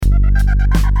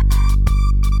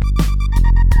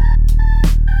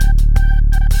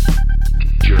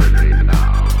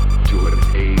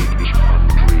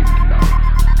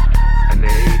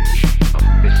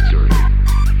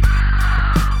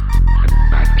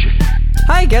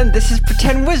again. This is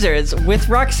Pretend Wizards with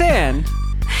Roxanne,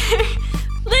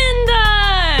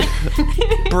 Linda!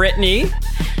 Brittany,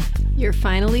 You're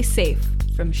finally safe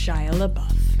from Shia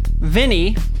LaBeouf.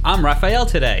 Vinny, I'm Raphael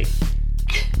today.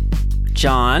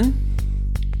 John,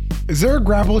 Is there a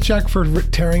grapple check for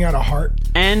tearing out a heart?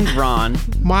 and Ron.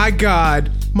 My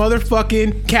God,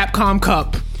 motherfucking Capcom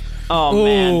Cup. Oh Ooh,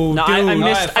 man, no, I dude.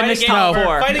 missed. Alright, I missed fight top again.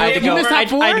 four. Fight I had to again. go. You missed top I had to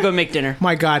four? go make dinner.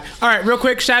 My God. All right, real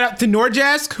quick, shout out to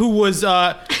Norjask, who was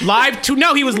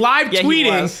he was live Yeah, he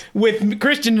tweeting was. with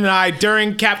Christian and I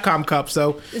during Capcom Cup.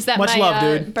 So Is that much my, love,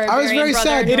 dude. I was very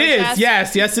sad. It is.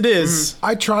 Yes, it is.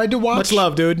 I tried to watch Much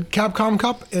love, dude. Capcom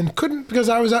Cup and couldn't because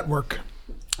I was at work.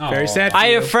 Very sad. For I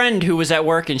had you. a friend who was at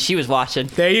work and she was watching.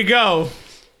 There you go.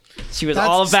 She was That's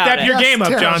all about Step it. your game up,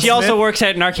 That's John. She also Smith. works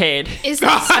at an arcade. Is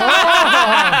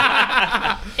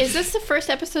this the first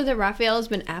episode that Raphael has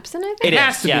been absent, I think? It It is,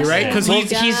 has to yes. be, right? Because Well, he's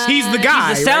the guy.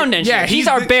 He's the sound right? engineer. Yeah, he's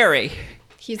our the- Barry.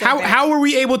 He's How are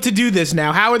we able to do this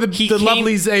now? How are the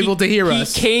lovelies able to hear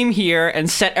us? He came here and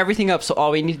set everything up, so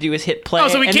all we need to do is hit play. Oh,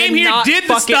 so we and came then here, not did the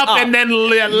fuck it stuff, up. and then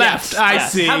left. I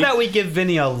yes. see. How about we give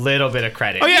Vinny a little bit of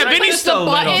credit? Oh yeah, Right? Vinny's Just a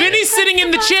little bit. Vinny's sitting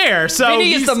in the chair, so Vinny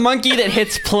he's, is the monkey that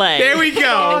hits play. there we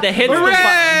go. The hits the He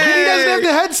button. doesn't have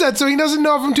the headset, so he doesn't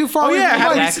know if I'm too far away. yeah, from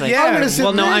the mic. Exactly. Yeah. I'm gonna sit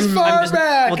Well, no, this I'm far just.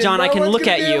 back. Well, John, and I no can one's look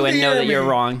gonna at be you able and to know hear that you're me.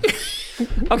 wrong.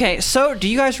 Okay, so do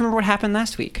you guys remember what happened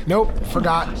last week? Nope,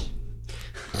 forgot.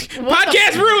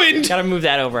 Podcast ruined. Gotta move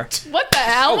that over. What the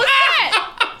hell was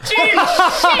that?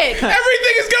 Shit.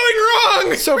 Everything is going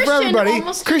wrong. So for everybody,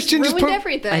 almost Christian just ruined put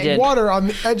everything. I did. water on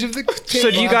the edge of the table.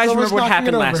 So do you I guys was remember what knocking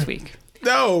happened it last over. week?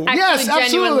 No. Actually, Yes,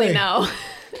 genuinely absolutely. no.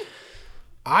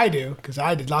 I do, because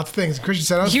I did lots of things. Christian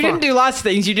said I was You fun. didn't do lots of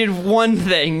things. You did one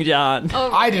thing, John.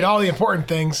 Oh, I did all the important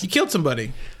things. You killed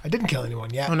somebody. I didn't kill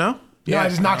anyone yet. Oh no. Yeah, I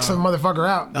just knocked some motherfucker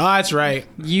out. Oh, that's right.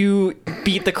 You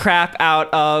beat the crap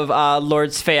out of Lord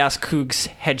Sveas Koog's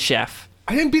head chef.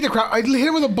 I didn't beat the crap. I hit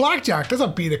him with a blackjack. That's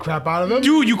not beat the crap out of him.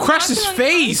 Dude, you crushed his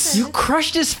face. You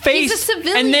crushed his face He's a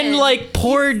civilian. and then like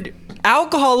poured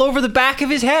alcohol over the back of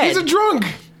his head. He's a drunk.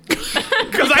 Because I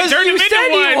Because turned you him said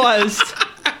into he one.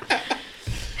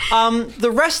 was.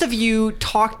 The rest of you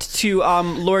talked to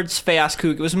Lord Sveas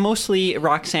Koog. It was mostly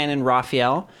Roxanne and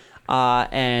Raphael,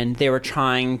 and they were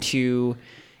trying to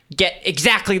get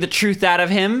exactly the truth out of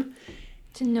him.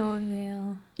 to no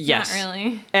avail. Yes. Not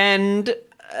really. And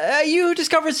you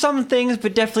discovered some things,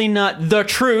 but definitely not the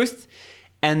truth.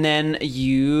 And then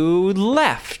you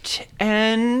left.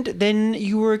 And then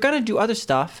you were going to do other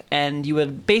stuff. And you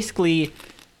would basically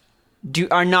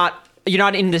you're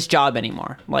not in this job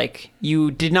anymore. Like,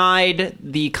 you denied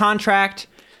the contract.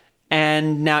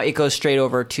 And now it goes straight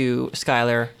over to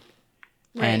Skylar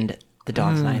and the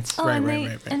Dawn's Knights. Oh, Right, and, right,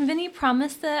 right. and Vinny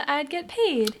promised that I'd get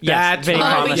paid. Yes, That's Vinny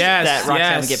right. promised Yes, that Roxanne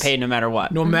yes. would get paid no matter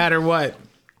what. No matter what.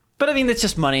 But I mean, that's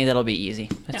just money. That'll be easy.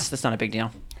 That's not a big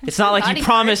deal. It's not like Body you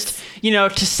promised, to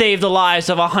save the lives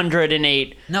of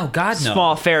 108 No, God, no.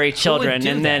 small fairy children do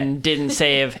and then didn't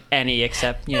save any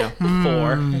except,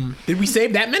 4. Did we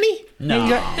save that many? No.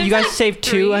 You guys saved 2,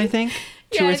 Three. I think?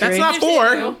 2 Yeah, or 3? That's not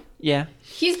 4. Yeah.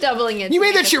 He's doubling it. You to made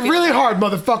make that us shit feel really bad. hard,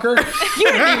 motherfucker.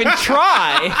 You didn't even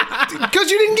try. Because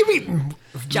you didn't give me.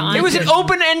 John. It was an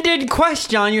open-ended quest,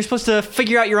 John. You're supposed to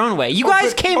figure out your own way. You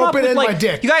guys came up with open-end my like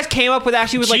dick. you guys came up with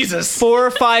actually Jesus. 4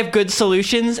 or 5 good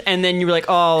solutions, and then you were like,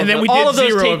 And then we all did of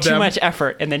those 0 take of too them. much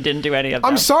effort, and then didn't do any of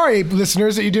them. I'm sorry,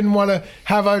 listeners, that you didn't want to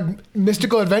have a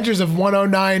mystical adventures of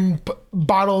 109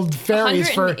 bottled fairies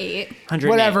for 108. 108.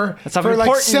 whatever. That's an for like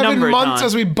important 7 number, months John.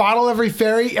 as we bottle every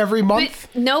fairy every But month.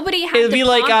 nobody had It would to be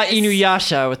like promise.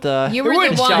 Inuyasha with the You were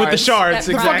would, the one with the shards,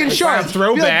 that The exactly. fucking promised. shards.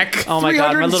 Throwback. Be like, Oh my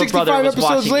God, my little brother 365 was episodes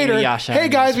watching later. Inuyasha, Hey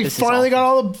guys, and we this is finally got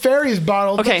awful. all the fairies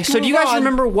bottled. Okay, Let's so do you move guys on.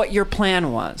 remember what your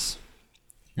plan was?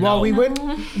 Well,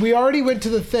 No. we already went to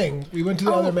the thing. We went to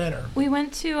the other manor. We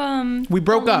went to We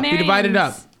broke up. We divided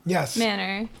up. Yes.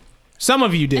 Manor Some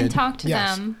of you did. and talked to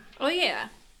Yes. them, Oh yeah.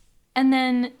 and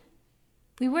then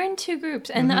we were in 2 groups,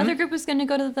 and the other group was going to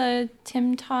go to the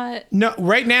Tim Tot. No,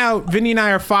 right now, Vinny and I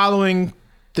are following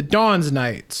the Dawn's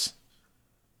Knights.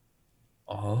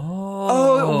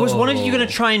 Oh, was one of you going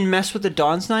to try and mess with the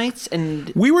Dawn's Knights?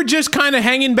 And We were just kind of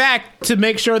hanging back to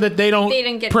make sure that they don't They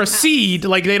didn't get proceed,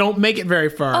 like they don't make it very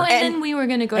far. Oh, and then we were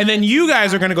going to go. and to then the you Tim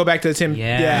guys Tot. are going to go back to the Tim.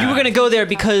 Yeah. you were going to go there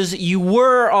because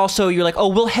you're like, oh,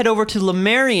 we'll head over to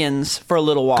Lemurians for a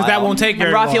little while. 'Cause that won't take very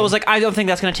And Raphael long. was like, I don't think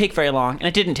that's going to take very long. And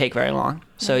it didn't take very long.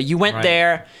 So you went Right.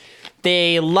 there.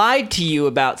 They lied to you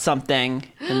about something,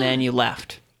 and then you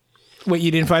left. Wait,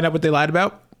 you didn't find out what they lied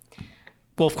about?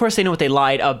 Well, of course they know what they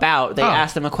lied about. They Oh.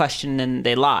 asked them a question and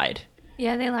they lied.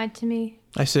 Yeah, they lied to me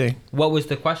I see. What was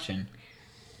the question?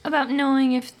 about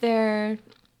knowing if their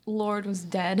Lord was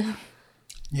dead.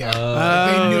 Yeah.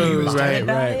 They knew he was dead.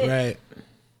 right.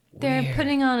 They're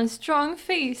putting on a strong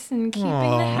face and keeping the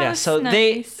house Yeah, so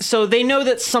nice. they know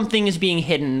that something is being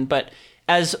hidden, but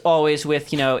as always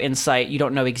with, insight, you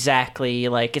don't know exactly,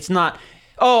 like, it's not,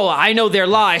 oh, I know their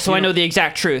lie, so I know the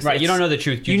exact truth. Right, you It's- don't know the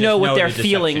truth. You just know what their the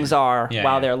feelings deception. are Yeah,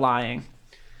 while yeah. they're lying.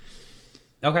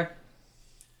 Okay.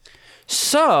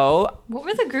 So, What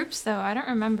were the groups though? I don't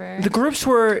remember. the groups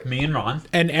were... Me and Ron.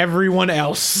 And everyone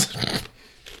else.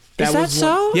 Is that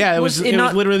so? Yeah, it was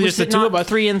not- literally was just the it two not of us.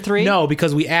 3 and 3? No,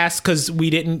 because we asked because we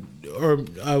didn't, or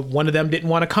one of them didn't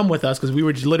want to come with us because we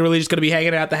were literally just going to be hanging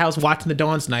out at the house watching the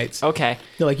Dawn's Nights. Okay.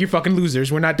 They're like, you're fucking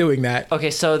losers. We're not doing that. Okay,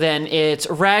 so then it's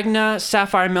Ragna,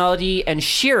 Sapphire Melody, and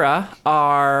Shira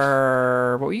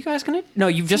are... What were you guys gonna... No,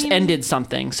 you've just Team- ended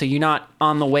something, so you're not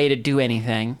on the way to do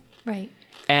anything. Right.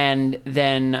 And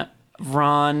then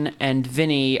Ron and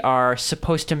Vinny are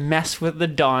supposed to mess with the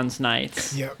Dawn's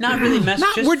Nights. Yep. Not really mess.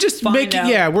 We're just find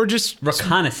making, out we're just,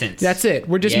 reconnaissance. that's it.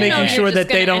 We're just Yeah. making No, sure You're that just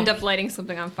they gonna don't, end up lighting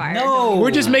something on fire. No.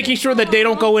 we're just making sure that they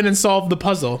don't go in and solve the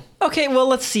puzzle. Okay, well,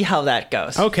 let's see how that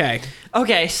goes. Okay.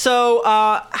 Okay, so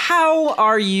how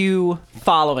are you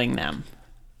following them?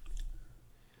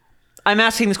 I'm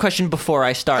asking this question before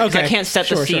I start, because I can't set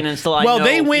the scene until I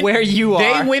know where you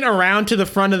are. They went around to the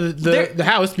front of the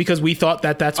house because we thought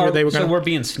that that's where they were going So to... we're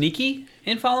being sneaky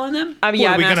in following them? I mean, Or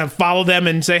yeah, are we I'm going to follow them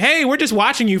and say, hey, we're just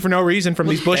watching you for no reason from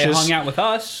these They bushes? hung out with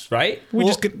us, right? We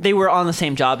well, just... they were on the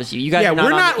same job as you. You guys, Yeah, are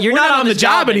not we're not on the this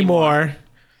job anymore.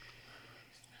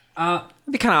 It'd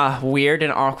be kind of weird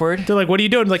and awkward. They're like, what are you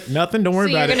doing? Like, nothing. Don't So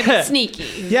worry you're about gonna it. be sneaky.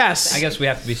 Yes. I guess we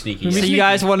have to be sneaky. So you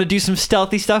guys want to do some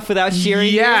stealthy stuff without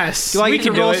shearing? Yes, Do I we get to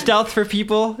can do roll it. stealth for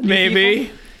people? New Maybe.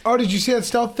 people? Oh, did you see that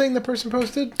stealth thing the person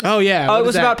posted? Oh, yeah. Oh, What it is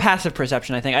was that? about passive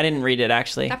perception, I think. I didn't read it,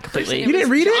 actually, That completely. person, You didn't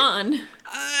was read it? John.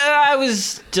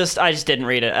 I just didn't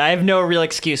read it. I have no real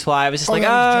excuse why. I was just Oh, like, that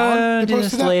was John that do this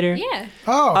posted that? later. Yeah,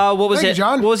 Oh. What was thank it? you,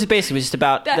 John. What was it basically? It was just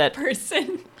about that that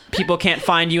person. people can't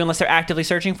find you unless they're actively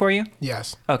searching for you?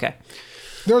 Yes. Okay.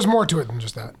 There was more to it than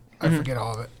just that. I forget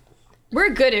all of it. We're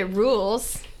good at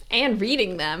rules and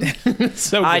reading them.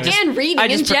 So I good. just, And reading I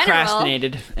just in general.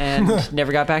 procrastinated and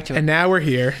never got back to it. And now we're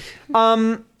here.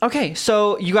 Okay,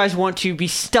 so you guys want to be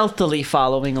stealthily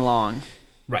following along.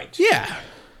 Right. Yeah.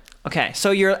 Okay, so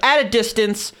you're at a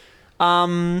distance.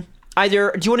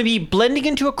 Either do you want to be blending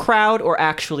into a crowd or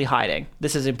actually hiding?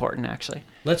 This is important, actually.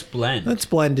 Let's blend. Let's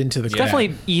blend into the crowd.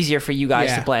 Definitely easier for you guys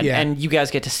Yeah, to blend, yeah. and you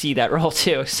guys get to see that roll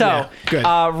too. So, Yeah, good.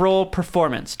 roll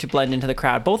performance to blend into the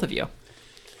crowd, both of you.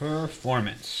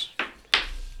 Performance.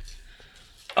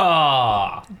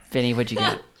 Ah, Vinny, what'd you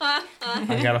get?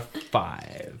 I got a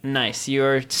 5. Nice.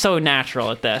 You're so natural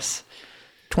at this.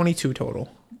 22 total.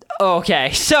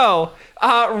 Okay, so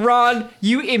Ron,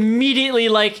 you immediately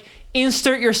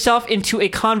insert yourself into a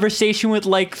conversation with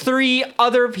 3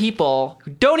 other people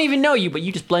who don't even know you, but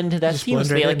you just blend into that Just blend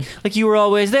seamlessly, right in. like you were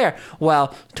always there,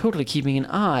 while totally keeping an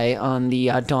eye on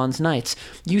the Dawn's Nights.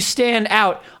 You stand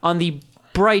out on the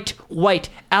bright white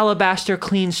alabaster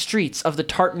clean streets of the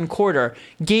Tartan Quarter,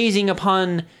 gazing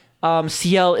upon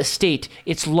Ciel Estate.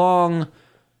 It's long.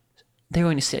 They're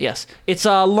going to say yes. It's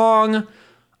a long,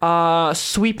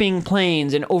 sweeping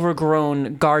plains and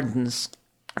overgrown gardens.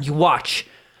 You watch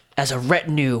as a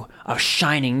retinue of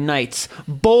shining knights,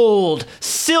 bold,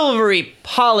 silvery,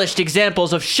 polished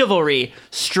examples of chivalry,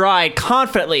 stride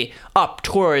confidently up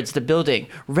towards the building,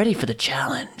 ready for the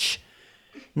challenge.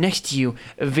 Next to you,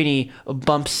 Vinny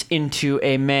bumps into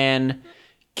a man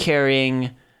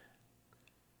carrying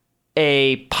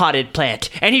a potted plant,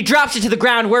 and he drops it to the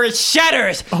ground where it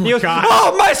shatters. Oh, my God.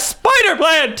 Oh, my spider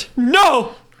plant!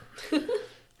 No!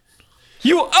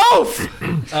 You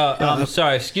oaf! I'm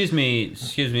sorry. Excuse me.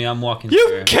 I'm walking You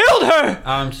through. killed her!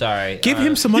 I'm sorry. Give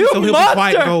him some money You so he'll be quiet and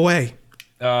monster! go away.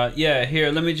 Yeah,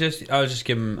 here. Let me just. I'll just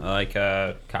give him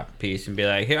a copy piece and be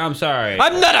like, "Here, I'm sorry.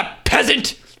 I'm not a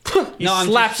peasant! He No, I'm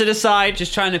slaps it aside.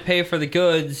 just trying to pay for the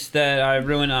goods that I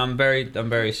ruined. I'm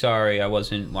very sorry. I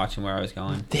wasn't watching where I was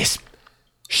going. This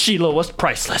Sheila was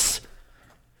priceless.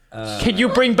 Can you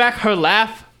bring back her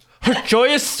laugh? Her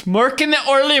joyous smirk in the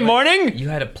early morning? You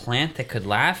had a plant that could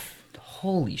laugh.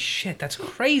 Holy shit, that's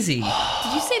crazy.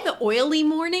 Did you say the oily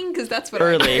morning? Because that's what I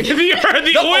Early. heard. Have you heard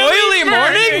the Oily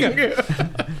morning?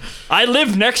 I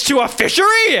live next to a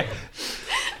fishery?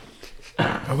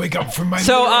 I wake up from my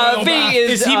So, oil V bath.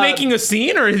 is... Is he making a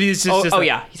scene or is he just... Oh, just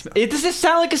yeah. Does this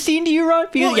sound like a scene to you, Ron?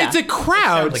 Because, Well, yeah. it's a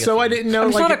crowd, like a so I scene. didn't know.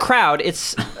 It's not a crowd.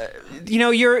 It's,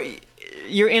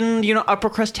 you're in, upper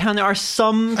crust town. There are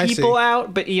some I people see.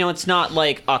 out, but, it's not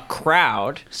like a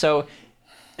crowd. So,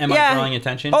 Am Yeah. I drawing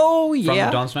attention? Oh, From yeah.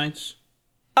 the Dawn's Nights?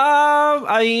 I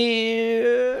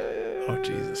Oh,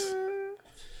 Jesus.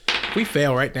 We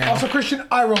fail right now. Also, Christian,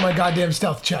 I roll my goddamn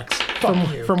stealth checks.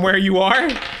 Fuck you. From where you are?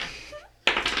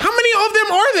 How many of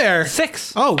them are there?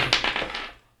 6. Oh,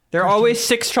 There are always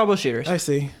 6 troubleshooters. I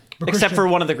see. Except for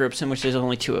one of the groups in which there's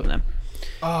only 2 of them.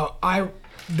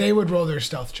 They would roll their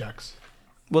stealth checks.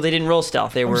 Well, they didn't roll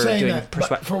stealth. They I'm were saying doing that,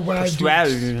 but for when I do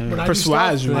persuasion.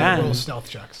 stealth, I roll stealth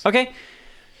checks. Okay.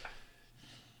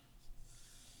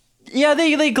 Yeah,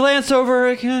 they glance over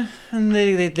and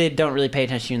they don't really pay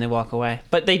attention to you and they walk away.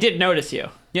 But they did notice you.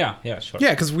 Yeah, sure. Yeah,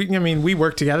 because we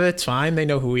work together. It's fine. They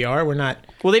know who we are. We're not.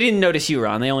 Well, they didn't notice you,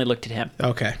 Ron. They only looked at him.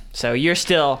 Okay. So you're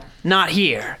still not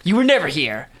here. You were never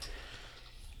here.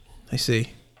 I see.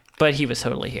 But he was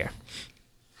totally here.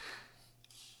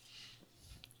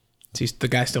 Is the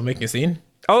guy still making a scene?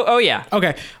 Oh yeah.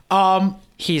 Okay.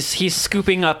 He's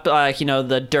scooping up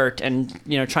the dirt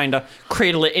and trying to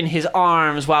cradle it in his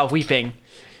arms while weeping.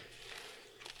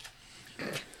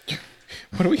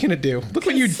 What are we gonna do? Look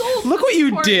what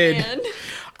you Poor did. man.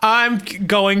 I'm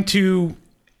going to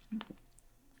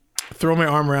throw my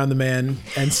arm around the man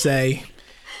and say,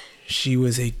 she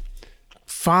was a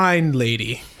fine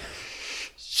lady.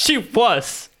 She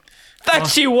was.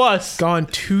 She was. Gone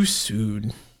too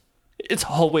soon. It's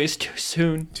always too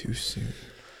soon. Too soon.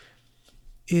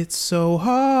 It's so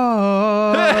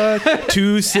hard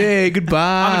to say goodbye.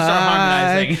 I'm gonna start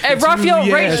harmonizing. And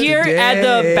Raphael, right here, add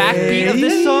the backbeat of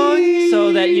this song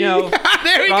so that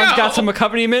There we Ron's go. got some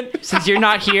accompaniment. Since you're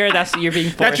not here, you're being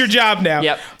forced. That's your job now.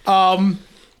 Yep.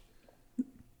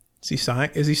 Is he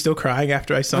sighing? Is he still crying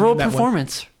after I sung Roll that one?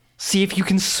 performance. See if you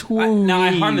can swoon. Now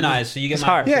I harmonize, so you get It's my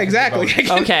hard. Yeah, exactly.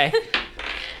 Okay.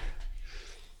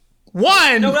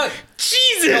 One. No,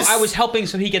 Jesus. I was helping,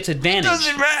 so he gets advantage.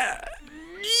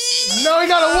 No, he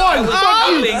got a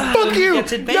 1. Fuck you.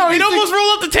 Gets advantage. No, It almost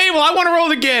rolled up the table. I want to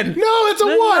roll it again. No, it's a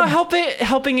 1. No,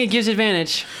 helping it gives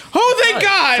advantage. Oh, thank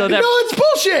God. So that- No, it's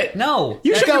bullshit. No.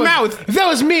 You shut your mouth. If that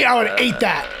was me, I would have ate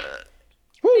that.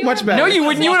 Woo, much better. No, you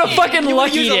wouldn't. You would have fucking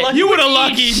luckied it. You would have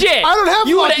lucky. Shit. I don't have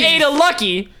You would have luckies. ate a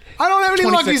lucky. I don't have any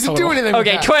 26 luckies to do total. anything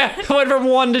Okay, with that. went from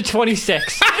 1 to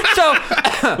 26.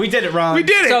 So We did it wrong. We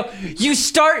did it. So you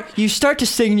start to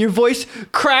sing, and your voice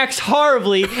cracks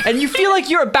horribly, and you feel like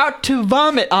you're about to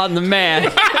vomit on the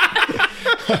man.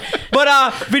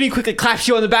 But Vinny quickly claps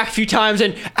you on the back a few times,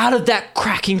 and out of that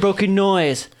cracking, broken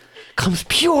noise comes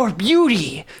pure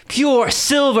beauty, pure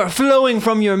silver flowing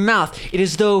from your mouth. It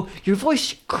is though your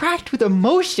voice cracked with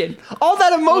emotion. All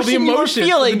that emotion, you were emotion from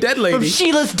feeling the dead lady. from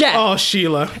Sheila's death. Oh,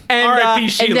 Sheila. And, R.I.P.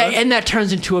 Sheila. and that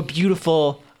turns into a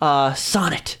beautiful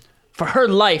sonnet for her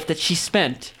life that she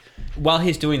spent. While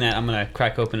he's doing that, I'm gonna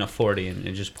crack open a 40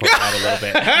 and just pour it out a little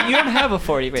bit. You don't have a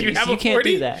 40 rating, you have so you a can't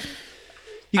 40? do that.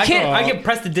 You I can't. can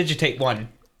press the digitate one.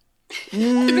 Give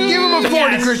him a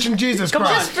 40, Christian. Jesus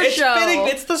Christ. For show.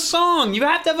 It's the song. You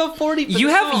have to have a 40. For You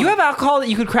the have song. you have alcohol that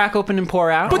you could crack open and pour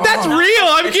out. But that's real.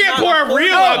 I It's can't not pour a out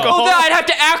real 40. alcohol. Oh, then I'd have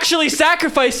to actually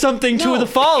sacrifice something to the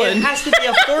fallen. It has to be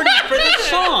a 40 for the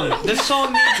song. The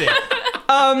song needs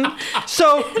it.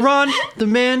 So Ron, the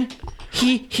man,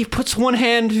 he puts one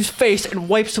hand to his face and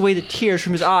wipes away the tears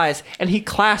from his eyes, and he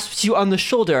clasps you on the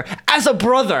shoulder as a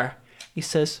brother. He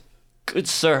says, "Good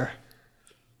sir,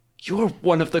 you're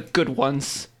one of the good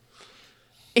ones.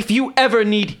 If you ever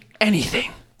need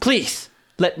anything, please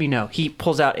let me know." He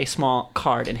pulls out a small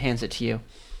card and hands it to you.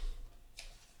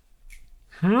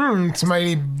 It's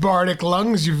mighty bardic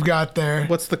lungs you've got there.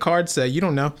 What's the card say? You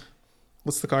don't know.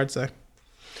 What's the card say?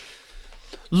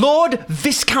 Lord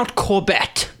Viscount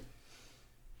Corbett.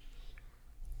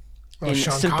 Oh, In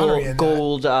Sean simple Connery in that.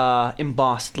 gold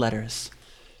embossed letters.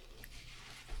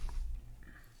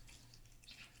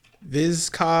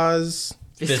 Viscous.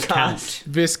 Viscount.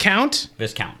 Viscount?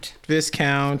 Viscount.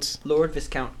 Viscount Lord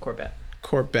Viscount Corbett.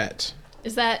 Corbett.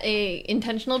 Is that a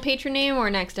intentional patron name or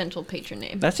an accidental patron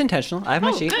name? That's intentional. I have my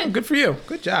Oh, sheet. good. Good for you.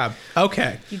 Good job.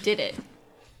 Okay. You did it.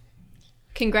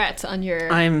 Congrats on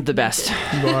your. I'm the best.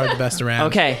 You are the best around.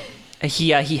 Okay.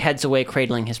 He heads away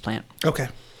cradling his plant. Okay.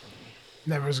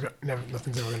 Nothing's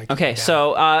ever going to. Okay,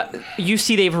 so you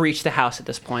see they've reached the house at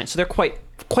this point, so they're quite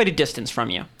a distance from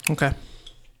you. Okay.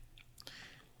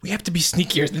 We have to be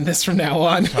sneakier than this from now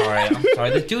on. I'm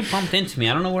sorry. The dude bumped into me.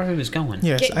 I don't know where he was going.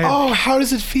 Yes. Oh, how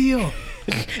does it feel?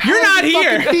 You're not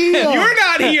here. feel? You're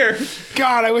not here.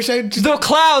 God, I wish I just. The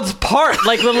clouds part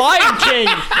like the Lion King,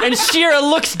 and Shira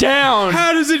looks down.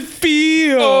 How does it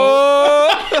feel?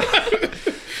 Oh.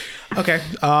 Okay.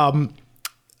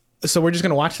 So we're just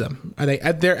gonna watch them. Are they?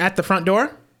 They're at the front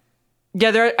door.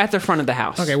 Yeah, they're at the front of the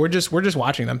house. Okay, we're just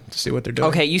watching them to see what they're doing.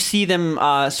 Okay, you see them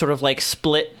sort of like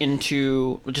split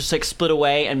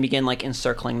away and begin like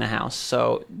encircling the house.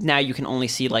 So now you can only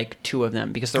see like 2 of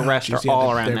them because the rest Jeez, are yeah, all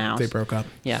they- around they- the house. They broke up.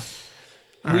 Yeah.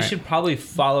 We should probably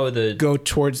follow the Go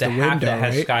towards the half window, that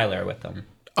has right? Skylar with them.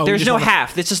 Oh, we There's just no wanna-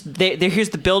 half. It's just here's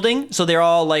the building, so they're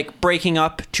all like breaking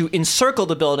up to encircle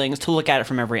the buildings to look at it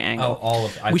from every Oh, angle. all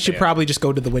of. We should probably just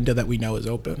go to the window that we know is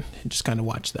open and just kind of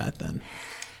watch that then.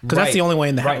 Because Right. that's the only way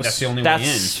in the Right, house. that's the only way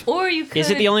That's Or you could.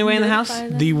 Is it the only way in the house? notify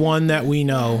them. The one that we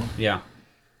know. in. Yeah,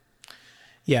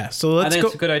 Yeah, so let's think go.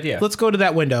 it's a good idea. Let's go to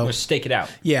that window. or stake it out.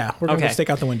 Yeah, we're going to Okay.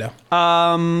 stick out the window.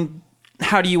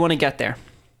 How do you want to get there?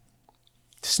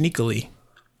 Sneakily.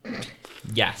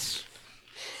 Yes.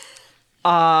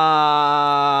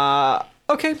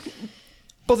 Okay.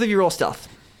 Both of you roll stealth.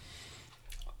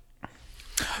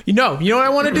 You know what I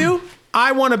want to do?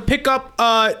 I want to pick up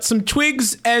some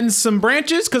twigs and some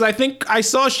branches because I think I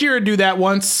saw Shira do that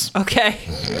once. Okay.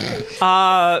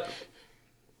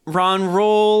 Ron,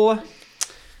 roll.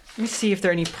 Let me see if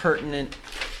there are any pertinent.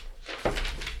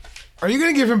 Are you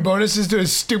gonna give him bonuses to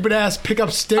his stupid ass pick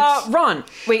up sticks? Ron,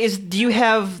 wait, do you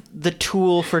have the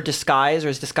tool for disguise, or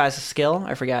is disguise a skill?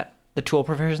 I forget. The tool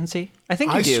proficiency? I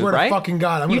think you I do, swear to right? fucking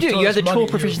God, I'm you gonna do. throw You have this the money tool at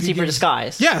you if proficiency he for gives-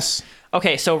 disguise. Yes.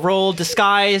 Okay, so roll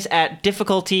disguise at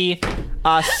difficulty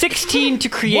 16 to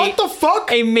create What the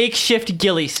fuck? a makeshift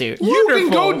ghillie suit. You can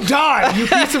go Wonderful. die, you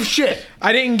piece of shit.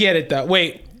 I didn't get it though.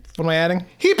 Wait, what am I adding?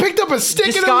 He picked up a stick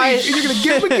and a Disguise- leaf, and you're gonna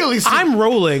give him a ghillie suit. I'm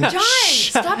rolling. John,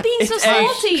 stop being so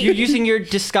You're salty. using your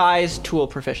disguise tool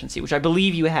proficiency, which I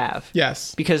believe you have.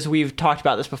 Yes. Because we've talked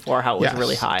about this before, how it was Yes.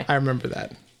 really high. I remember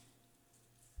that.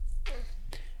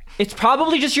 It's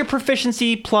probably just your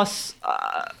proficiency plus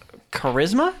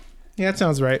charisma? Yeah, that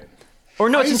sounds right. Or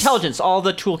no, it's Nice. intelligence. All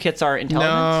the toolkits are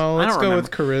intelligence. No, I let's don't go remember.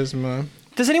 with charisma.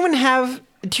 Does anyone have...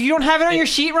 You don't have it on your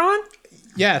sheet, Ron?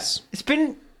 Yes. It's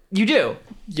been... You do.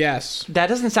 Yes. That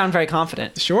doesn't sound very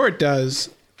confident. Sure it does.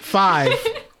 5.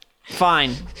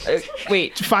 Fine.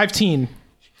 Wait, 15.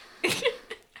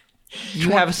 you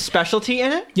have a specialty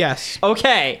in it? Yes.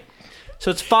 Okay.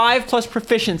 So it's 5 plus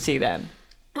proficiency then.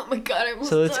 Oh my god, I almost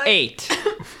So it's died. 8.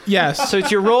 Yes. So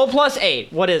it's your roll plus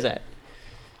 8. What is it?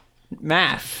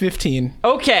 Math. 15.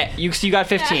 Okay, you got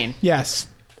 15. Yes.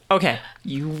 Okay,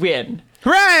 you win.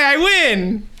 Hooray, I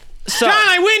win! So, John,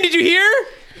 I win! Did you hear?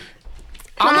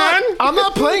 I'm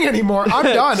not playing anymore. I'm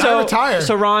done. I retire.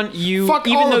 So Ron, you Fuck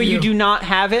even all though of you you. do not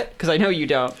have it, because I know you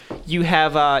don't, you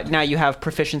have now you have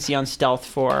proficiency on stealth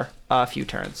for a few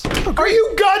turns. Are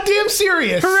you goddamn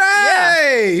serious?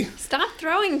 Hooray! Stop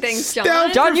throwing things, John.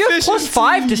 Stealth. John, you have plus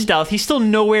Proficiency. 5 to stealth. He's still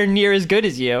nowhere near as good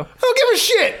as you. I don't give a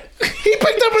shit. He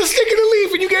picked up a stick and a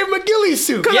leaf, and you gave him a ghillie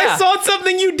suit. Because Yeah. I saw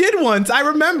something you did once. I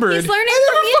remembered. He's learning I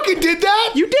from never you. fucking did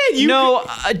that. You did. You No,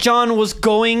 John was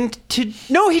going to.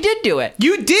 No, he did do it.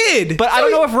 You did. But I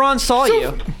don't know if Ron saw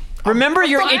you. Remember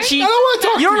your fine. itchy? I don't want to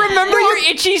talk You to don't you. remember No, your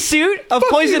itchy suit of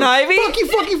Fuck poison you. ivy? Fuck you,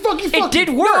 fuck you, fuck you, fuck It did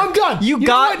you. work. No, I'm done. You know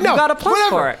got- what? No, you got a plus whatever.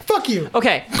 for it. Fuck you.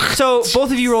 Okay, so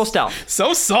both of you roll stealth.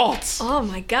 so salt. Oh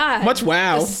my god. Much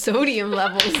wow. The sodium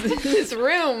levels in this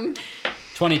room.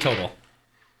 20 total.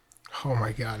 Oh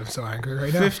my god, I'm so angry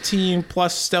right now. 15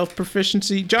 plus stealth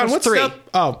proficiency. John, Plus what's 3. stealth?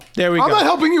 Oh, there we go. I'm not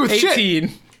helping you with shit.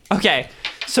 18. Okay,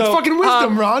 so Fucking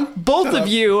wisdom, Ron. both Shut of up.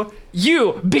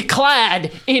 you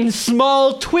beclad in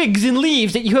small twigs and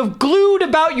leaves that you have glued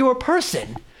about your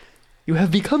person. You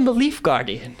have become the leaf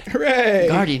guardian, Hooray.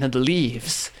 guardian of the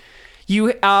leaves.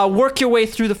 You work your way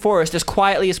through the forest as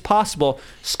quietly as possible,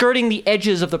 skirting the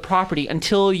edges of the property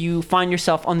until you find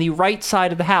yourself on the right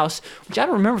side of the house, which I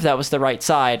don't remember if that was the right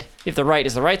side, if the right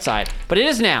is the right side, but it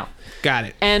is now. Got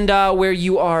it. And where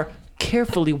you are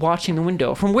carefully watching the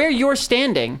window. From where you're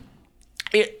standing,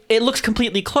 it looks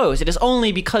completely closed. It is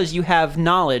only because you have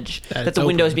knowledge that it's the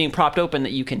window is open. being propped open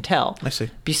that you can tell. I see.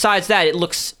 Besides that, it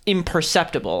looks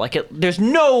imperceptible. There's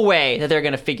no way that they're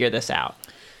going to figure this out.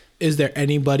 Is there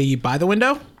anybody by the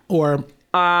window? Or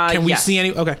can we yes. see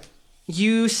any? Okay.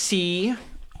 You see...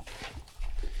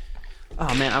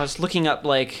 Oh, man, I was looking up,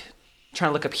 trying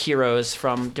to look up heroes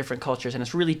from different cultures, and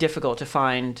it's really difficult to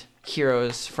find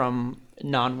heroes from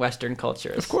non-Western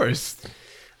cultures. Of course.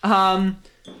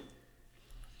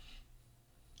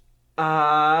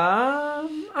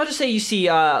 I'll just say you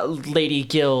see Lady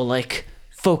Gill,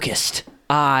 focused,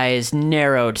 eyes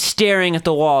narrowed, staring at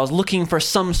the walls, looking for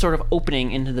some sort of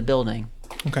opening into the building.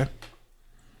 Okay.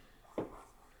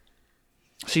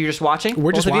 So you're just watching?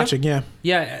 We're just both of you? watching, yeah.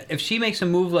 Yeah, if she makes a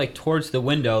move towards the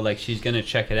window, she's gonna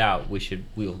check it out, we'll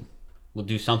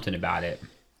do something about it.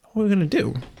 What are we going to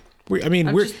do?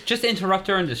 We're Just interrupt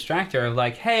her and distract her.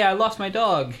 Hey, I lost my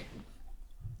dog.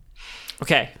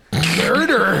 Okay.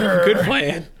 Murder her. Good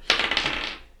plan.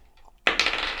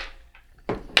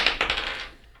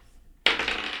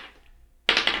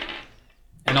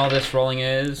 And all this rolling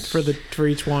is For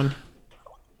each one.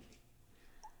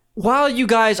 While you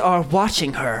guys are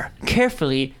watching her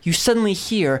carefully, you suddenly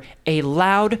hear a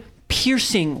loud,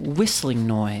 piercing whistling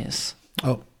noise.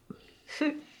 Oh.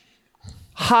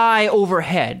 High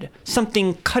overhead,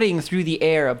 something cutting through the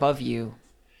air above you.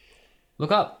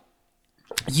 Look up.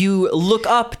 You look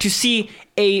up to see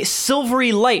a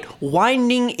silvery light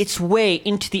winding its way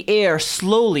into the air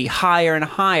slowly higher and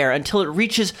higher until it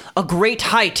reaches a great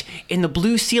height in the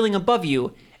blue ceiling above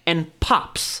you and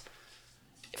pops,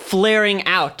 flaring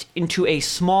out into a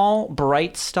small,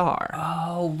 bright star.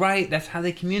 Oh, right. That's how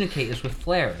they communicate, is with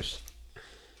flares.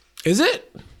 Is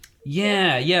it?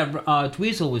 Yeah.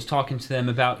 Dweezil was talking to them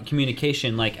about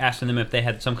communication, like asking them if they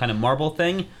had some kind of marble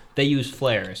thing. They use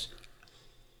flares.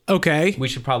 Okay. We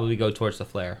should probably go towards the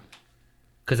flare,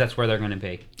 because that's where they're going to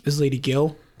be. Is Lady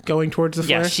Gill going towards the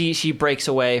flare? Yeah, she breaks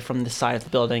away from the side of the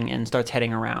building and starts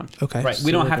heading around. Okay. Right. so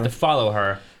We don't we're have going- to follow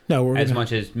her No, we're as gonna-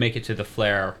 much as make it to the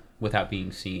flare without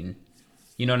being seen.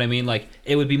 You know what I mean? Like,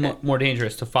 it would be more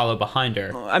dangerous to follow behind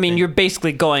her. I mean, you're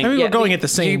basically going. I mean, we're going at the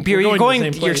same- You're, we're going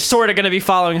to the same You're place. sort of going to be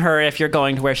following her if you're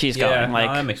going to where she's Yeah, going. Like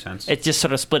no, that makes sense. It's just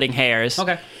sort of splitting hairs.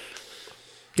 Okay.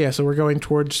 Yeah, so we're going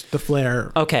towards the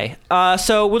flare. Okay.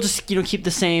 So we'll just keep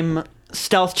the same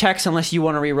stealth checks unless you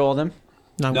want to re-roll them.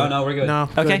 No, we're good. No.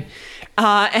 Okay. good.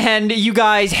 And you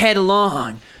guys head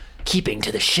along, keeping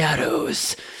to the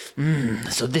shadows.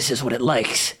 So this is what it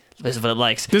likes. This is what it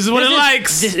likes. This is what it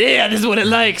likes. This is what it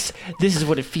likes. This is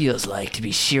what it feels like to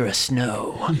be Shira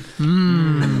Snow.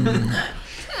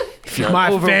 Feel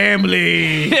My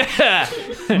family.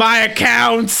 My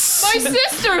accounts. My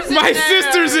sister's in My there.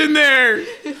 sister's in there.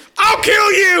 I'll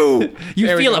kill you. You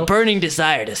There we feel go. a burning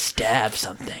desire to stab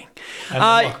something. And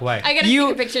then walk away. I gotta You-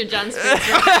 take a picture of John's face.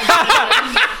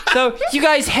 So you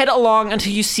guys head along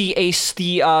until you see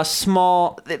the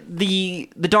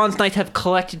Dawn's Knights have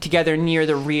collected together near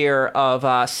the rear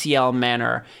of CL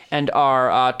Manor and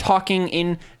are talking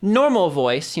in normal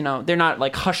voice. They're not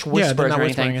like hush whispers not or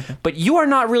whispering anything. anything. But you are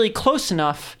not really close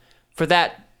enough for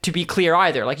that to be clear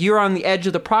either. Like you're on the edge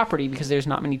of the property because there's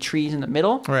not many trees in the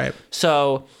middle. Right.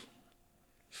 So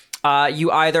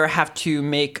you either have to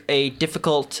make a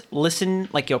difficult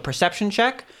perception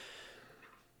check.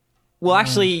 Well,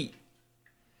 actually,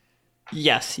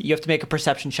 yes, you have to make a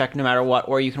perception check no matter what,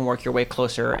 or you can work your way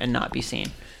closer and not be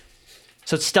seen.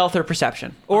 So it's stealth or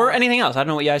perception, or anything else. I don't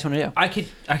know what you guys want to do. I could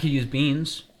use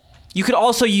beans. You could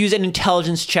also use an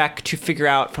intelligence check to figure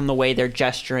out from the way they're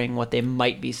gesturing what they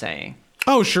might be saying.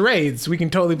 Oh, charades. We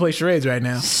can totally play charades right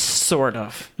now. Sort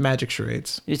of. Magic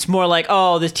charades. It's more like,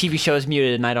 oh, this TV show is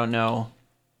muted and I don't know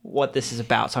what this is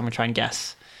about, so I'm going to try and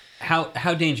guess. How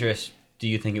dangerous do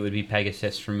you think it would be,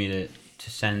 Pegasus, for me to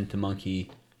send the monkey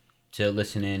to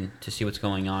listen in to see what's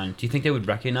going on? Do you think they would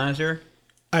recognize her?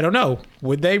 I don't know.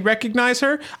 Would they recognize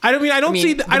her? I don't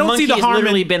see the monkey has harm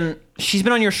literally in... she's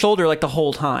been on your shoulder like the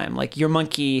whole time. Like your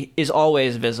monkey is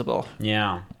always visible.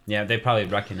 Yeah, they probably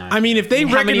recognize. I mean, if they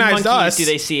How many recognized monkeys us, do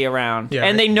they see around? Yeah,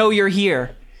 and right. they know you're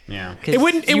here. yeah. It it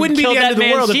wouldn't be the end of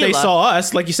the world if they saw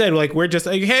us. Like you said, like we're just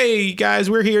like, hey guys,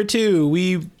 we're here too.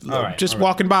 We right, just all right.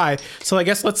 walking by. So I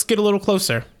guess let's get a little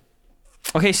closer.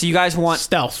 Okay, so you guys want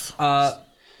Stealth.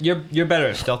 You're better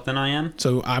at stealth than I am,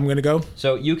 So I'm gonna go.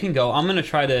 so you can go. I'm gonna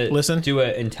try to Listen. do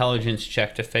an intelligence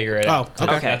check to figure it out.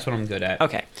 okay. That's what I'm good at.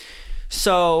 Okay.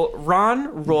 So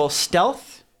Ron, roll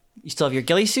stealth. You still have your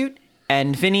ghillie suit.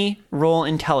 And Vinny, roll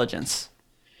intelligence.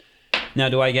 Now,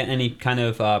 do I get any kind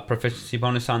of proficiency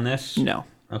bonus on this? No.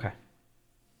 Okay.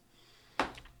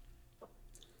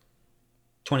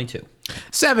 22.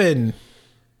 7.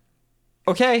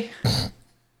 Okay.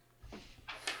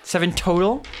 7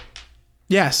 total.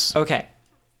 Yes. Okay.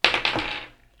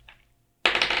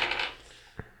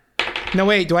 No,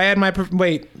 wait. Do I add my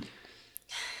wait?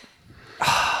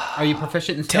 Are you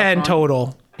proficient in stealth? 10 Ron?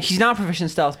 total. He's not proficient in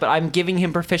stealth, but I'm giving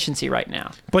him proficiency right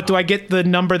now. But do I get the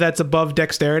number that's above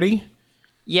dexterity?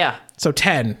 Yeah. So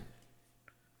 10.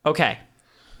 Okay.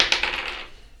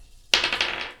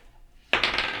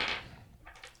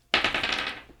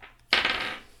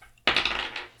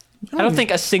 I don't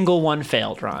think a single one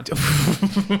failed, Ron.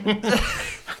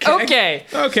 Okay.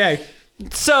 Okay.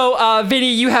 So,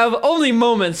 Vinny, you have only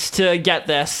moments to get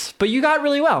this, but you got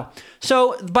really well.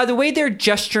 So, by the way they're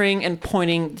gesturing and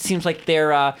pointing, it seems like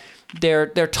they're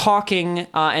talking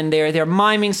and they're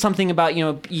miming something about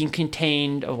being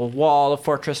contained of a wall, a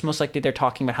fortress. Most likely, they're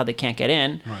talking about how they can't get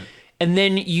in. Right. And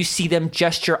then you see them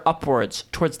gesture upwards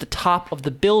towards the top of the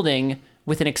building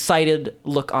with an excited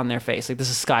look on their face. Like this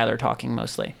is Skylar talking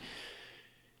mostly.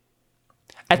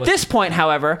 At this point,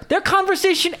 however, their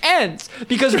conversation ends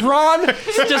because Ron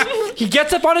he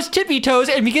gets up on his tippy toes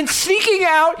and begins sneaking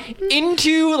out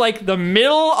into like the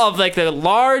middle of like the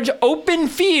large open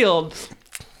field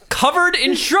covered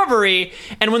in shrubbery.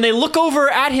 And when they look over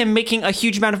at him making a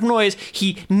huge amount of noise,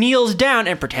 he kneels down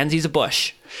and pretends he's a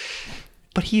bush.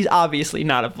 But he's obviously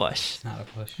not a bush. Not a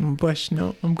push. Bush,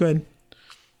 no, I'm good.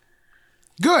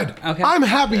 Good. Okay. I'm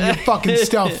happy your fucking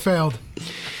stealth failed.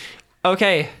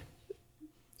 Okay.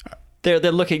 They're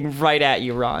looking right at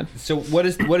you, Ron. So what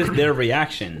is their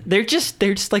reaction? They're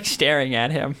just like staring at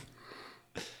him.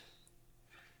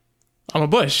 I'm a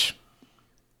bush.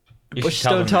 You Bush should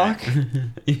tell don't them talk.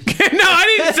 that. No,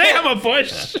 I didn't say I'm a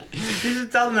bush. You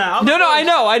should tell them that. No, I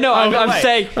know. I'm wait.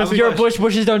 saying I'm a you're a bush. bush.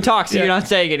 Bushes don't talk, so Yeah. you're not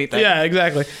saying anything. Yeah,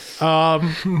 exactly.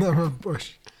 I'm a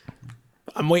bush.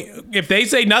 I'm wait. If they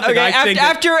say nothing, Okay, I think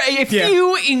that- after a Yeah.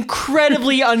 few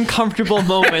incredibly uncomfortable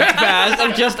moments pass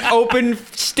of just open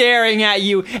staring at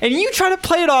you, and you try to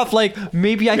play it off like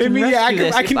maybe I can Maybe, rescue yeah, I can-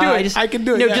 this. I can if do it. I can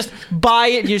do it, No, yeah. just buy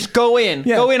it. Just go in.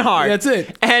 Yeah, Go in hard. that's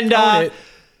it. And Own it.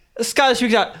 Skylar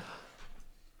speaks out.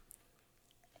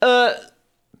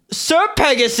 Sir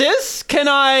Pegasus, can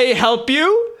I help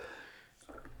you?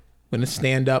 I'm gonna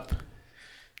stand up.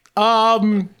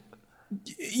 Yeah,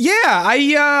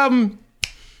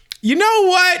 you know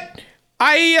what?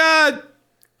 I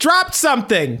dropped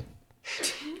something.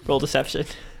 Roll deception.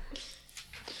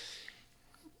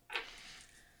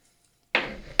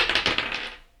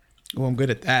 Oh, I'm good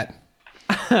at that.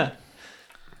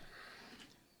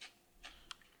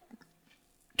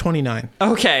 29.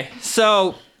 Okay,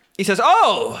 so he says,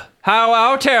 "Oh,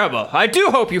 how terrible! I do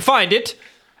hope you find it."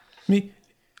 Me?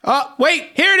 Oh,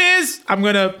 wait, here it is. I'm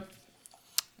gonna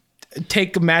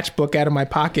take a matchbook out of my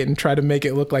pocket and try to make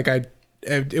it look like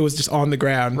it was just on the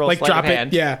ground. Roll like sleight of drop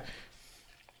hand. it. Yeah.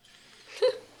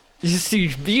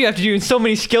 You have to do so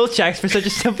many skill checks for such a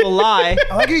simple lie.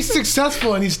 I like he's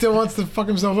successful and he still wants to fuck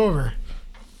himself over.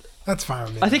 That's fine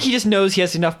with me. I think he just knows he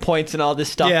has enough points and all this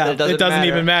stuff Yeah, that it doesn't matter.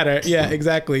 even matter. Yeah,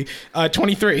 exactly.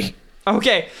 23.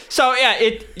 Okay, so yeah,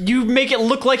 you make it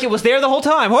look like it was there the whole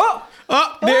time. Oh,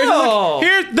 Oh, there's Oh. look,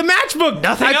 here's the matchbook.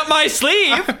 nothing up my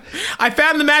sleeve. I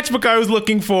found the matchbook I was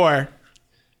looking for.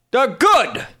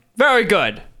 Good, very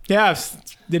good. Yes,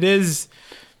 it is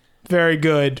very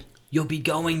good. You'll be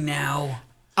going now.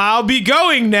 I'll be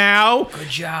going now. Good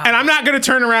job. And I'm not going to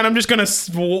turn around. I'm just going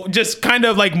to just kind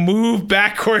of like move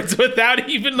backwards without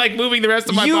even like moving the rest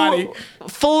of my You body.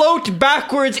 float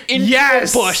backwards into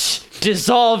Yes. a bush,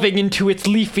 dissolving into its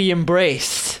leafy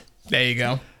embrace. There you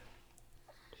go.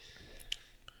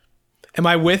 Am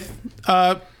I with?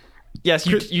 Yes,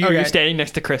 Okay. you're standing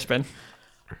next to Crispin.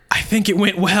 I think it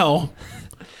went well.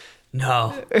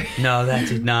 No, that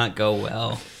did not go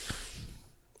well.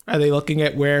 Are they looking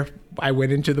at where I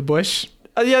went into the bush?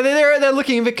 Yeah, they're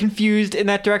looking a bit confused in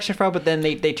that direction, but then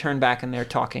they turn back and they're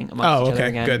talking amongst Oh, each other okay,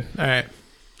 again. good. All right.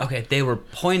 Okay, they were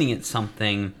pointing at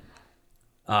something,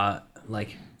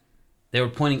 like they were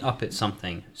pointing up at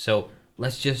something. So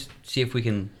let's just see if we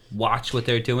can watch what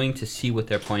they're doing to see what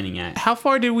they're pointing at. How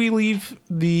far did we leave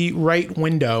the right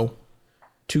window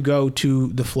to go to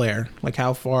the flare? Like,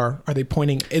 how far are they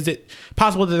pointing? Is it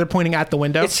possible that they're pointing at the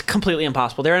window? It's completely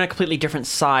impossible. They're on a completely different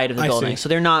side of the I building, see. so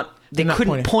they're not. They They're not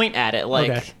couldn't pointing. point at it. Like,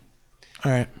 Okay.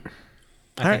 All right.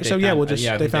 I All right. think So they yeah, found- we'll just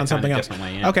I they think found something a else.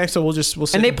 different way in. Okay. So we'll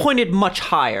sit. and they pointed much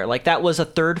higher. Like that was a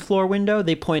third floor window.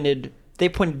 They pointed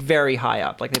very high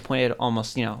up. Like they pointed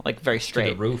almost, like very To the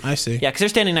straight. roof. I see. Yeah, because they're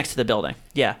standing next to the building.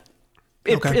 Yeah.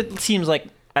 Okay. It seems like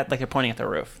they're pointing at the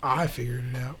roof. I figured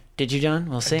it out. Did you, John?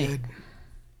 We'll see. Did.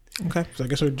 Okay. So I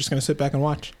guess we're just gonna sit back and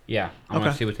watch. Yeah, I want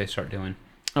Okay. to see what they start doing.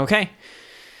 Okay.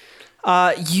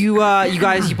 You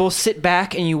guys, you both sit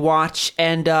back and you watch,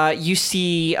 and you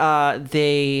see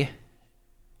they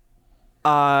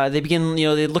begin.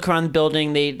 They look around the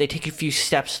building. They take a few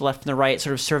steps left and the right,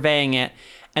 sort of surveying it,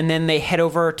 and then they head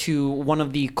over to one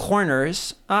of the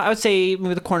corners. I would say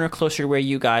maybe the corner closer to where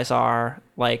you guys are,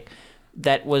 like.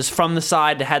 That was from the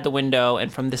side that had the window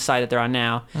and from this side that they're on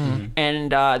now.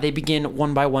 And they begin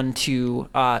one by one to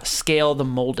scale the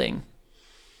molding.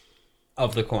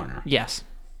 Of the corner. Yes.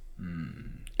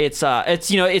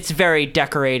 It's very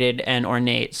decorated and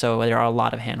ornate, so there are a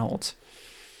lot of handholds.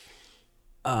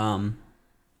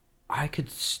 I could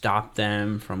stop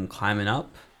them from climbing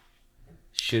up.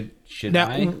 Should Now,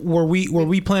 I? were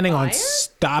we planning on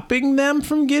stopping them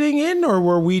from getting in, or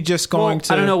were we just going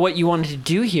to? I don't know what you wanted to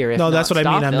do here. If No, that's not what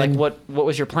I mean. stop I it. Like, mean- what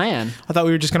was your plan? I thought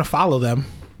we were just gonna follow them.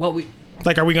 Well, we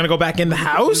Like, are we gonna go back in the we're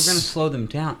house? gonna slow them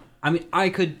down. I mean, I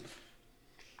could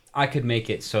make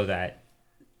it so that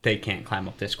they can't climb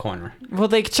up this corner. Well,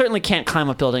 they certainly can't climb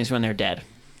up buildings when they're dead.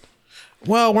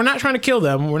 Well, we're not trying to kill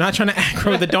them. We're not trying to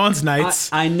aggro the Dawn's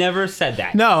Knights. I never said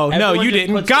that. No, Everyone you just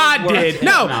didn't. puts God those words did. in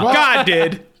No, their mouth. God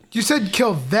did. You said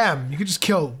kill them. You could just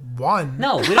kill one.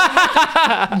 No, we don't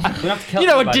have to kill You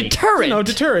know, a anybody. deterrent. No,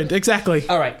 deterrent. Exactly.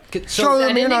 All right. Show So, them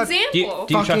Set you're an not example. do you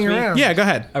trust fucking me? around. Yeah, go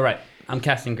ahead. All right. I'm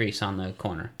casting grease on the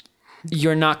corner.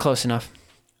 You're not close enough.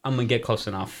 I'm gonna get close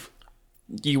enough.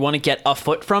 You want to get a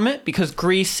foot from it because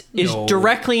grease is No.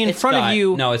 directly in It's front of got-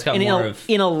 you. no, it's got in more a, of-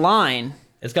 in a line.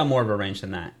 It's got more of a range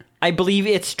than that. I believe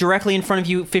it's directly in front of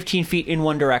you, 15 feet in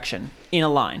one direction, in a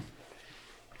line.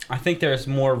 I think there's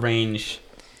more range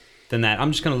than that.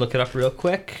 I'm just gonna look it up real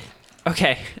quick.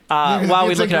 Okay. 'cause While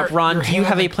we it's look like it up, your- Ron, your do you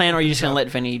have a hand plan, or are you just going to let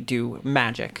Vinny do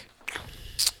magic?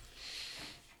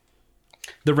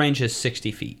 The range is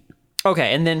 60 feet.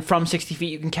 Okay, and then from 60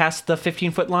 feet, you can cast the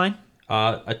 15-foot line?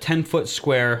 A 10-foot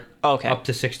square Okay. up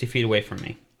to 60 feet away from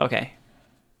me. Okay.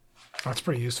 That's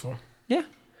pretty useful. Yeah.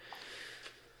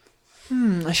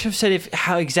 I should have said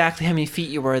how many feet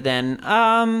you were then.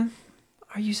 Are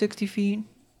you 60 feet?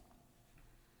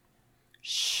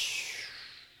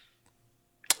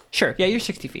 Sure. Yeah, you're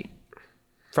 60 feet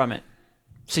from it.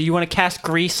 So you want to cast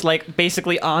grease like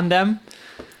basically on them?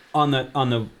 On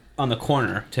the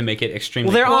corner to make it extremely.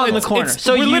 Well, they're all in the it's- corner. it's-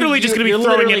 So we're literally just gonna be you're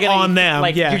throwing literally it gonna on be, them,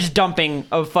 Like yeah. you're just dumping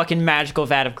a fucking magical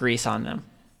vat of grease on them.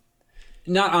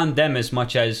 not on them as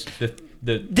much as the.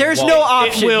 There's wall. no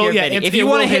option will- here, yeah, Vinny. it- If it you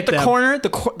will want to hit hit the them. corner,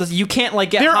 you can't like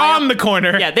get. They're high on up. the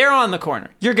corner. Yeah, they're on the corner.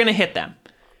 You're gonna hit them.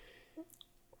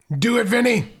 Do it,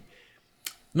 Vinny.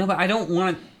 No, but I don't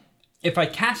want to. If I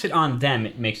cast it on them,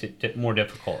 it makes it more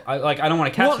difficult. I don't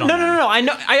want to cast Well, it on no, them. no. I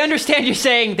know. I understand you're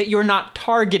saying that you're not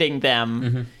targeting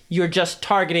them. You're just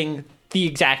targeting the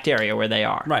exact area where they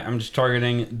are. Right, I'm just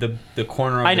targeting the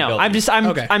corner of I the know. building.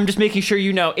 Okay. I'm just making sure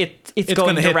you know it's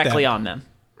going gonna hit directly them. on them.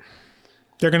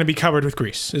 They're going to be covered with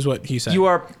grease, is what he said. You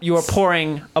are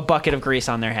pouring a bucket of grease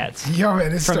on their heads. Yo,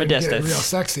 man, it's From a starting to get distance. real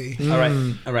sexy. All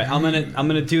right. I'm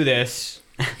gonna do this,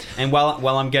 and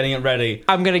while I'm getting it ready,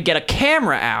 I'm gonna get a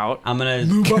camera out. I'm gonna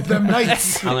Lube up them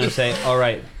nights. I'm gonna say, all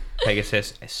right,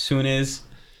 Pegasus. As soon as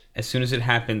it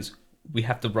happens, we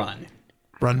have to run.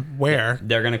 Run where?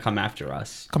 They're gonna come after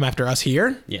us. Come after us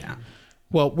here? Yeah.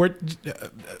 Well, we're...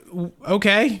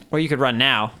 okay. Or you could run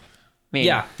now. I mean,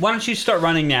 Yeah. Why don't you start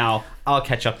running now? I'll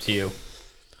catch up to you.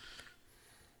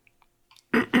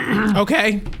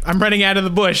 Okay. I'm running out of the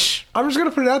bush. I'm just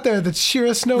gonna put it out there that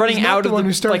Shira Snow running is not out the of one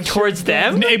who the started like towards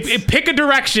them. Pick a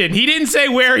direction. He didn't say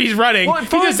where he's running. Well, he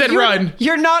just said you're- run.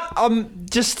 You're not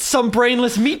just some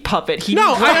brainless meat puppet. He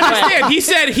No, needs I to run.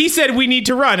 understand. He said we need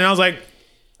to run, and I was like,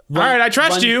 all right, I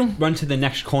trust you. Run to the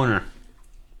next corner.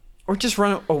 Or just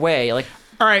run away, like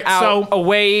All right, out so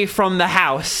away from the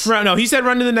house. no, he said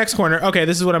run to the next corner. Okay,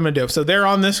 this is what I'm gonna do. So they're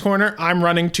on this corner. I'm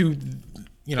running to,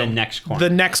 The next corner.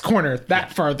 the next corner,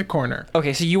 that far the corner.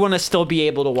 Okay, so you want to still be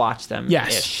able to watch them.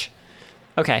 Yes. Ish.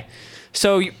 Okay.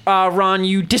 So, Ron,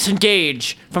 you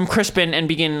disengage from Crispin and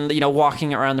begin,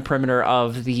 walking around the perimeter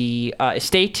of the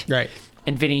estate. Right.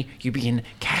 And Vinny, you begin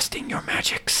casting your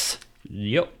magics.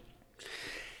 Yep.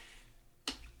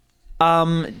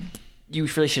 You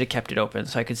really should have kept it open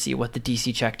so I could see what the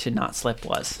DC check to not slip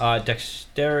was.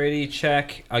 Dexterity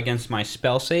check against my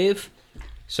spell save.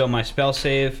 So my spell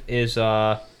save is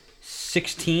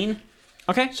 16.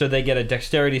 Okay. So they get a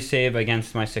dexterity save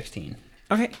against my 16.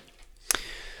 Okay.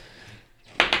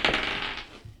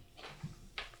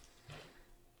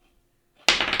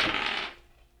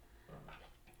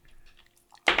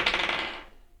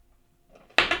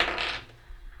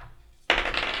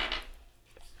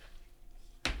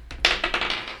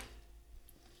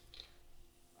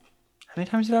 How many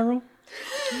times did I roll?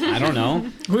 I don't know.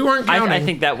 We weren't counting. I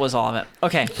think that was all of it.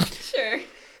 Okay. Sure.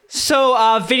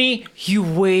 So, Vinny, you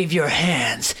wave your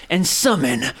hands and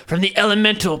summon from the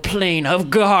elemental plane of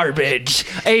garbage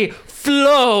a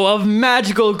flow of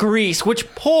magical grease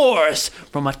which pours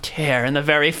from a tear in the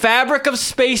very fabric of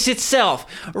space itself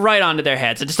right onto their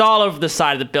heads. It's all over the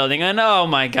side of the building, and oh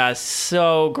my god,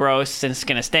 so gross, and it's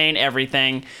gonna stain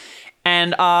everything.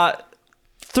 And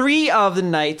three of the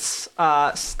knights,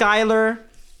 Skylar,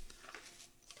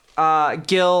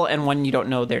 Gil, and one you don't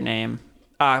know their name,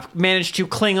 managed to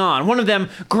cling on. One of them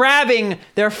grabbing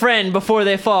their friend before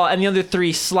they fall, and the other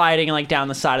three sliding like down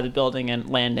the side of the building and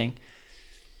landing.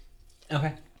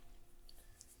 Okay.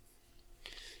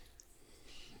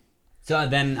 So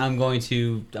then I'm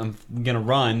gonna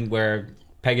run where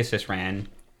Pegasus ran.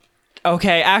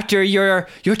 Okay, after your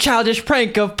childish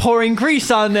prank of pouring grease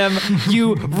on them,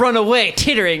 you run away,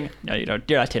 tittering. No, you don't.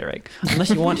 You're not tittering, unless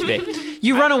you want to be.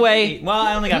 You run away. Well,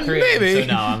 I only got 3 of them, so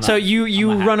no, I'm not. So you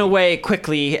I'm not run happy. away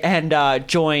quickly and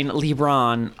join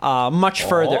LeBron much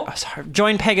further. Sorry,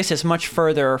 join Pegasus much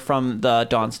further from the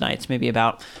Dawn's Knights, maybe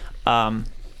about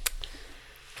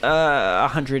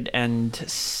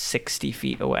 160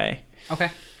 feet away. Okay.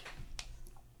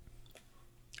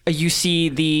 You see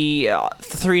the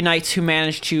 3 knights who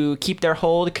managed to keep their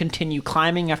hold continue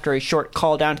climbing after a short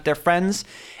call down to their friends,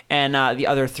 and the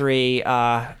other 3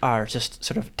 are just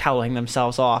sort of toweling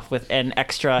themselves off with an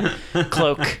extra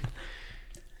cloak.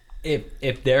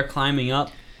 If they're climbing up,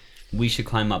 we should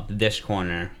climb up this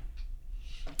corner.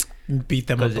 Beat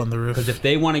them up on the roof. Because if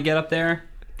they want to get up there,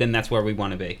 then that's where we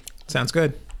want to be. Sounds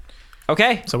good.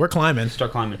 Okay. So we're climbing. Start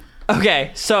climbing. Okay,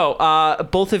 so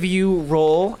both of you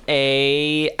roll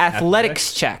a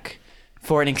athletics check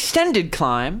for an extended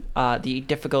climb. The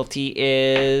difficulty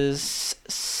is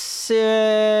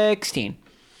 16.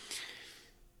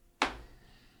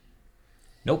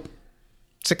 Nope.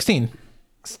 16.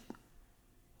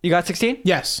 You got 16?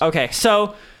 Yes. Okay,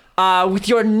 so with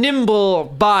your nimble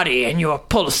body and your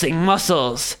pulsing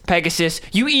muscles, Pegasus,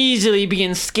 you easily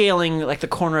begin scaling like the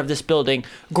corner of this building,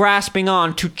 grasping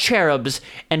on to cherubs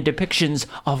and depictions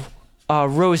of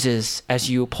roses as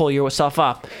you pull yourself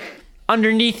up.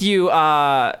 Underneath you,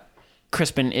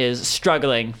 Crispin is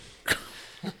struggling.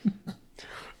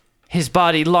 His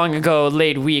body long ago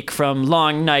laid weak from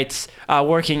long nights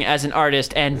working as an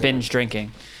artist and binge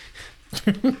drinking.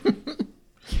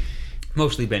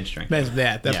 Mostly bench strength. That's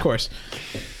that, of Yeah. course.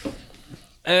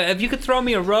 If you could throw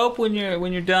me a rope when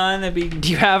you're done, that'd be. Do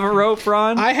you have a rope,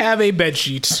 Ron? I have a bed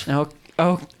sheet.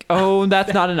 Oh,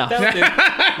 that's not enough.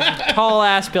 Tall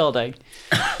ass building.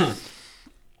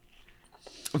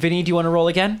 Vinny, do you want to roll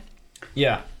again?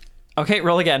 Yeah. Okay,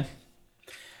 roll again.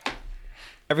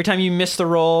 Every time you miss the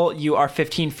roll, you are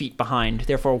 15 feet behind,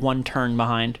 therefore 1 turn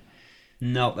behind.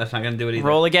 No, that's not gonna do it either.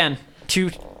 Roll again.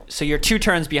 So you're 2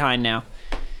 turns behind now.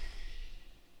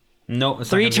 No, it's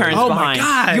 3 not gonna do turns it. Oh my behind.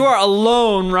 God. You are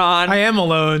alone, Ron. I am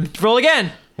alone. Roll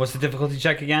again. What's the difficulty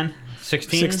check again?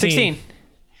 16? 16.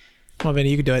 Come on, Vinny,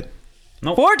 you can do it.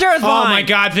 4 turns behind. Oh my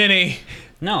God, Vinny.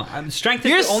 No, strength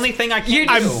is You're the only thing I can you're-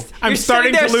 do. I'm You're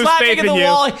starting sitting to there lose slapping faith at in the you.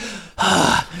 wall.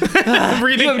 I'm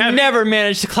breathing You have heavy. never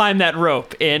managed to climb that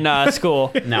rope in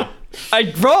school. No.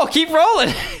 Keep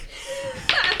rolling.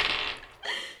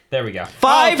 There we go.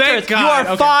 5 thank turns. God. You are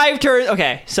Okay. 5 turns.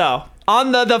 Okay, so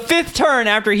on the 5th turn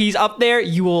after he's up there,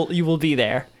 you will be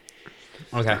there.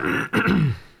 Okay.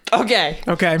 Okay.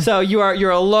 Okay. So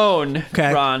you're alone,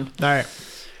 Okay. Ron. All right.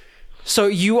 So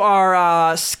you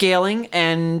are scaling,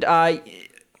 and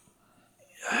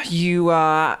you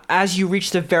as you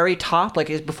reach the very top,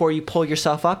 like before you pull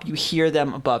yourself up, you hear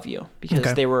them above you because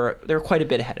Okay. they were quite a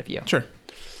bit ahead of you. Sure.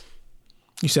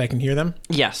 You say I can hear them?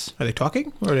 Yes. Are they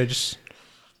talking? Or are they just...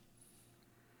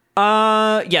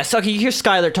 Yes. Okay, you hear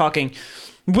Skylar talking.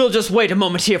 We'll just wait a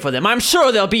moment here for them. I'm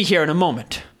sure they'll be here in a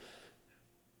moment.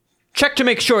 Check to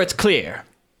make sure it's clear.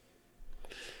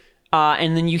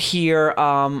 And then you hear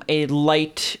a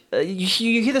light.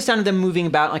 You hear the sound of them moving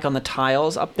about, like on the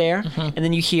tiles up there, and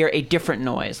then you hear a different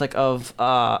noise, like of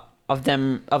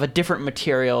them of a different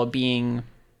material being.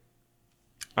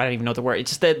 I don't even know the word.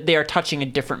 It's just that they are touching a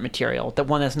different material, the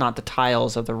one that's not the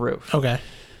tiles of the roof. Okay.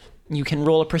 You can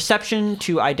roll a perception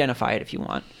to identify it if you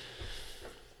want.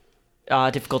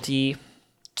 Difficulty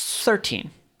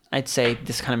 13. I'd say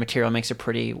this kind of material makes it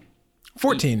pretty.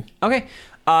 14. Okay.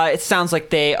 It sounds like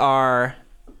they are,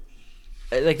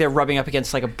 like they're rubbing up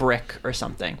against like a brick or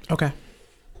something. Okay.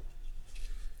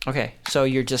 Okay. So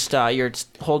you're just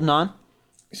holding on.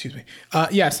 Excuse me.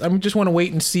 Yes, I just want to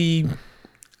wait and see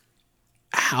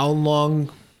how long.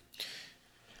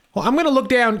 Well, I'm going to look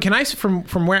down. Can I, from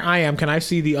where I am, can I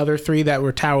see the other 3 that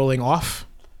were toweling off?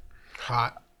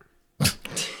 Hot.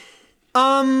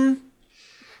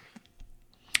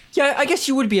 Yeah, I guess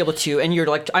you would be able to, and you're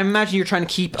like, I imagine you're trying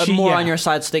to keep more Yeah. on your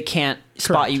side so they can't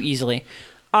spot Correct. you easily.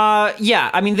 Yeah,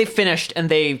 I mean they finished and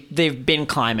they've been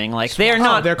climbing. Like they're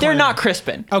not they're climbing. not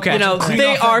Crispin. Okay. you know Clean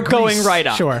they off that are going grease. right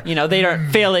up. Sure. You know they are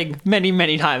failing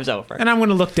many times over. And I'm going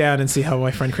to look down and see how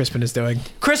my friend Crispin is doing.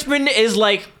 Crispin is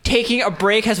like taking a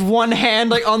break, has one hand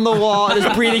like on the wall, and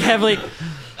is breathing heavily.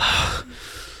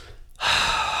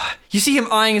 You see him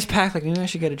eyeing his pack, like maybe I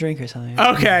should get a drink or something.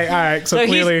 Okay, all right. So, So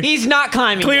clearly, he's not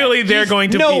climbing. clearly yet. they're He's-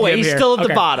 going to no beat way. him He's here. still at the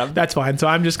Okay, bottom. That's fine. So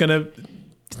I'm just going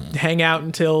to hang out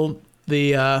until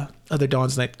the other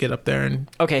Dawn's Night get up there and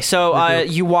Okay, so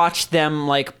you watch them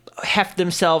like heft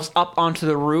themselves up onto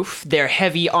the roof, their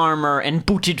heavy armor and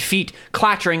booted feet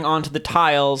clattering onto the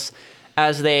tiles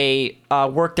as they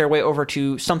work their way over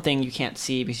to something you can't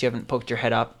see because you haven't poked your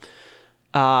head up.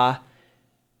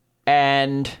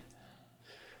 And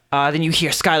then you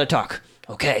hear Skylar talk.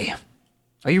 Okay.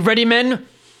 Are you ready, men?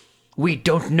 We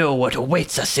don't know what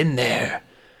awaits us in there.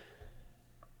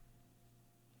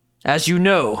 As you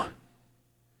know,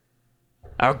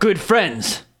 our good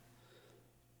friends,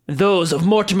 those of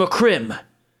Mortimer Crim,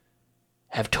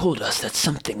 have told us that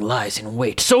something lies in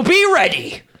wait. So be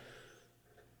ready!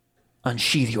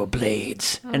 Unsheathe your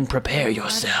blades and prepare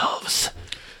yourselves.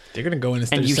 They're gonna go in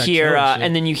And you hear,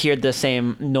 and then you hear the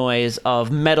same noise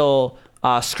of metal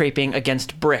scraping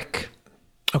against brick.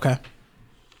 Okay.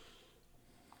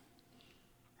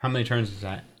 How many turns is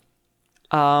that?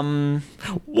 1.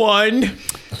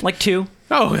 Like 2.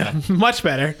 Oh, yeah. Much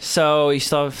better. So you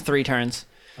still have 3 turns.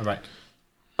 All right.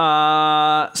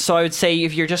 So I would say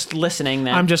if you're just listening,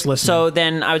 then I'm just listening. So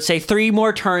then I would say 3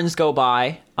 more turns go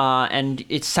by, and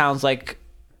it sounds like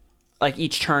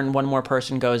each turn one more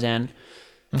person goes in.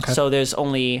 Okay. So there's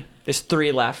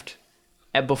 3 left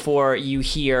before you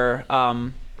hear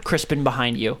Crispin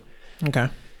behind you, Okay.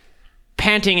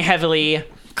 panting heavily,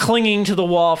 clinging to the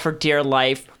wall for dear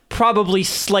life. Probably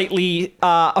slightly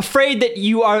afraid that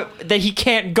he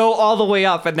can't go all the way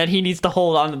up and that he needs to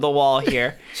hold onto the wall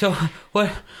here. So what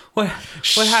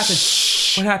happened?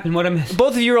 What happened? What I missed?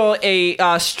 Both of you roll a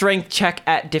strength check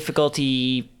at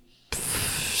difficulty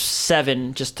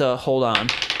 7 just to hold on.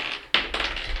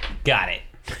 Got it.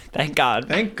 Thank God.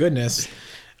 Thank goodness.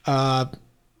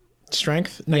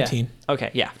 Strength 19. Yeah.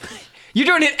 Okay, yeah. You're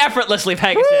doing it effortlessly,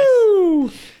 Pegasus.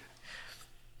 Woo!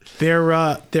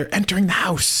 They're entering the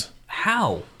house.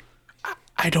 How?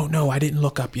 I don't know. I didn't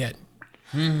look up yet.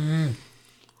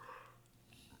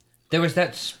 There was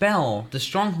that spell, the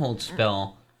stronghold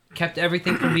spell, kept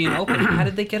everything from being open. How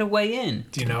did they get away in?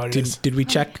 Do you know what it is? Did we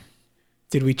check?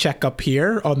 Did we check up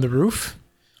here on the roof?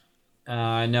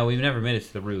 No, we've never made it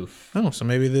to the roof. Oh, so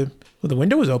maybe the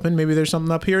window was open. Maybe there's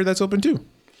something up here that's open too.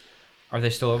 Are they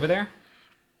still over there?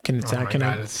 Can it? Oh my can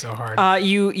God, I? it's so hard.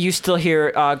 You still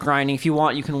hear grinding. If you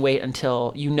want, you can wait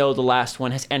until you know the last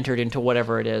one has entered into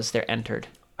whatever it is they're entered.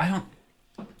 I don't.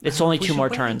 It's only we 2 should more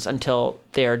wait. turns until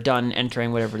they're done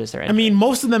entering whatever it is they're I entering. mean,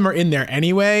 most of them are in there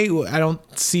anyway. I don't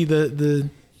see the.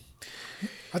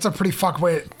 That's a pretty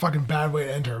fucking bad way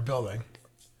to enter a building,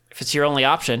 if it's your only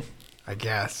option. I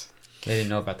guess. They didn't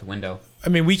know about the window. I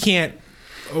mean, we can't.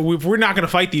 If we're not going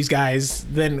to fight these guys,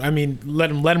 then I mean, let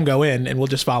them go in, and we'll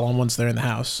just follow them once they're in the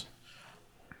house.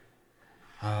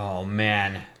 Oh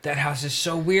man, that house is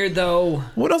so weird though.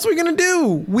 What else are we gonna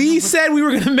do? We said we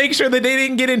were gonna make sure that they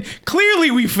didn't get in. Clearly,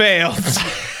 we failed.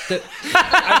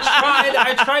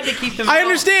 I tried to keep them. I out.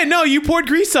 understand. No, you poured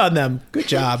grease on them. Good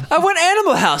job. I went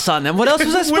Animal House on them. What else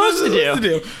was I supposed to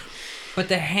do? But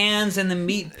the hands and the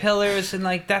meat pillars and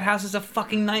like that house is a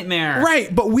fucking nightmare.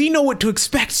 Right, but we know what to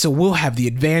expect, so we'll have the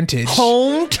advantage.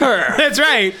 Home turf. That's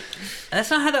right. That's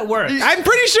not how that works. I'm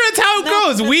pretty sure that's how it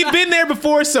goes. We've been there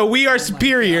before, so we are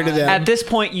superior to them. At this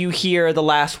point, you hear the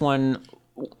last one,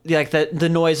 like the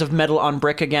noise of metal on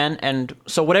brick again, and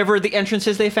so whatever the entrance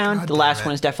is they found, God the damn last it.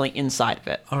 one is definitely inside of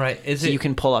it. All right, is So it? you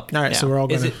can pull up. All right, yeah. so we're all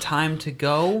Is gonna. it time to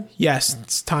go? Yes,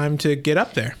 it's time to get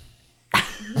up there.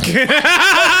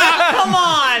 Come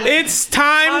on. It's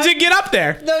time to get up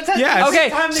there. Yes. Okay,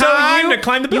 so time you, to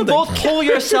climb the you building. both pull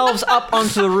yourselves up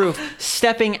onto the roof,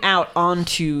 stepping out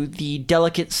onto the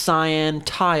delicate cyan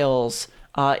tiles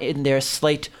in their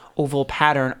slate oval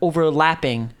pattern,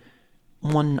 overlapping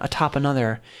one atop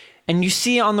another. And you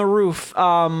see on the roof,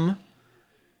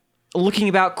 looking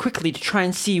about quickly to try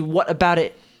and see what about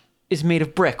it is made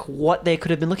of brick, what they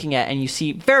could have been looking at. And you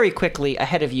see very quickly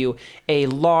ahead of you a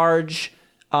large,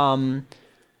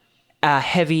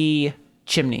 heavy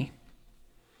chimney.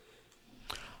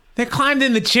 They climbed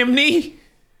in the chimney.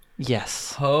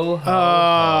 Yes. Ho ho.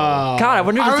 God, I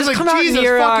wonder, I does was this like, come out Jesus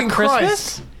near fucking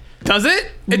Christmas? Christ. Does it?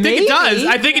 I think Maybe. it does.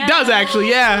 I think it does actually.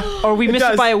 Yeah. Or we missed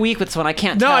does. it by a week with this one. I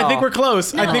can't No, tell. I think we're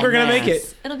close. I think we're gonna man. make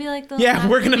it. It'll be like the Yeah, last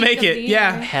we're gonna week make of it. the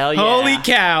Yeah. year. Hell yeah. Holy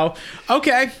cow.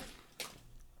 Okay.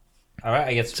 All right,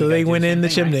 I guess. So we they gotta do went in the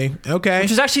same thing, chimney. Okay. Which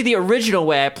was actually the original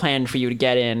way I planned for you to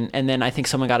get in, and then I think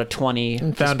someone got a 20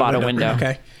 to Found spot a window.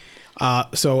 Okay.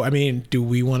 So I mean, do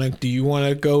you want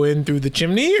to go in through the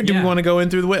chimney, or do we Yeah. want to go in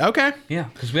through the window? Okay, right? Yeah,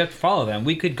 because we have to follow them.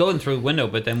 We could go in through the window,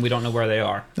 but then we don't know where they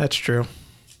are. that's true.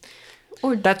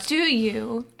 Or That's- do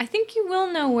you? I think you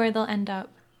will know where they'll end up.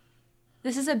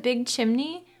 This is a big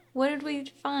chimney. What did we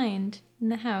find in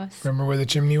the house? Remember where the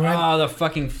chimney went? Oh, the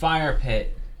fucking fire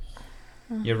pit.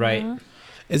 You're right.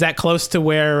 Is that close to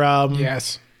where?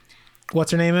 Yes.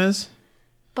 what's her name is.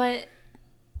 But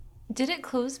did it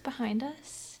close behind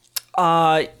us?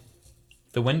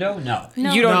 The window? No.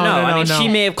 No. You don't No, know. no, I mean, no. she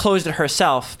may have closed it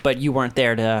herself, but you weren't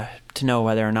there to know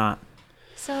whether or not.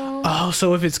 So Oh,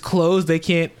 so if it's closed, they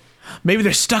can't. Maybe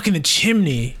they're stuck in the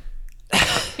chimney,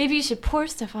 maybe you should pour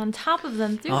stuff on top of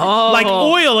them through like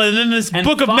oil. And then this And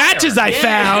book of fire. matches I Yeah.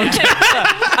 found.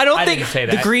 I don't I think didn't say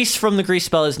the that. grease from the grease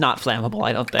spell is not flammable.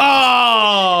 I don't think.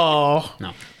 Oh,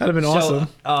 No. that'd have been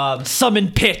awesome.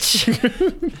 Summon pitch.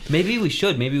 Maybe we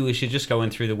should. Maybe we should just go in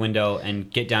through the window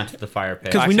and get down to the fire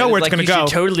pit. 'Cause we know where it's gonna you go.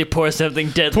 should totally pour something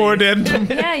deadly. Pour it in.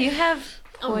 the. Yeah, you have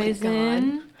Oh my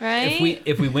poison, right?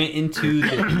 If we went into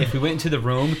the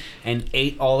room and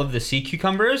ate all of the sea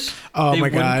cucumbers, Oh they my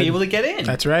wouldn't God. be able to get in.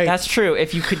 That's right. That's true.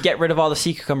 If you could get rid of all the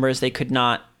sea cucumbers, they could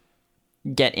not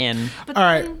get in. But All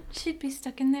right. then she'd be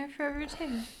stuck in there forever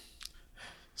too.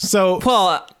 So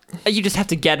Well, you just have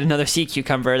to get another sea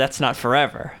cucumber. That's not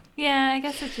forever. Yeah, I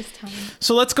guess it's just time.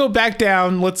 So let's go back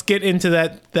down. Let's get into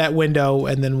that window,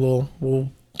 and then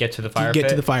we'll Get to the fire get pit.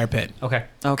 to the fire pit. Okay.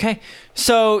 Okay.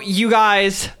 So you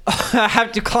guys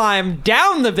have to climb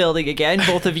down the building again.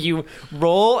 Both of you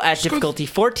roll at difficulty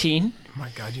 14. Oh my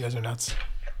god, you guys are nuts.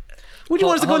 Would you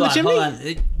want us to go in the chimney? Hold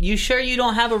on. You sure you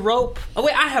don't have a rope? Oh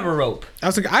wait, I have a rope. I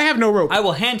was like, I have no rope. I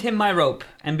will hand him my rope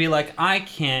and be like, I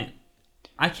can't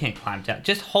climb down.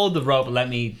 Just hold the rope and let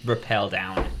me rappel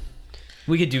down.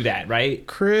 We could do that, right?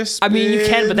 Chris. I mean, you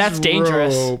can, but that's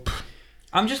dangerous. Rope.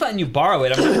 I'm just letting you borrow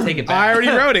it. I'm going to take it back. I already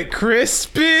wrote it.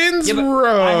 Crispin's Yeah, but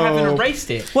rope. I haven't erased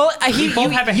it. Well, We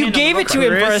both have a you hand on gave the it to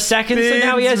rope. him for a second, so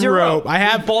now he has your rope. I We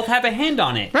have, both have a hand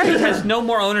on it. Right. He has no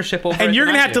more ownership over it. and you're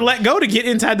than gonna I have to do. let go to get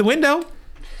inside the window.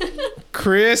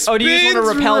 Crispin's Oh, do you just want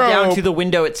to rappel down rope. to the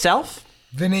window itself?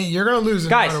 Vinny, you're gonna lose no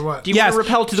Guys, matter what. do you Yes. want to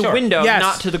rappel to the Sure. window, Yes.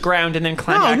 not to the ground, and then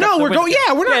climb No, back up no, the we're window? going.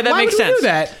 Yeah, we're not. Yeah, that why makes would we sense. do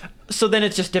that? So then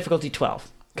it's just difficulty 12,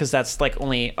 because that's like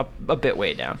only a bit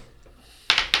way down.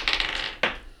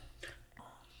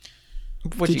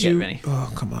 What'd Did you you? get, Vinny?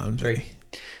 Oh, come on, Three. Vinny.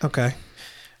 Okay.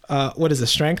 What is the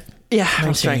strength? Yeah,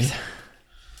 19. strength.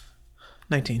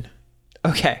 19.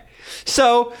 Okay.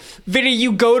 So, Vinny,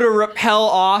 you go to rappel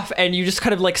off and you just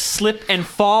kind of like slip and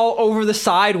fall over the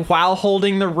side while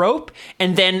holding the rope,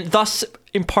 and then thus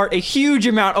impart a huge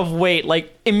amount of weight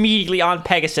like immediately on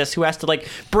Pegasus, who has to like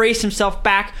brace himself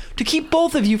back to keep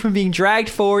both of you from being dragged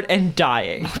forward and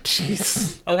dying.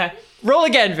 Jeez. Okay. Roll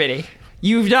again, Vinny.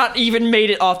 You've not even made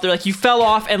it off there. Like you fell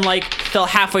off and like fell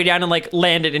halfway down and like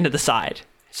landed into the side.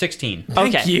 16.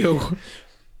 Thank Okay. you.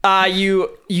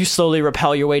 You slowly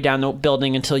rappel your way down the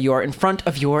building until you are in front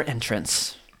of your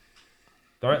entrance.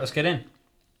 All right, let's get in.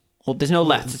 Well, there's no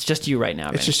left. It's just you right now.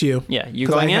 It's Vinny. just you. Yeah, you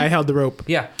 'Cause going in? I held the rope.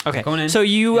 Yeah. Okay. Going in. So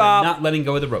you, and I'm not letting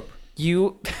go of the rope.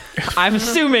 I'm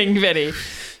assuming, Vinny.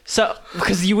 So,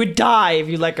 because you would die if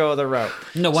you let go of the rope.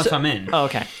 No, once I'm in. Oh,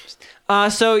 okay.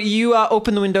 So you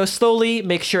open the window slowly,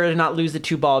 make sure to not lose the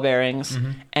 2 ball bearings,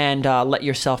 and let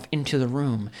yourself into the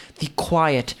room. The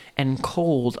quiet and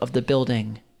cold of the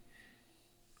building,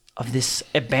 of this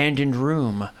abandoned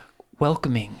room,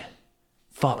 welcoming,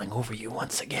 falling over you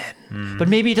once again. But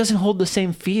maybe it doesn't hold the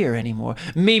same fear anymore.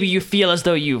 Maybe you feel as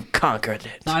though you've conquered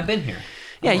it. No, I've been here.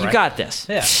 Yeah, All you right. got this.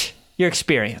 Yeah. You're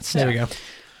experienced. There we go.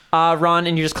 Ron,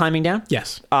 and you're just climbing down?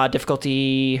 Yes.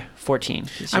 Difficulty 14.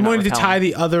 I'm going to tie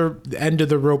the other end of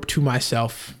the rope to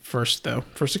myself first, though,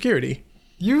 for security.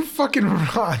 You fucking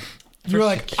run. You were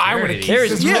like, I want to keep security.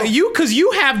 this Yeah, rope. because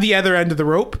you have the other end of the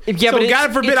rope. Yeah, so but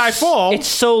God forbid I fall. It's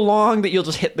so long that you'll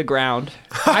just hit the ground.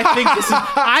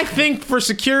 I think for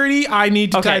security, I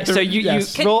need to tie Okay, the, so you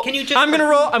yes. roll. can you just- I'm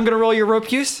gonna roll your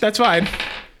rope use. That's fine.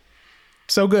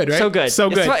 So good, right? So good. So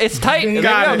good. It's tight. There you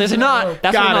Got go. it. There's a knot.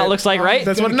 That's Got what a knot it. looks like, right?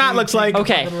 That's what a knot looks like.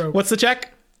 Okay. What's the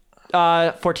check?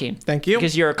 14. Thank you.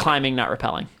 Because you're climbing, not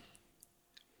rappelling.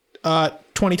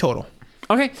 20 total.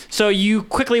 Okay, so you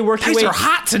quickly work your Guys way. are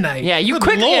hot tonight. Yeah, you Good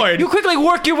quickly Lord. you quickly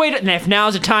work your way to. And if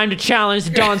now's the time to challenge the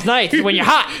Dawn's Knights, when you're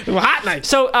hot. Hot night.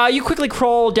 So you quickly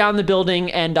crawl down the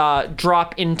building and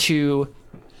drop into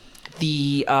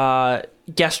the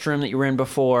guest room that you were in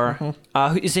before.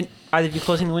 Is it either of you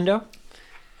closing the window?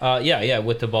 Yeah,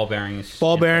 with the ball bearings.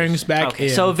 Ball in bearings place. back Okay,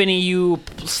 in. so Vinny, you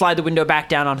slide the window back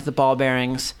down onto the ball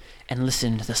bearings and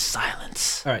listen to the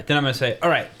silence. All right, then I'm going to say, all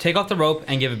right, take off the rope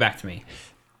and give it back to me.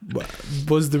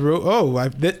 Was the rope? Oh,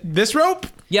 this rope?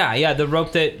 Yeah, the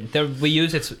rope that we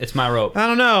use, it's my rope. I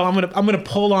don't know. I'm gonna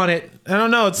pull on it. I don't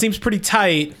know. It seems pretty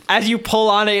tight. As you pull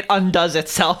on it, it undoes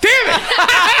itself. Damn it!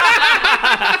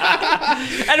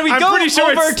 And we I'm go pretty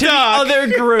sure over it's to the stuck. other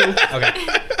group.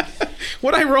 Okay.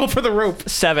 What'd I roll for the rope?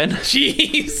 7.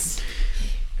 Jeez.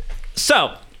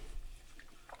 So,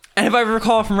 and if I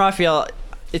recall from Raphael,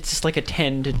 it's just like a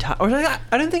 10 to tie. Or I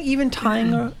don't think even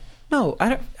tying a... No, I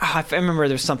don't... I remember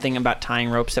there's something about tying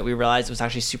ropes that we realized was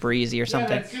actually super easy or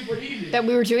something. That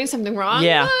we were doing something wrong?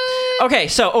 Yeah. What? Okay,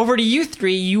 so over to you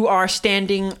three. You are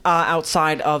standing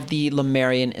outside of the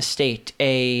Lemurian estate,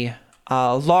 a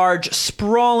large,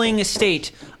 sprawling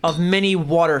estate of many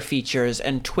water features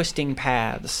and twisting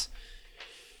paths.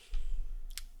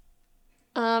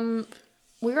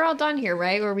 We were all done here,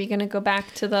 right? Were we going to go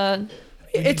back to the...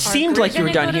 It seemed like you were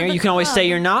gonna done go to here. the You can always club. say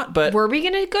you're not, but Were we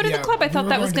going to go to Yeah, the club? I we thought were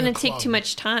that was going going to to the take too club.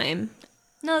 much time.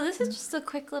 No, this is just a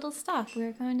quick little stop.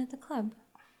 We're going to the club.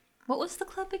 What was the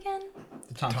club again?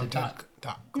 The Tom Tit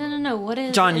Tot. No. What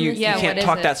is John, in you, this- you Yeah, can't what is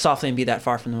talk it? that softly and be that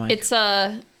far from the mic.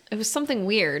 It was something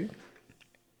weird.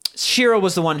 Shira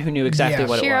was the one who knew exactly Yeah.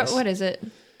 what Shira, it was. what is it?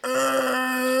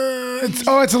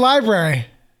 It's a library.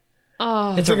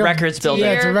 Oh, It's a records building.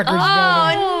 Yeah, it's a records building.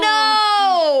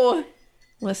 oh no!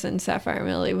 Listen, Sapphire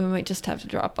Millie, we might just have to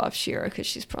drop off Shira because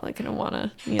she's probably going to want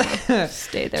to,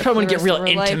 stay there. Probably for the get real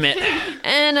rest of her life. intimate.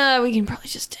 And we can probably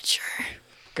just ditch her.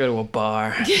 Go to a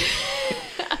bar.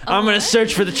 I'm gonna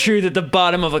search for the truth at the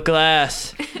bottom of a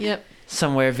glass. Yep.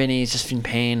 Somewhere Vinny's just in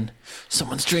pain.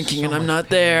 Someone's drinking and I'm not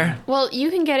there. Well, you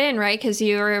can get in, right? Because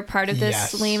you were a part of this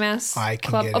Yes, lame ass I can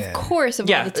club. get Of in. course, of all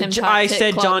Yeah, the Tim I Tot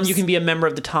said, Tit John, clubs. you can be a member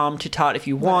of the Tom Tit Tot if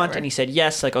you want. Whatever. And he said,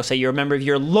 yes. Like, I'll say you're a member of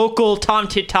your local Tom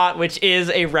Tit Tot, which is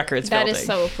a records That building. is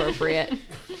so appropriate.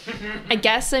 I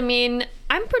guess, I'm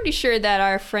pretty sure that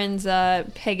our friends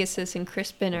Pegasus and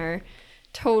Crispin are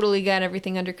totally got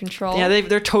everything under control. Yeah,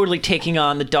 they're totally taking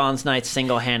on the Dawn's Knights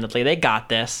single-handedly. They got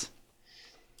this.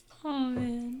 Oh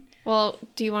man. Well,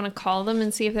 do you want to call them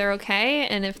and see if they're okay?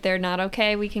 And if they're not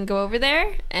okay, we can go over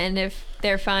there. And if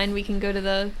they're fine, we can go to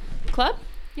the club.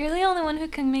 You're the only one who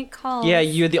can make calls. Yeah,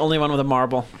 you're the only one with a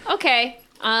marble. Okay.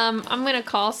 I'm gonna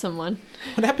call someone.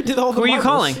 What happened to all the Who are you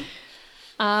marbles?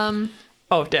 calling?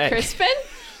 Oh, dang. Crispin?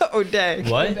 Oh, dang.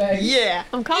 What? Yeah.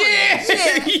 I'm calling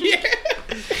him.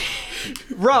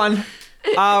 Ron,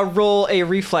 roll a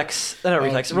reflex. Not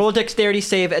reflex. Roll a dexterity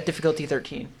save at difficulty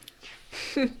 13.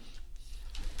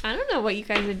 I don't know what you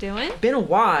guys are doing. Been a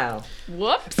while.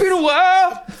 Whoops. Been a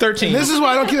while. 13. This is why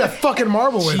I don't keep that fucking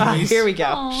marble with me. Here we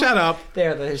go. Shut up.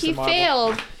 There's He the marble.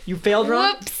 failed. You failed,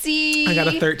 Ron? Whoopsie. I got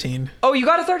a 13. Oh, you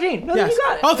got a 13. No, then Yes. you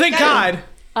got it. Oh, thank God.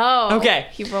 Oh. Okay.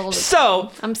 He rolled it.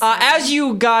 So, I'm sorry. as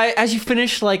you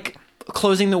finish like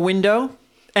closing the window,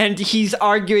 and he's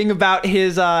arguing about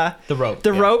his The rope.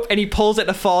 yeah. rope, and he pulls it and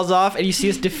it falls off, and you see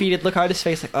his defeated look on his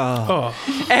face, like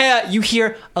And you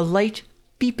hear a light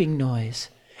beeping noise,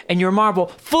 and your marble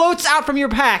floats out from your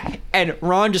pack, and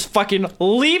Ron just fucking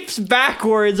leaps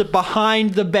backwards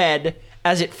behind the bed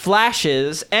as it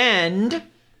flashes, and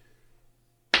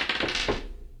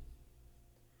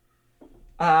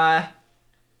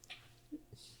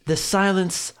the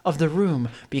silence of the room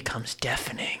becomes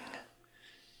deafening.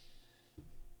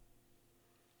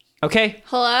 Okay,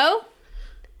 Hello?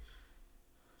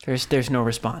 there's no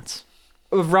response.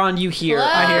 Ron, you hear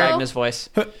Hello? Ragna's voice.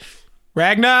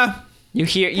 Ragna? You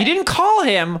didn't call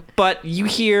him, but you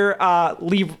hear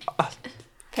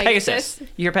Pegasus. You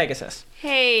hear Pegasus.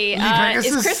 Hey,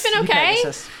 Pegasus? is Crispin You okay?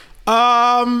 Pegasus.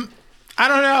 I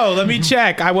don't know. Let me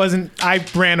check. I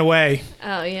ran away.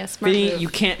 Oh, yeah, smart Vinny, move. you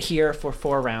can't hear for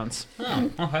 4 rounds.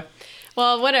 Okay.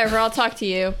 Well, whatever. I'll talk to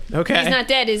you. Okay. He's not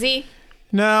dead, is he?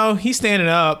 No, he's standing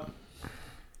up.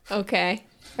 Okay.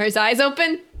 Are his eyes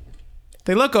open?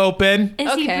 They look open.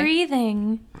 Is he Okay.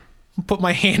 breathing? Put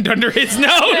my hand under his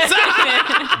nose.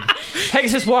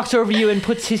 Pegasus walks over you and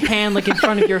puts his hand like in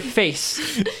front of your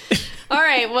face. All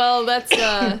right. Well, that's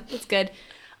good.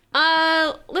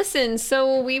 Listen.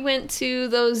 So we went to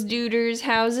those duders'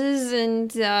 houses,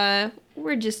 and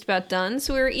we're just about done.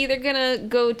 So we're either gonna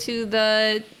go to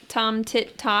the Tom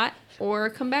Tit Tot or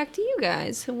come back to you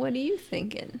guys. So what are you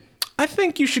thinking? I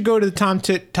think you should go to the Tom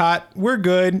Tit Tot. We're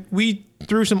good. We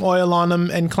threw some oil on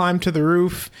them and climbed to the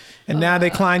roof, and now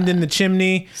they climbed in the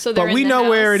chimney. So they're but in we the know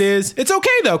where house? it is. It's okay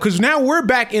though, because now we're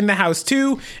back in the house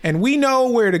too, and we know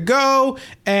where to go.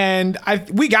 And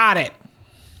we got it.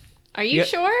 Are you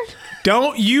sure?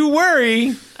 Don't you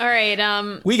worry. All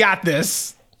right. We got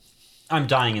this. I'm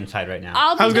dying inside right now.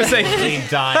 I'll be I was gonna say I'm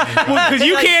dying. because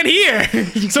you can't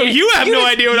hear, so you have no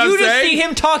idea what I'm You just saying. see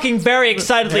him talking very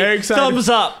excitedly. Very excited. Thumbs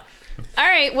up. All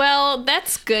right, well,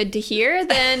 that's good to hear.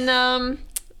 Then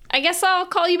I guess I'll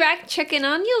call you back, check in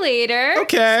on you later.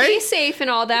 Okay. Stay safe and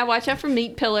all that. Watch out for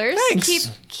meat pillars.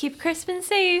 Thanks. Keep Crispin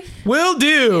safe. Will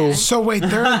do. So wait,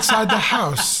 they're inside the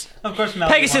house. Of course,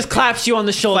 Melody Pegasus wants to- claps you on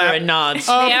the shoulder Clap. and nods.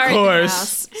 They are Of in the course.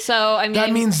 house. So, I mean,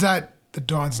 That means that the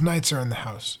Dawn's Knights are in the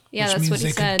house. Yeah, which that's means what he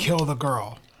they said. could kill the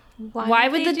girl. why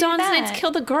would they the do Dawn's that? Knights kill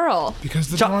the girl? Because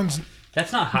the John- Dawn's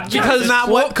That's not hot. Because Not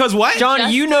what? Because what?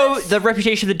 John, you know the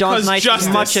reputation of the Dawn's 'Cause Knights as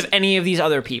justice. much of any of these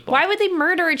other people. Why would they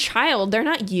murder a child? They're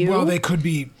not you. Well, they could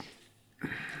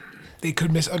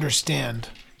misunderstand.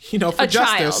 You know, for A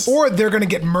child. justice. Or they're going to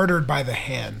get murdered by the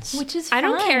hands. Which is I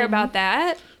don't care fine. about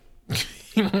that.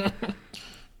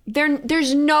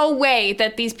 There's no way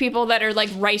that these people that are like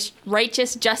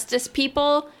righteous justice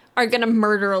people are gonna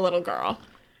murder a little girl.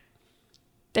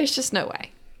 There's just no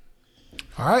way.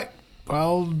 All right.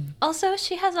 Well, Also,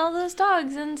 she has all those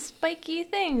dogs and spiky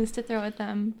things to throw at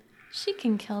them. She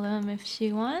can kill them if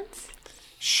she wants.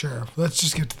 sure. Let's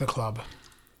just get to the club.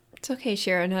 It's okay,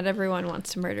 Shira. Not everyone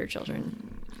wants to murder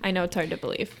children. I know it's hard to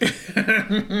believe.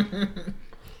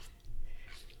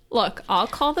 Look, I'll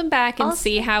call them back and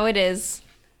see how it is.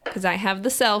 Because I have the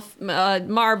self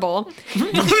marble.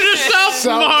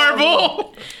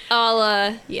 Marble.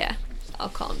 I'll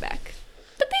call them back.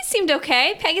 But they seemed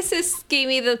okay. Pegasus gave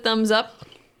me the thumbs up.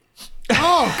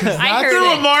 Oh, because I heard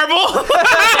A it. marble.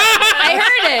 I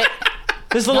heard it.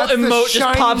 This little That's the emote just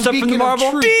shining pops up from the beacon of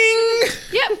marble. truth. Ding.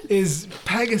 Yep, is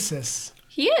Pegasus.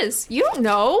 he is. You don't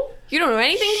know. You don't know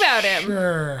anything about him.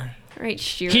 Sure. All right,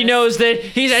 Shira. He knows that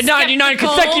he's had 99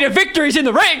 Skeptical. consecutive victories in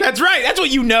the ring. That's right. That's what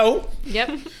you know.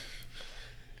 Yep.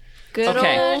 Good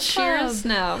Okay. old Shira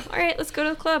Snow. All right, let's go to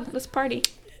the club. Let's party.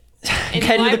 In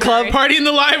Head to the club. library. Party in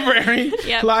the library.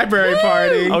 Yep. Library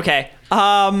party. Okay.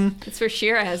 It's where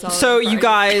Shira has all. So of the you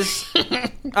parties.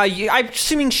 guys, I'm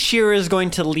assuming Shira is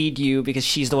going to lead you because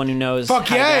she's the one who knows. Fuck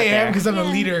how to yeah, I get am, there. because I'm a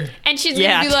leader. And she's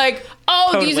Yeah. gonna be like,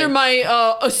 "Oh, these Totally. are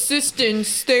my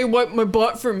assistants. They wipe my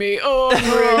butt for me. Oh, I'm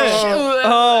rich."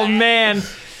 Oh man,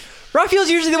 Raphael's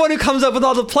usually the one who comes up with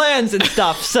all the plans and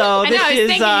stuff. So I know. this I was is.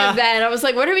 thinking of that. I was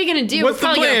like, "What are we gonna do? What's the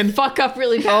We're probably plan? gonna fuck up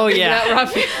really bad." Oh, yeah.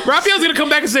 Raphael. Raphael's gonna come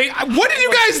back and say, "What did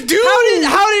you guys do?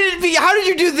 How did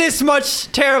you do this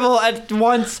much terrible at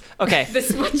once? Okay,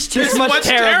 This much. this much What's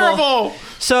terrible. terrible?"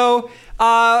 So,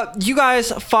 you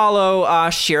guys follow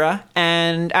Shira,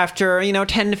 and after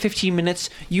 10 to 15 minutes,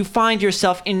 you find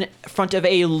yourself in front of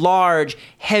a large,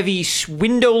 heavy,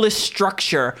 windowless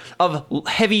structure of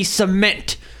heavy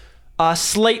cement,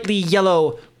 slightly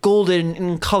yellow, golden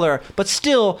in color, but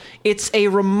still, it's a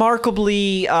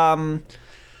remarkably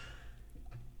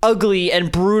ugly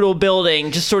and brutal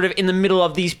building, just sort of in the middle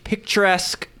of these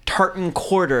picturesque tartan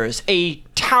quarters, a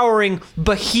towering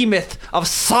behemoth of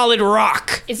solid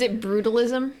rock. Is it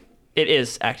brutalism? It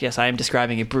is, yes, I am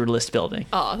describing a brutalist building.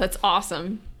 Oh, that's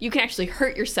awesome. You can actually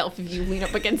hurt yourself if you lean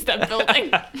up against that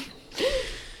building.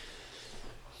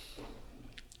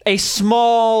 A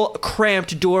small,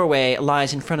 cramped doorway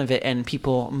lies in front of it, and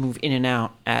people move in and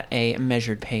out at a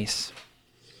measured pace.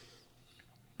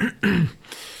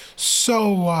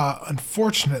 So,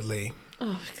 unfortunately,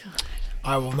 Oh God.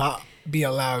 I will not be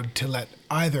allowed to let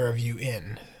either of you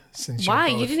in, since Why?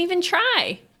 you're You both didn't even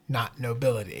try. not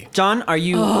nobility. John, are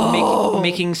you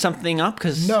making something up?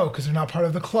 Because No, because they're not part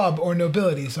of the club or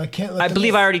nobility, so I can't let I them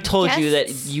believe in. I already told you that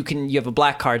Guests? you have a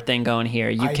black card thing going here.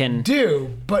 You I can.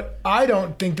 do, but I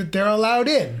don't think that they're allowed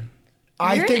in.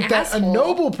 I You're an think that a asshole.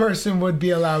 noble person would be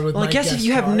allowed with Well, my I guess if guest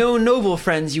you have card. no noble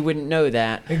friends, you wouldn't know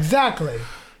that. Exactly.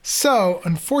 So,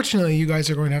 unfortunately, you guys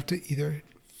are going to have to either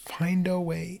find a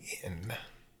way in.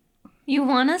 You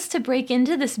want us to break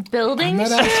into this building? I'm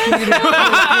not asking you to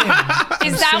break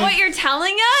in. Is that what you're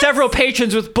telling us? Several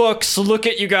patrons with books look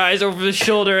at you guys over the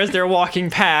shoulder as they're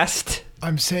walking past.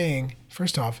 I'm saying,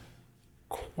 first off,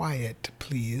 quiet,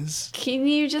 please. Can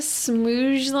you just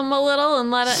smooge them a little and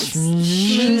let us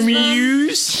smooze them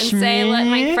and say, "Let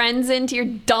my friends into your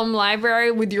dumb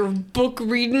library with your book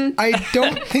reading"? I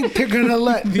don't think they're going to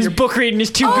let Your book reading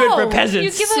is too good for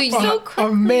peasants. You give up so a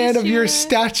quickly, man of your Shira.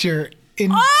 stature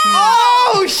into...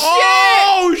 Oh shit!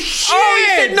 Oh shit! Oh,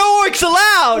 you said no orcs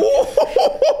allowed.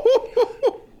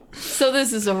 So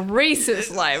this is a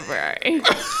racist library.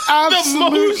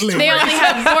 Absolutely. They only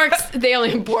have books. They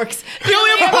only have books. They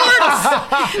only have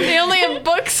books. They only have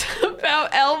books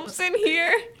about elves in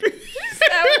here. Is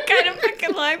that what kind of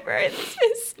fucking library this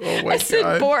is? Oh my I said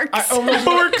God. borks.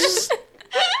 Books.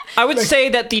 I would say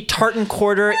that the Tartan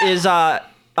Quarter is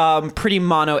pretty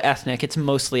mono-ethnic. It's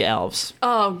mostly elves.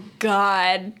 Oh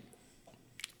God.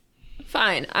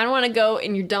 Fine. I don't want to go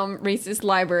in your dumb racist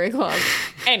library club.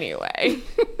 Anyway.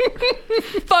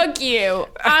 Fuck you.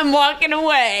 I'm walking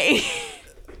away.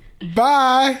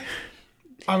 Bye.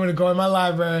 I'm going to go in my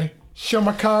library, show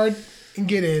my card, and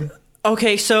get in.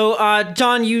 Okay, so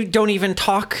John, you don't even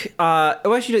talk.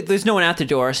 Well, actually, there's no one at the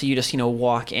door, so you just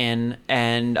walk in,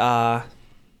 and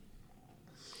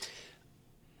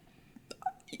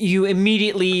you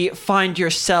immediately find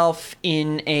yourself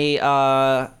in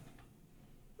a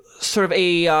sort of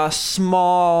a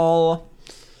small,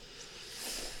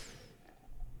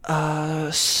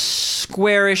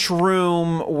 squarish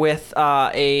room with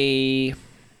a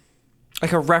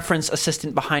reference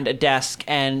assistant behind a desk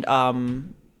and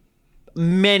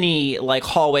many like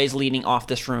hallways leading off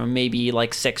this room, maybe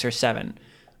like 6 or 7,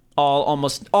 all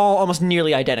almost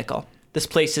nearly identical. This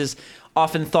place is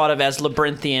often thought of as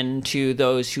labyrinthian to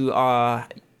those who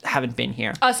haven't been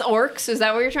here. Us orcs? Is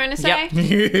that what you're trying to say?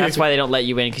 Yep. That's why they don't let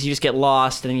you in, because you just get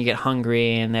lost and then you get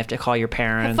hungry and they have to call your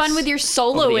parents. Have fun with your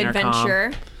solo over the intercom.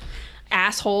 adventure,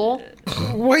 asshole.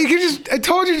 Well, you could just. I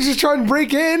told you to just try and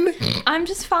break in. I'm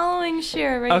just following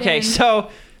Shira right Okay, in. so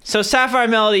Sapphire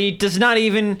Melody does not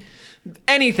even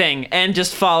anything and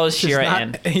just follows It's Shira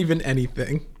not in. even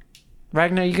anything.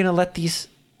 Ragnar, you gonna let these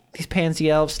pansy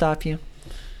elves stop you?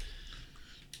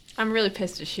 I'm really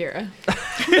pissed at Shira. But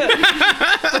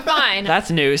fine.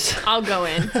 That's news. I'll go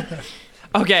in.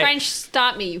 Okay, Try and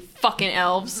stop me, you fucking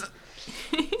elves.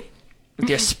 with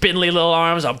your spindly little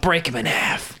arms, I'll break them in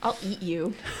half. I'll eat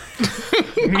you.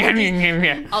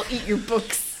 That's I'll eat your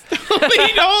books.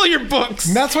 Eat all your books.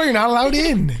 And that's why you're not allowed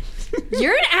in.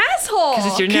 You're an asshole.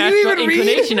 it's your Can you natural even read?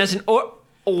 inclination as an or.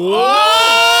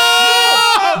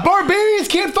 Barbarians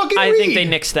can't fucking read. I think they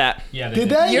nixed that. Yeah, Did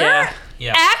they? Yeah.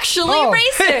 Yeah. Actually Oh.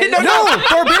 racist. No,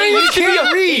 barbarians can't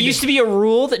It read. used to be a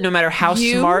rule that no matter how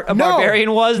You- smart a No.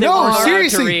 barbarian was, they weren't No, allowed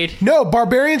seriously. to read. No,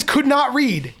 barbarians could not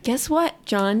read. Guess what,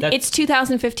 John? That- It's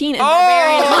 2015 and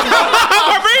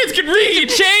Barbarians can read.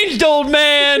 Changed, old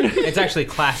man. It's actually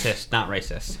classist, not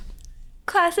racist.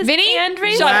 Classes Vinny, and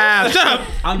race. shut up. Shut up.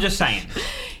 I'm just saying.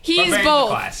 He's Barbarian's both.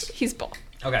 class. He's both.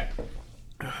 Okay.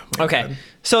 Okay,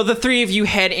 so the three of you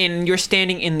head in. You're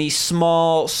standing in the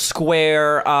small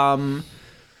square, sort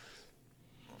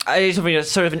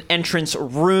of an entrance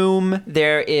room.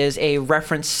 There is a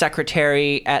reference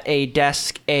secretary at a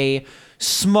desk, a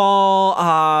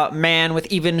small man with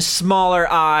even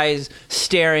smaller eyes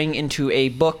staring into a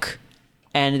book.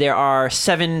 And there are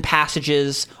 7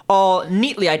 passages, all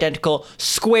neatly identical,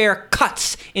 square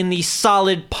cuts in the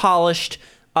solid, polished,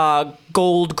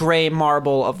 gold gray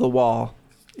marble of the wall.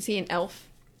 Is he an elf?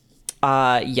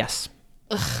 Yes.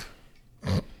 This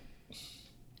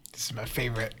is my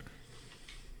favorite.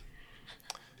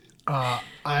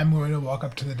 I'm going to walk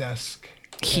up to the desk.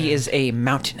 He is a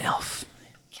mountain elf.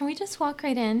 Can we just walk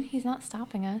right in? He's not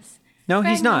stopping us. No,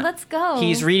 he's Ragnar, not. let's go.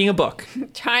 He's reading a book.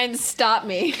 Try and stop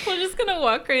me. We're just gonna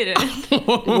walk right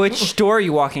in. Which door are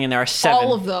you walking in? There are 7.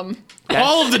 All of them.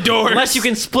 All of the doors. Unless you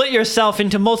can split yourself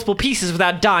into multiple pieces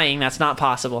without dying, that's not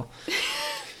possible.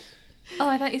 Oh,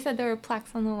 I thought you said there were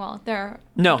plaques on the wall. There are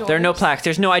No, there are no doors. plaques.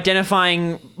 There's no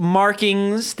identifying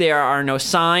markings. There are no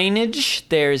signage.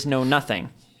 There's no nothing.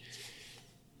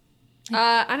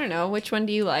 I don't know. Which one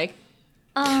do you like?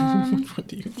 What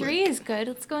do you 3 is good.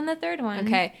 Let's go in the third one.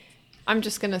 Okay. I'm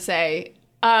just gonna say,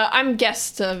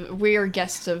 we're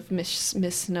guests of Miss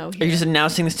Snow Are here. you just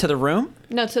announcing this to the room?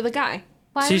 No, to the guy.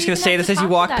 Why So you're do just we gonna even say have this to as you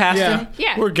talk walk to that past guy? him?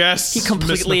 Yeah. We're guests. He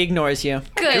completely ignores you.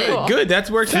 Good. Cool. Good.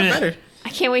 That's worked out better. I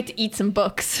can't wait to eat some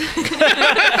books.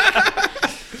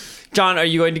 John, are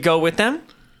you going to go with them?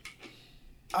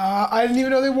 I didn't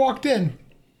even know they walked in.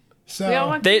 So We all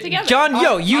walked in together. John,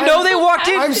 you I'm- know they walked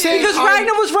in I'm saying because I'm-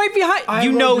 Ragnar was right behind. I'm You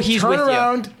going know to he's turn with you.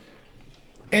 around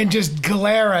and just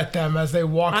glare at them as they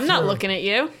walk. I'm not through. looking at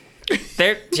you.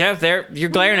 You're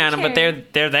glaring at them, but care.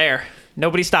 they're there.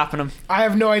 Nobody's stopping them. I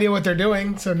have no idea what they're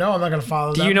doing, so no, I'm not going to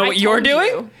follow them. Do you know I what you're told doing?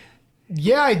 you.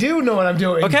 Yeah, I do know what I'm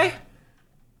doing. Okay.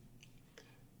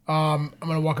 I'm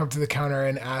going to walk up to the counter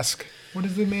and ask, what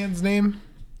is the man's name?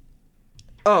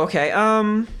 Oh, okay.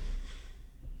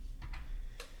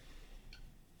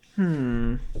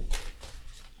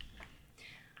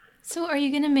 So, are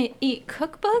you gonna eat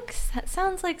cookbooks? That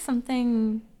sounds like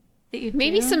something that you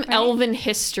Maybe some elven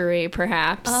history,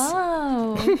 perhaps.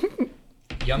 Oh,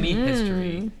 Yummy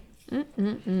history.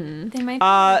 they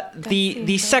might. Be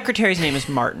The secretary's name is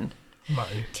Martin.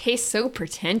 Martin. Tastes so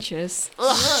pretentious.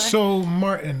 So,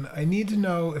 Martin, I need to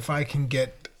know if I can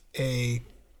get a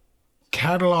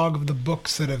catalog of the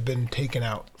books that have been taken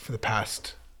out for the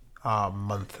past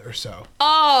month or so.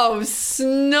 Oh,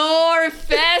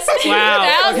 Snorefest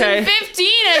Wow, okay. 2015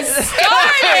 has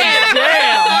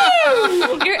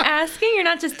started! You're asking. You're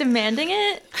not just demanding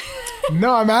it.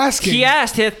 No, I'm asking. He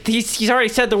asked. He's already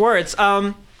said the words.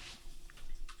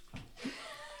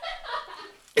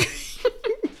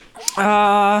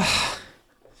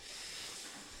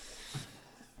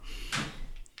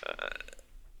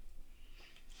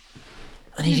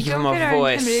 I need to give him Don't a get our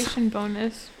voice. intimidation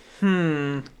bonus.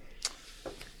 You're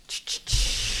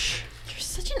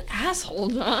such an asshole,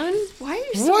 John. Why are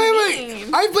you so Why am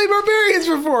mean? I've played barbarians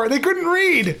before. They couldn't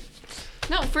read.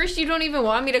 No, first you don't even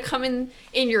want me to come in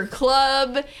your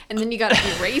club, and then you gotta be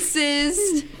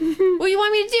racist. What do you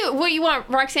want me to do? What you want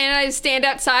Roxanne and I to stand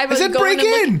outside? I while said you go break and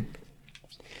look- in.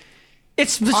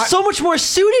 It's so much more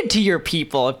suited to your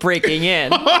people at breaking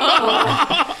in.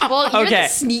 Well, you're Okay. the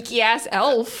sneaky ass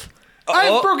elf.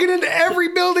 I've broken into every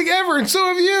building ever, and so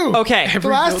have you. Okay. The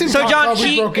last time So John,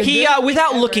 probably broke he into-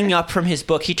 without looking up from his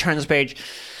book, he turns the page.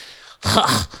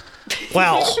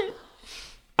 Well,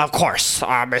 of course,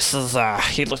 Mrs.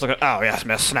 He looks like, oh yes,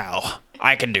 Miss Snow,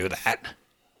 I can do that.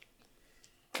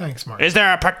 Thanks, Martin. Is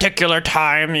there a particular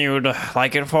time you'd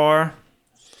like it for?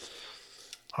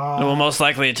 It will most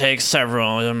likely take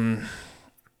several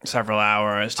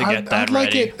hours to get that I'd like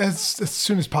ready. it as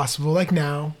soon as possible, like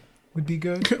now would be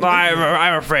good.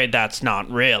 I'm afraid that's not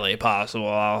really possible.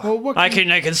 what I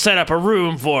can set up a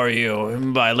room for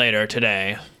you by later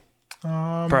today.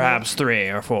 Perhaps 3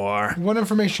 or 4. What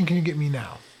information can you get me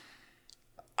now?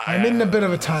 I'm in a bit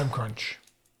of a time crunch.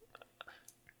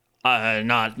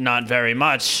 Not very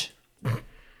much.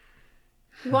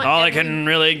 You want All I every- can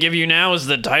really give you now is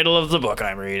the title of the book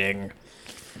I'm reading.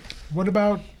 What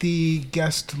about the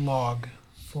guest log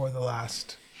for the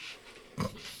last?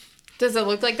 Does it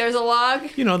look like there's a log?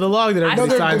 You know, the log that everybody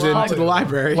there- signs there's into the log.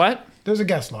 library. What? There's a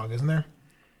guest log, isn't there?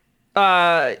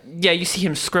 Yeah, you see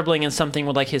him scribbling in something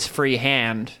with like his free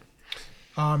hand.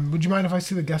 Would you mind if I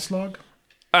see the guest log?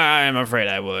 I'm afraid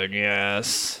I would,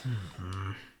 yes.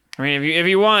 I mean, if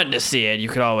you wanted to see it, you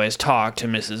could always talk to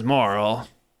Mrs. Morrill.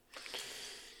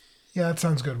 Yeah, that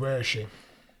sounds good. Where is she?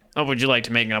 Oh, would you like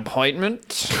to make an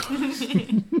appointment?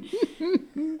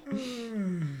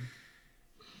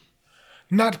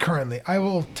 Not currently. I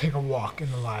will take a walk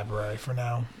in the library for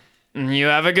now. You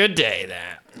have a good day,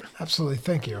 then. Absolutely.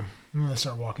 Thank you. I'm going to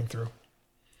start walking through.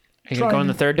 Are you gonna go in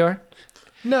the third door?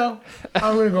 No,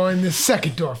 I'm going to go in the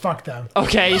second door. Fuck them.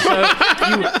 Okay, so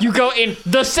you go in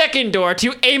the second door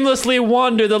to aimlessly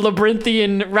wander the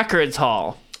labyrinthian records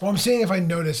hall. Well, I'm seeing if I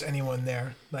notice anyone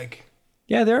there. Like,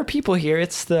 Yeah, there are people here.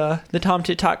 It's the Tom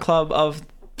Tit Tot Club of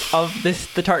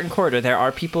the Tartan Corridor. There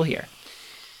are people here.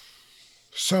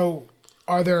 so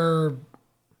are there...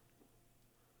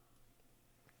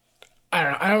 I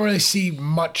don't know. I don't really see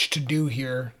much to do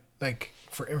here, like,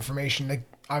 for information. Like,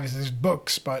 obviously there's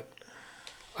books, but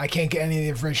I can't get any of the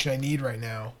information I need right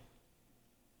now.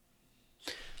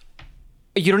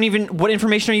 You don't even. What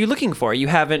information are you looking for? You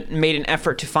haven't made an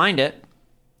effort to find it.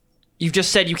 You've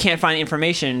just said you can't find the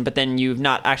information, but then you've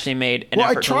not actually made an Well,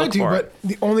 I effort to tried look to, for but it.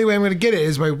 the only way I'm going to get it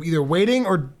is by either waiting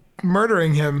or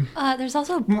murdering him. There's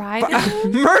also a bride.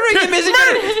 Murdering him isn't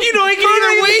gonna. You know, he can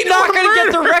either wait not or going to get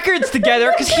murder. the records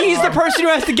together because he's the person who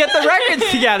has to get the records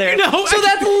together. know, so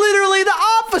that's literally the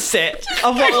opposite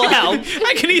of what will help.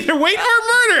 I can either wait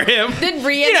or murder him. Then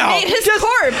reanimate his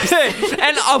corpse.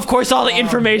 And of course, all the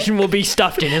information will be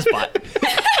stuffed in his butt.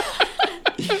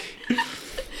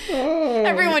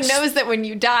 Everyone knows that when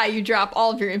you die, you drop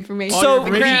all of your information. So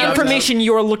on the ground. information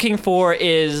you're looking for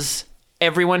is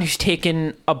everyone who's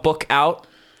taken a book out.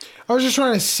 I was just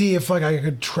trying to see if like I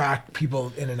could track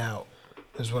people in and out.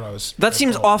 Is what I was. That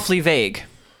seems awfully vague.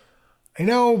 I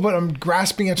know, but I'm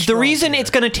grasping at The straws reason here. it's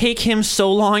going to take him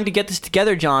so long to get this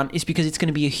together, John, is because it's going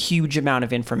to be a huge amount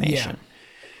of information.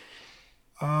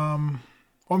 Well,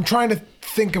 I'm trying to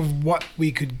think of what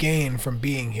we could gain from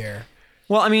being here.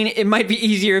 Well, I mean, it might be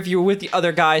easier if you were with the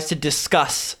other guys to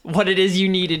discuss what it is you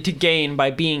needed to gain by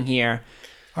being here.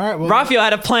 All right. Well, Raphael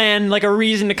had a plan, like a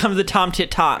reason to come to the Tom Tit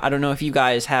Tot. I don't know if you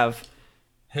guys have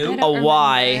Who? I don't a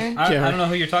why. remember. I don't know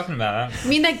who you're talking about. You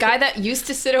mean that guy that used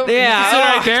to sit over Yeah, sit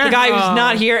right there? the guy who's Oh.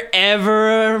 not here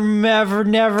ever,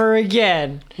 never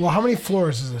again. well, how many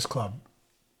floors is this club?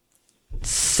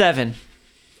 7.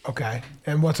 Okay,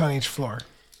 and what's on each floor?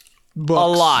 Books. A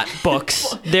lot.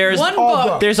 Books. There's One All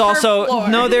book. there's per also floor.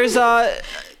 no there's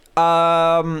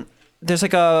there's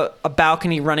like a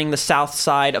balcony running the south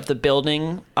side of the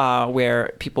building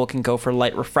where people can go for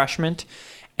light refreshment,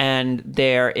 and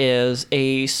there is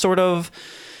a sort of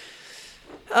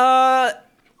I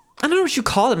don't know what you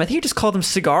call them. I think you just call them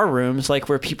cigar rooms, like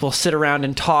where people sit around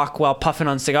and talk while puffing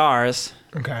on cigars,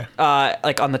 Okay,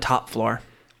 like on the top floor.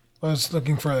 I was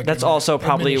looking for like. That's also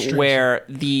probably administration. where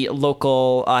the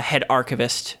local head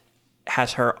archivist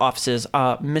has her offices,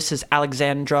 Mrs.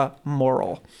 Alexandra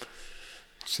Morrill.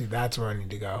 See, that's where I need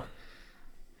to go.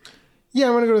 Yeah,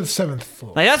 I'm gonna go to the 7th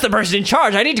floor. Like, that's the person in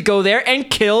charge. I need to go there and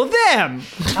kill them.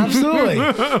 Absolutely.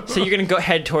 So you're going to go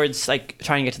head towards, like,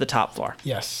 trying to get to the top floor.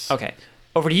 Yes. Okay.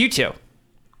 Over to you two.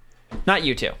 Not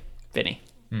you two, Vinny.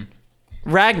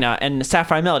 Ragna and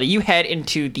Sapphire Melody, you head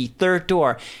into the third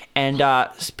door and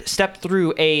step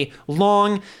through a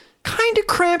long, kind of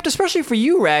cramped, especially for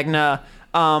you, Ragna,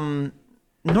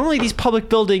 normally these public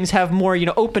buildings have more,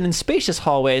 open and spacious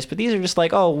hallways, but these are just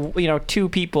like, two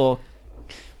people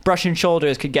brushing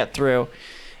shoulders could get through.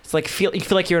 It's like you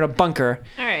feel like you're in a bunker.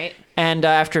 All right. And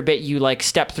after a bit, you like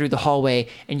step through the hallway,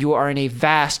 and you are in a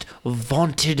vast,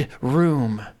 vaulted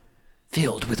room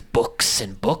filled with books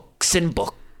and books and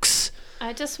books.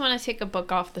 I just want to take a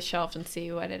book off the shelf and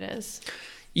see what it is.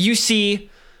 You see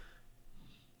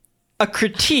a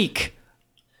critique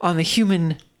on the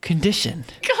human condition.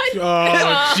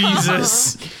 Oh,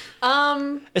 Jesus.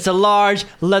 It's a large,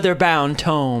 leather-bound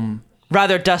tome.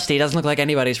 Rather dusty. Doesn't look like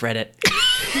anybody's read it.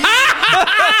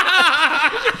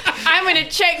 I'm going to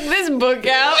check this book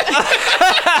out.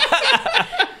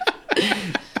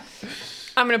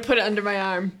 I'm going to put it under my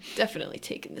arm. Definitely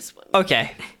taking this one.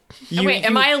 Okay. Wait,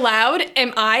 am I allowed?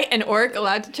 Am I, an orc,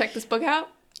 allowed to check this book out?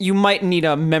 You might need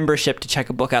a membership to check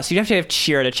a book out, so you have to have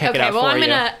Shira to check it out for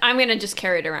you. I'm gonna just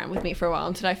carry it around with me for a while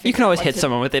until I figure You can always out hit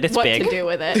someone with it. It's what big. to do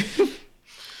with it.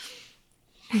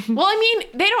 Well, I mean,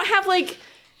 they don't have like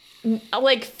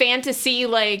fantasy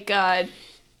not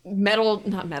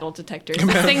metal detectors.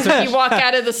 Things that you walk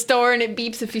out of the store and it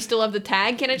beeps if you still have the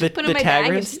tag. Can I just put it in my bag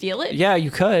and taggers? steal it? Yeah, you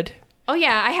could. Oh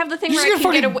yeah, I have the thing You're where I just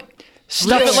can gonna get away.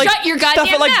 Stuff it like Shut your goddamn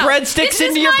stuff it like mouth. breadsticks This is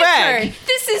into your my bag. turn.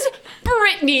 This is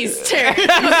Brittany's turn.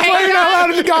 Why are you not allowed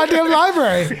in the goddamn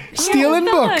library? Stealing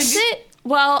books.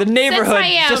 Well, The neighborhood since I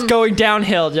am, just going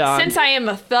downhill, John. Since I am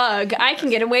a thug, I can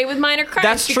get away with minor crimes.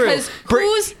 That's true. Because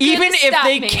who's Even gonna if stop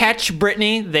they me? catch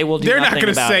Brittany, they will do They're not nothing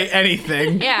going to about say it.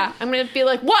 anything. Yeah, I'm gonna be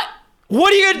like, what?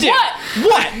 What are you gonna do?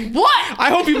 What? What? I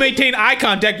hope you maintain eye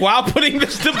contact while putting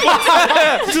this to book.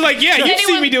 It's like, yeah, you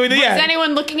see me doing that. Is Yeah.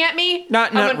 anyone looking at me?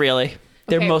 Not really.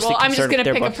 They're Okay, mostly well, I'm just concerned gonna with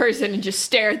their pick a books. person and just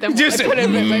stare at them. Just- While I put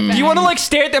them in my bag. Do you want to like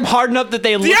stare at them hard enough that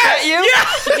they look at you?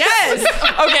 Yes! Yes.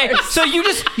 Okay, so you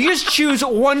just choose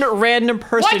one random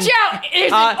person. Watch out!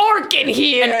 There's an orc in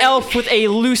here. An elf with a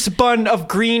loose bun of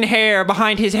green hair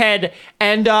behind his head,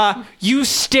 and you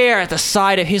stare at the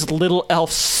side of his little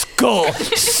elf skull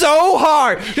so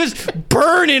hard, just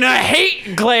burning a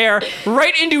hate glare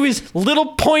right into his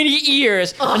little pointy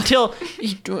ears until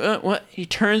he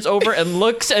turns over and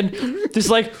looks, and there's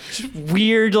like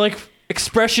weird like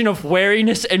expression of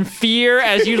wariness and fear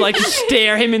as you like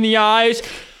stare him in the eyes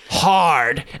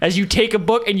hard as you take a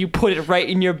book and you put it right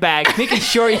in your bag, making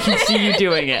sure he can see you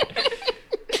doing it.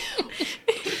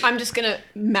 I'm just gonna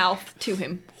mouth to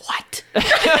him. What?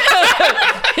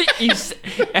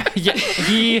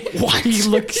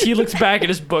 He looks back at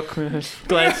his book,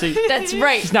 glancing. That's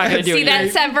right. He's not gonna do See it that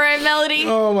either. Severin melody?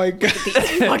 Oh my god.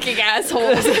 Fucking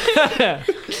assholes.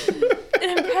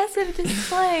 An impressive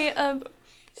display of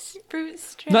brute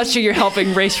strength. Not sure you're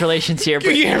helping race relations here,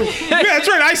 but Yeah, that's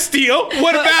right. I steal.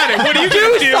 What about it? What are you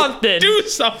gonna do? something. Do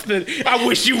something. I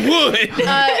wish you would.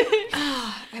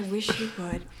 I wish you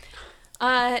would.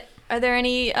 Are there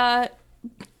any, I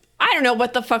don't know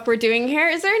what the fuck we're doing here.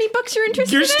 Is there any books you're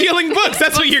interested You're in? stealing books.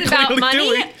 That's what you're about clearly money?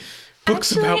 doing.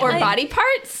 Books Actually, about Or I- body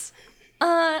parts?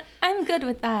 I'm good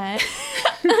with that.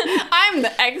 I'm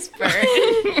the expert.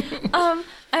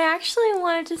 I actually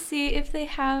wanted to see if they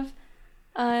have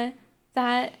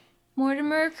that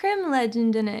Mortimer Crim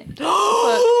legend in it.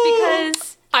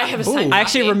 Because I have a signed I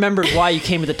actually copy. remembered why you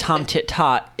came with the Tom Tit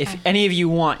Tot. If any of you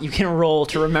want, you can roll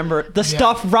to remember the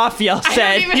stuff Raphael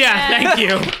said. even- Yeah, thank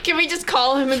you. Can we just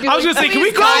call him and be I was like, gonna say, can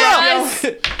we "Please call us?"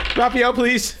 Raphael,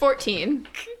 please? 14.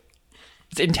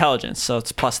 It's intelligence, so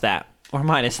it's plus that or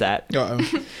minus that. Uh-oh.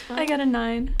 I got a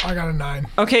 9. I got a 9.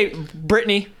 Okay,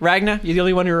 Brittany, Ragna, you're the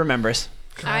only one who remembers.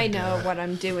 I know what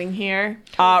I'm doing here.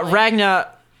 Ragna,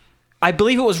 I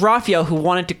believe it was Raphael who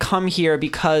wanted to come here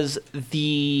because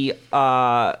the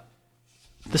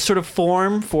sort of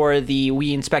form for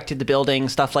we inspected the building,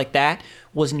 stuff like that,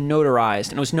 was notarized,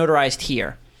 and it was notarized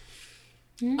here.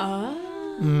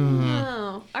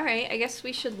 Oh, all right. I guess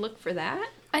we should look for that.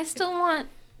 I still want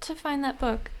to find that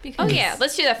book Oh because yeah,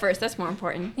 let's do that first. That's more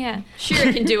important. yeah,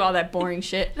 Shira can do all that boring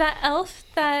shit. that elf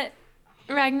that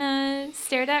Ragna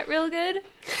stared at real good.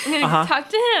 I'm gonna talk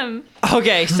to him.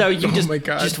 Okay, so you my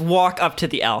God. just walk up to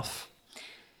the elf.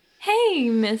 Hey,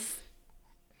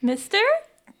 Mister.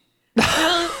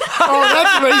 Oh,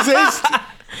 that's racist.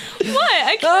 What?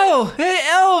 I can't. Oh,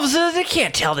 elves, they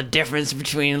can't tell the difference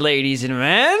between ladies and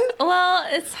men. Well,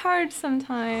 it's hard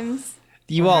sometimes.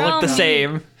 You all look the Wrong.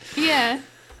 same. Yeah.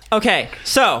 Okay,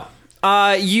 so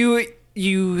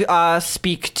you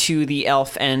speak to the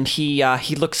elf, and he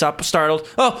looks up, startled.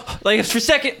 Oh, like for a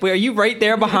second. Wait, are you right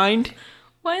there behind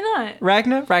Why not?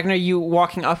 Ragna? Ragna, are you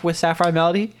walking up with Sapphire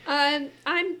Melody? I'm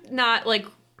not like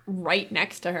right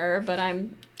next to her, but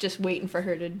I'm just waiting for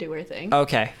her to do her thing.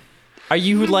 Okay. Are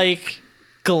you like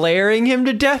glaring him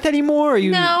to death anymore? Or are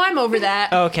you? No, I'm over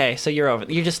that. Okay, so you're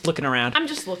just looking around. I'm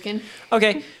just looking.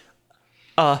 Okay.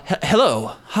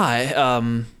 Hello.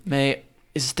 Hi.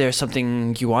 Is there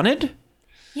something you wanted?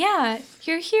 Yeah,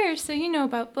 you're here, so you know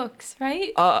about books,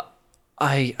 right?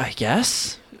 I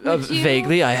guess. Would you-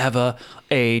 Vaguely, I have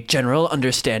a general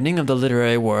understanding of the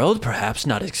literary world, perhaps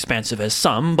not as expansive as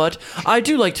some, but I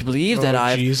do like to believe that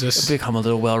I've Jesus. become a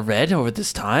little well-read over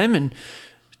this time and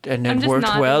just worked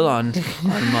nodding. well on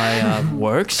my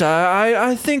works.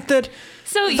 I think that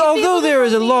So you'd be although able to there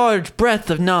is a help me- large breadth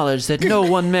of knowledge that no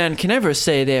one man can ever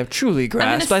say they have truly I'm gonna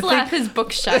grasped, I slap think his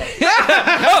book shut.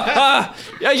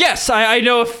 yes, I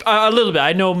know a little bit.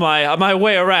 I know my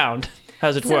way around,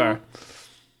 as it were.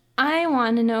 I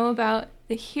want to know about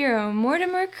the hero,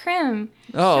 Mortimer Crim.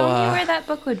 Oh, Show me where that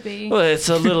book would be. Well, it's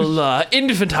a little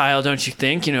infantile, don't you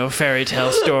think? You know, fairy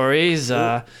tale stories.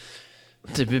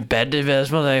 It's a bit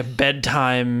it's more like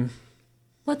bedtime.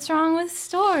 What's wrong with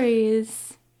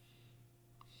stories?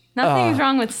 Nothing's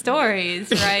wrong with stories,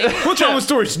 right? What's wrong with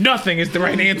stories? Nothing is the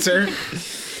right answer.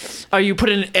 Are you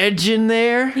putting an edge in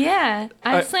there? Yeah,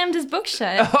 I slammed his book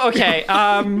shut. Okay.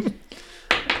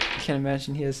 I can't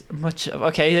imagine he has much of.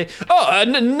 Okay.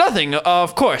 Nothing.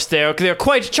 Of course, they're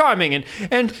quite charming,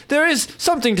 and there is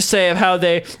something to say of how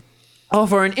they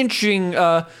offer an interesting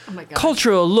my God.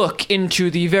 cultural look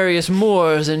into the various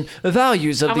mores and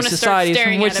values of I the wanna start societies from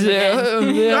staring which at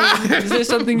him is there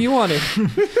something you wanted?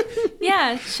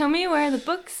 Yeah, show me where the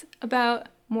books about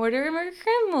Mortimer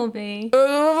Crim will be.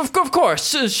 Of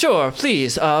course, sure.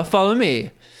 Please follow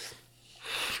me.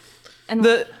 And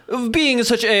Being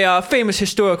such a famous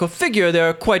historical figure, there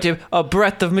are quite a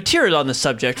breadth of material on the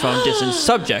subject from different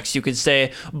subjects. You could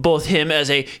say both him as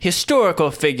a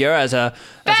historical figure, as a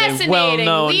Fascinating.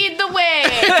 well-known. Lead the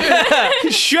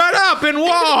way. Shut up and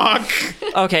walk.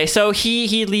 Okay, so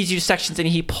he leads you to sections and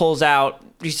he's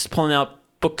just pulling out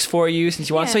books for you since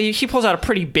you want. Yeah. So he pulls out a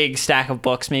pretty big stack of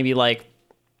books, maybe like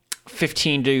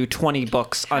 15 to 20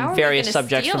 books How on are we various gonna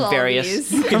subjects steal from all various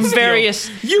these? from various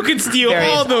You can steal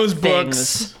various all those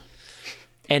things. books.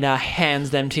 And hands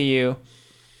them to you.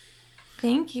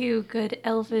 thank you, good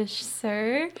elvish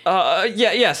sir.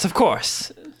 Yes, of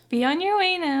course. Be on your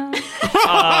way now.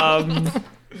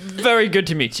 Very good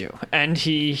to meet you. And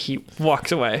he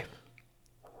walks away.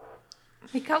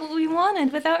 We got what we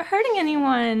wanted without hurting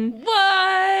anyone.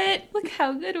 What? Look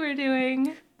how good we're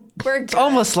doing. We're good.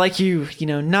 Almost like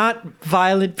not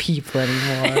violent people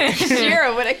anymore.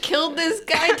 Shira would have killed this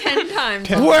guy 10 times.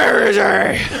 Where is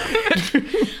he?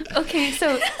 Okay,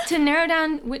 so to narrow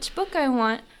down which book I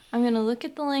want, I'm going to look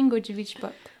at the language of each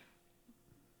book.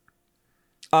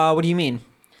 What do you mean?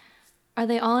 Are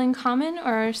they all in common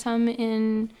or are some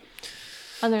in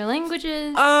other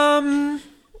languages?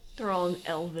 They're all in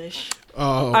Elvish.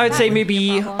 Oh, I would say would be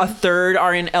maybe a problem. a third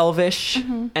are in Elvish,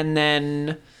 and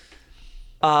then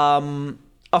of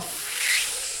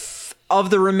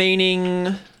the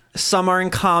remaining, some are in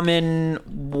common.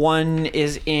 One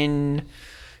is in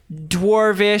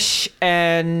Dwarvish,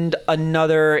 and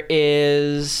another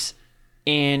is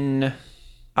in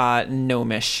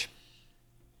Gnomish.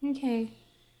 Okay.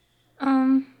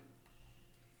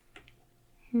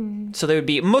 So they would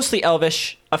be mostly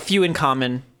Elvish, a few in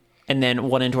common, and then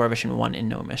one in Dwarvish and one in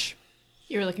Gnomish.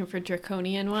 You were looking for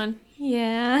Draconian one?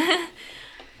 Yeah.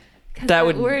 'Cause That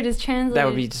would- word is translated. That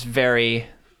would be just very.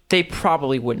 They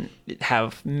probably wouldn't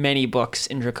have many books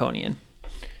in Draconian.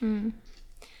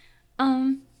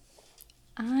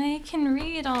 I can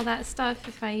read all that stuff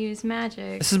if I use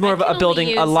magic. This is more I of can a only building,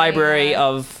 use a library a,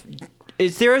 of.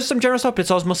 There is some general stuff, but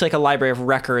it's also mostly like a library of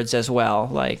records as well.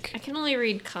 Like I can only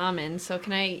read common, so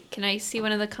can I see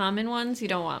one of the common ones? You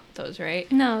don't want those,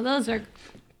 right? No, those are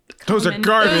those are common.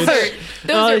 garbage.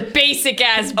 Those are basic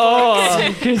ass books.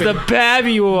 oh, here's the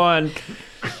Babby one.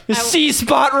 The C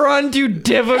spot run too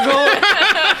difficult.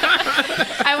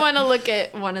 I want to look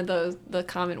at one of the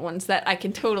common ones that I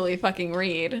can totally fucking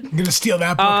read. I'm gonna steal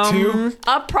that book too.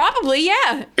 Probably,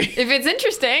 yeah. If it's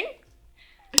interesting.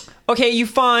 Okay, you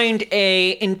find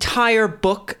a entire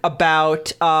book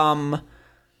about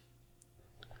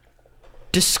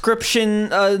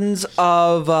descriptions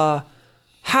of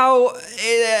how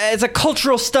it's a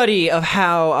cultural study of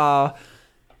how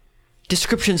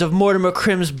descriptions of Mortimer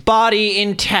Crim's body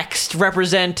in text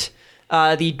represent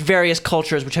the various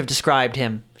cultures which have described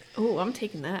him. Oh, I'm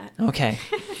taking that. Okay.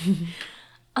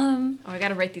 Oh, I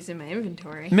gotta write these in my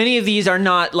inventory. Many of these are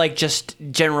not like just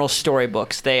general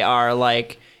storybooks. They are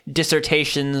like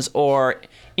dissertations or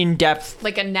in-depth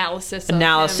Like analysis.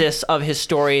 analysis of his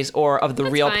stories or of the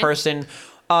That's real fine. person,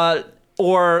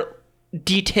 or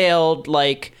detailed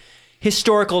like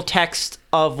historical text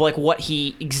of like what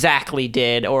he exactly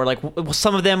did, or like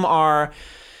some of them are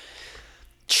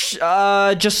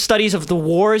just studies of the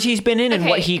wars he's been in and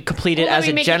what he completed as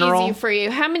a general. Let me make it easy for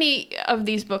you. How many of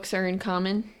these books are in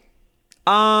common?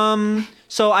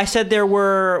 So I said there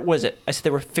were, what is it? I said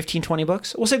there were 15, 20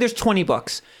 books. We'll say there's 20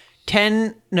 books.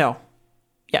 10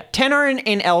 are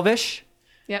in Elvish.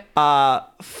 Yep.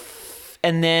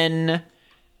 And then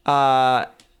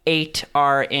 8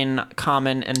 are in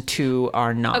common and 2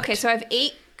 are not. Okay, so I have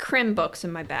 8 Crim books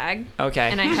in my bag. Okay.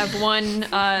 And I have one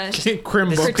Crim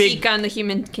book. critique on the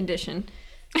human condition.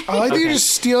 I like that you're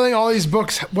just stealing all these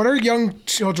books. What are young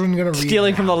children going to read?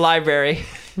 Stealing from the library.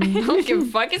 I don't give a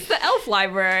fuck. It's the elf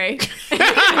library. You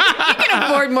can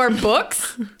afford more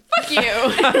books. Fuck you.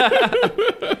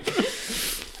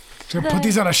 Gonna put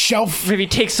these on a shelf. Maybe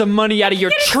take some money out of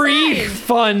your tree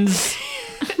funds.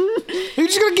 You're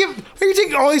just gonna give. You're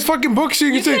taking all these fucking books so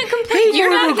you can say, can't complain. You're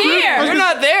not there. You're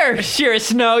not there, Shira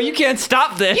Snow. You can't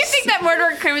stop this. You think that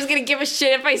Murderer Crim is gonna give a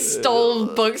shit if I stole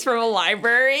books from a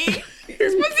library?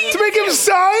 to make him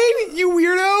sign? You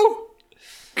weirdo.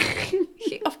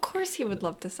 Of course he would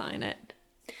love to sign it.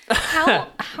 How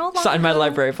long? Sign my ago-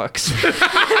 library books.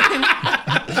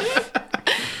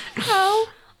 How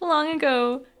long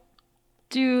ago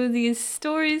do these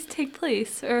stories take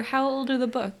place, or how old are the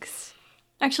books?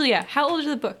 Actually, yeah. How old are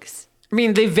the books? I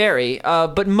mean, they vary,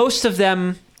 but most of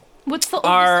them What's the oldest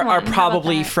are one? How about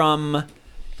probably that? from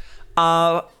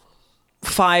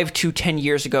 5 to 10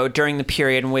 years ago, during the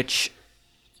period in which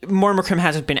Mortimer Crim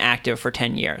hasn't been active for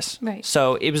 10 years. Right.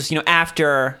 So it was,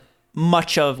 after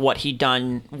much of what he'd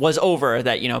done was over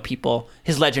that,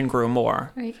 his legend grew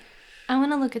more. Right. I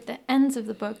want to look at the ends of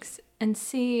the books and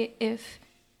see if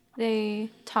they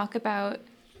talk about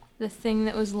the thing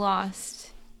that was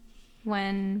lost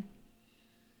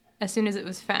as soon as it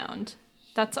was found.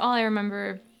 That's all I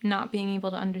remember not being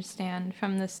able to understand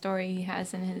from the story he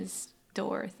has in his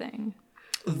door thing.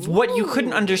 What you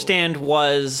couldn't understand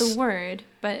was The word,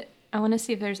 but I want to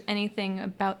see if there's anything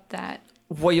about that.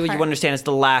 what you part. understand is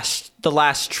the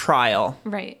last trial.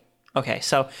 Right. Okay,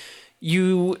 so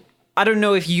I don't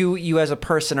know if you as a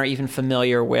person are even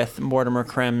familiar with Mortimer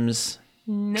Crim's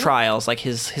trials, like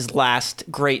his last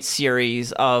great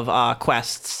series of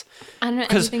quests. I don't know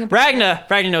Because anything about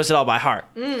Ragna knows it all by heart.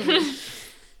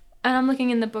 And I'm looking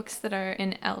in the books that are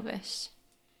in Elvish.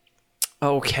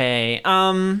 Okay.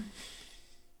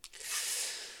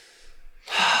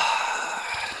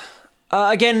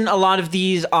 Again, a lot of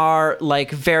these are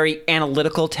like very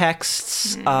analytical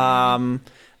texts.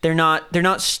 They're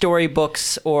not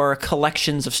storybooks or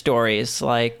collections of stories.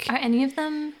 Like, Are any of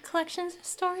them collections of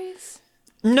stories?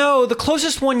 no, the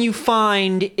closest one you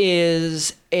find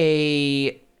is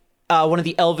one of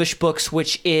the Elvish books,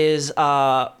 which is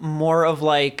more of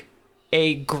like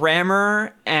a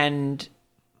grammar and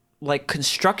like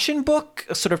construction book,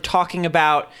 sort of talking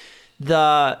about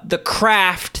the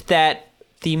craft that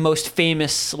the most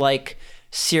famous like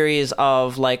series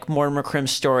of like Mortimer Crim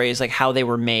stories, like how they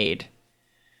were made.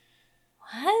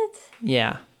 What?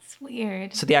 Yeah. It's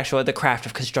weird. So the craft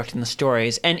of constructing the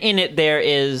stories, and in it there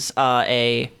is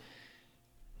they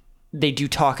do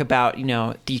talk about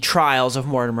the trials of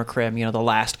Mortimer Crim, the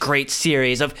last great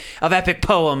series of epic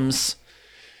poems.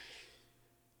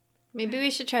 Maybe we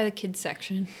should try the kids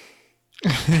section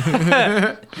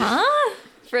Huh?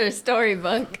 for a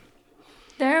storybook.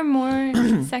 There are more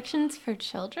sections for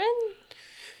children?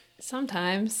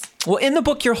 Sometimes. Well, in the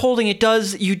book you're holding, it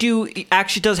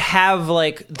actually does have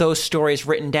like those stories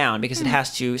written down because it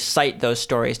has to cite those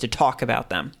stories to talk about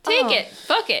them. Take Oh. it.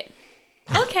 Fuck it.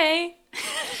 Okay.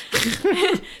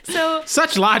 So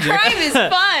Such logic. Crime is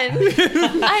fun.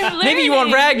 I'm learning. Maybe you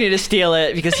want Ragnar to steal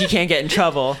it because he can't get in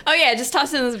trouble. Oh yeah, just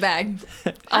toss it in this bag.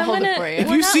 I'll I'm hold it gonna- for you. If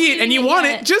We're you not see it and leaving you it want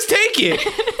yet. it, just take it.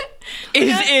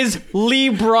 Is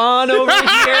LeBron over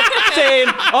here saying,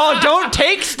 "Oh, don't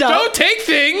take stuff"? Don't take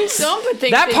things. Don't put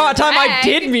things That in part your time I bag.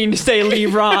 did mean to say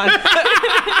LeBron.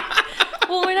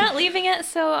 Well, we're not leaving it,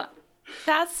 so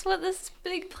that's what this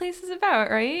big place is about,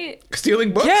 right?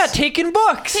 Stealing books? Yeah, taking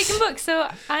books. Taking books. So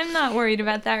I'm not worried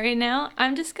about that right now.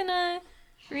 I'm just gonna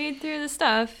read through the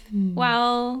stuff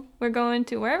while we're going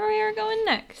to wherever we are going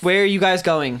next. Where are you guys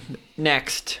going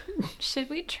next? Should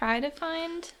we try to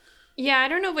find? Yeah, I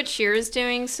don't know what Shira's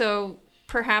doing, so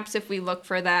perhaps if we look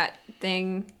for that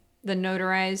thing, the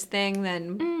notarized thing,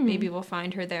 then maybe we'll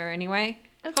find her there anyway.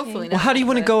 Hopefully not. Well, how do you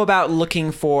want to but- go about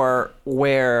looking for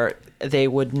where they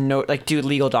would do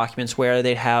legal documents, where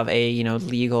they'd have a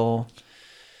legal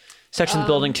section of the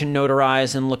building to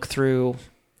notarize and look through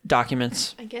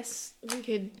documents? I guess we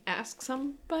could ask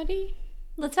somebody.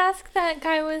 Let's ask that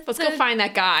guy with. Let's go find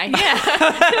that guy.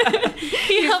 Yeah.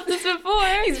 He helped us before.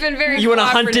 He's been very You want to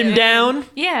hunt him cooperative. down?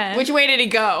 Yeah. Which way did he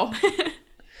go?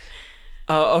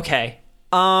 Oh, okay.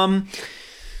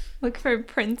 Look for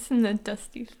prints in the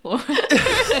dusty floor.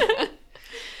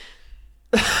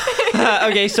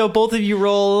 Okay, so both of you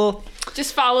roll.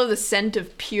 Just follow the scent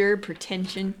of pure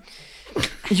pretension.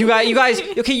 You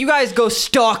guys go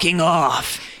stalking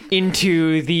off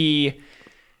into the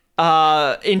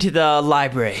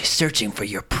library, searching for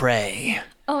your prey.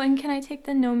 Oh, and can I take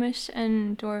the gnomish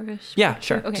and dwarvish? Yeah,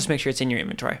 sure. Okay. Just make sure it's in your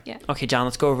inventory. Yeah. Okay, John,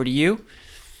 let's go over to you.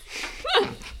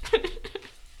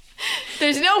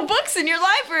 There's no books in your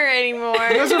library anymore.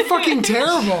 Those are fucking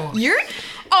terrible.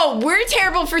 We're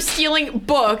terrible for stealing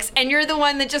books, and you're the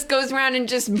one that just goes around and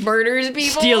just murders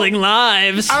people. Stealing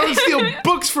lives. I would steal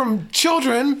books from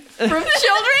children. From children?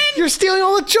 You're stealing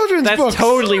all the children's That's books.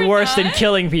 totally We're worse than not.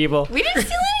 killing people. We didn't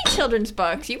steal any children's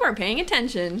books. You weren't paying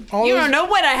attention. All You those- don't know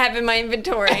what I have in my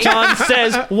inventory. John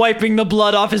says, wiping the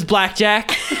blood off his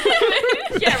blackjack.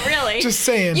 Yeah, really. Just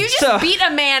saying. You just So- beat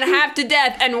a man half to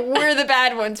death, and we're the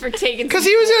bad ones for taking. Because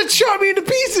he was gonna chop me into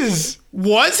pieces.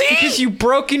 Was he? Because you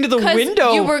broke into the 'Cause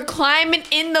window. You were climbing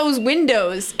in those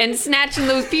windows and snatching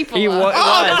those people He up. was.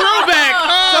 Throwback.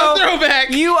 Oh, So, throwback.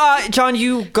 You, John,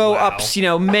 you go up,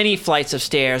 many flights of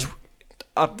stairs,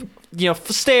 up,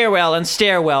 stairwell and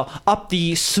stairwell, up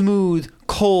the smooth,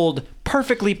 cold,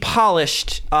 perfectly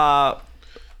polished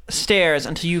stairs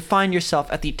until you find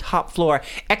yourself at the top floor,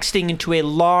 exiting into a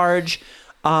large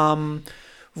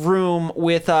room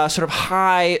with sort of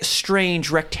high, strange,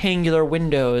 rectangular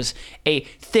windows, a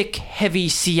thick, heavy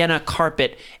sienna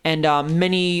carpet, and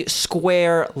many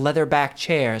square, leather-backed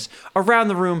chairs. Around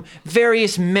the room,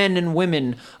 various men and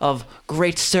women of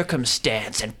great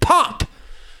circumstance and pomp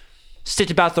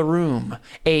sit about the room.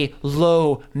 A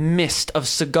low mist of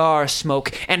cigar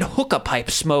smoke and hookah pipe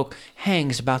smoke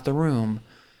hangs about the room,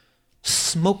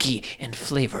 smoky and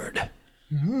flavored.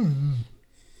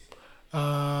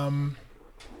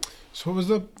 So what was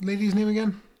the lady's name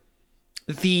again?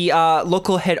 The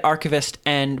local head archivist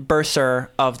and bursar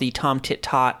of the Tom Tit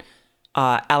Tot,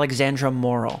 Alexandra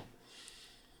Morrill.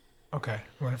 Okay,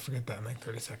 I'm gonna forget that in like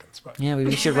 30 seconds. But Yeah,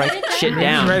 we should write shit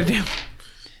down. Write it down.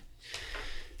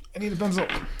 I need a pencil.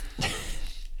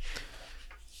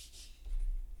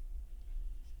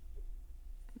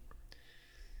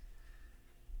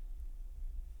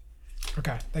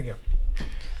 Okay, thank you.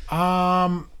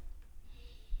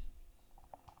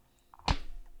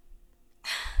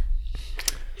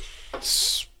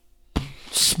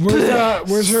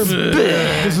 Where's her?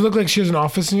 Does it look like she has an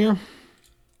office in here?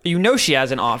 You know she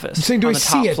has an office I'm saying, do on I the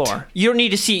see top it? floor. You don't need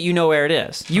to see it. You know where it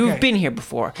is. You've Okay. been here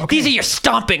before. Okay. These are your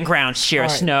stomping grounds, Shira All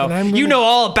right, Snow. then I'm You gonna- know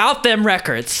all about them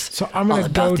records. So I'm all gonna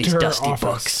about go these to her dusty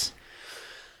office.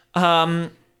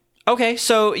 books. Okay,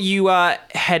 so you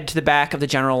head to the back of the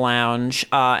general lounge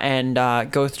and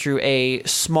go through a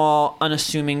small,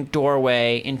 unassuming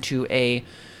doorway into a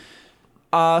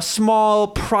small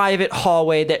private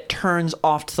hallway that turns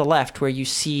off to the left, where you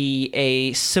see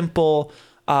a simple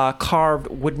carved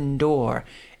wooden door,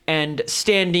 and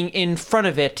standing in front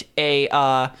of it,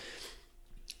 a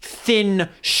thin,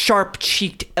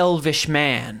 sharp-cheeked elvish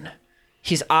man.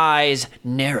 His eyes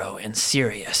narrow and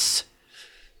serious.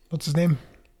 What's his name?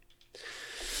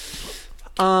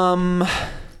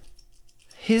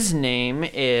 His name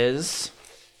is...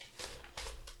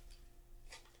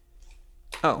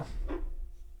 Oh.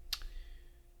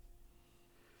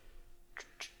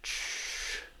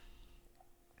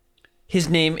 His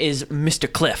name is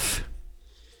Mr. Cliff.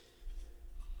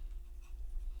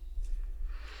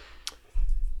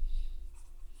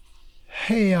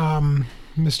 Hey,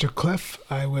 Mr. Cliff,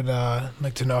 I would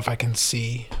like to know if I can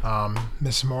see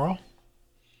Miss Morrill.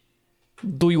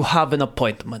 Do you have an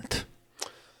appointment?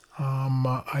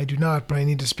 I do not, but I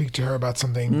need to speak to her about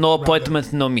something. No rather-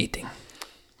 appointment, no meeting.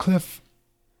 Cliff,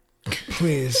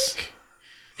 please,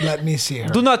 let me see her.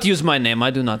 Do not use my name.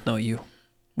 I do not know you.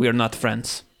 We are not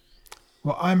friends.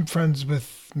 Well, I'm friends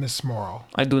with Miss Morrill.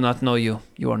 I do not know you.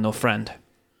 You are no friend.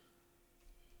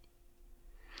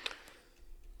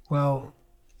 Well,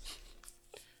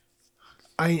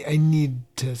 I need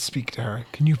to speak to her.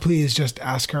 Can you please just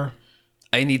ask her?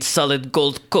 I need solid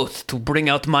gold coat to bring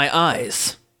out my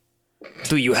eyes.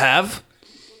 Do you have?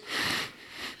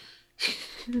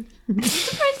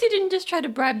 Surprised you didn't just try to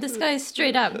bribe this guy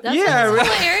straight up. That's Yeah, what this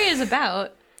whole area is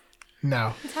about.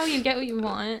 No. That's how you get what you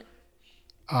want.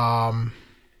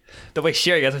 The way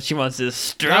Sherry gets what she wants is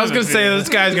strong. I was gonna say this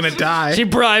guy's gonna die. She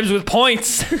bribes with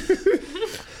points.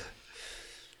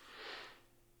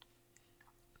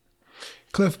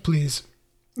 Cliff, please,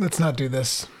 let's not do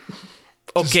this.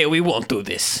 Okay, we won't do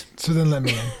this. So then let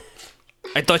me in.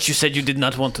 I thought you said you did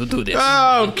not want to do this.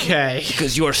 Okay.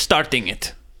 Because you are starting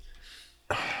it.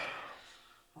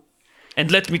 And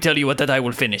let me tell you that I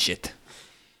will finish it.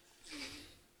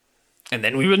 And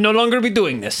then we will no longer be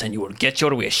doing this, and you will get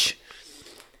your wish.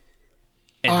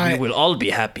 And we will all be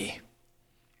happy.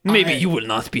 Maybe you will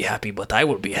not be happy, but I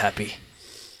will be happy.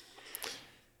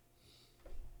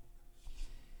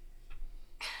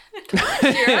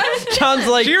 John's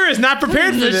like Jira is not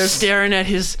prepared for just this. staring at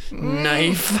his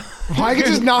knife. Well, I could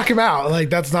just knock him out. Like,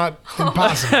 that's not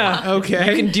impossible. Okay.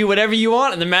 You can do whatever you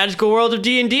want in the magical world of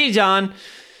D&D, John.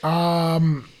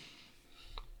 I'm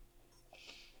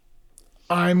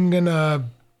gonna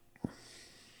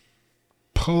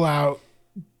pull out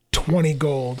 20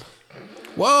 gold.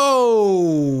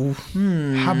 Whoa.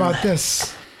 How about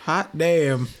this? Hot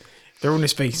damn. Throw in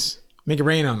his face. Make it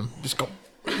rain on him. Just go.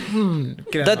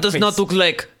 Get out That of does my not face. look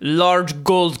like large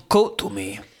gold coat to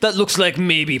me. That looks like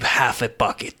maybe half a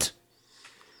bucket.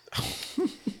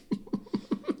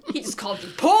 He just called you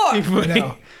poor. I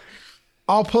know.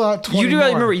 I'll pull out 20 You do more.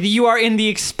 remember, you are in the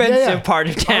expensive part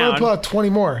of I'm gonna pull town. out 20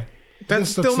 more. That's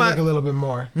This still looks not. like a little bit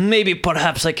more. Maybe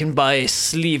perhaps I can buy a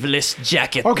sleeveless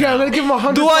jacket. Okay, I'm gonna give him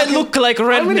 100. Do I fucking- look like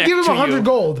redneck I'm gonna give him to 100 you?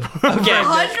 gold. Okay.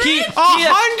 100? He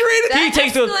 100? That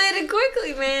takes the- escalated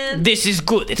quickly, man. This is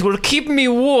good. It will keep me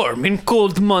warm in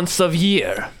cold months of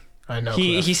year. I know.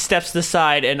 He Cliff. steps to the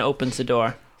side and opens the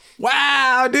door.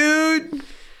 Wow, dude.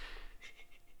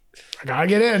 I gotta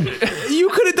get in. You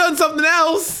could have done something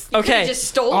else. Okay. Just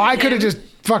stole Oh, I him. could have just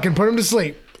fucking put him to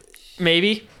sleep.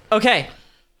 Maybe. Okay.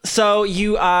 So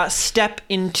you step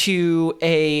into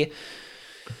a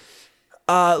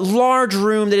large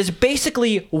room that is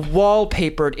basically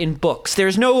wallpapered in books.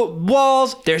 There's no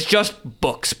walls, there's just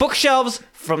books. Bookshelves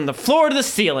from the floor to the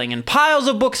ceiling and piles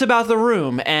of books about the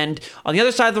room. And on the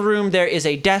other side of the room, there is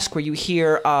a desk where you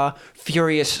hear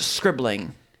furious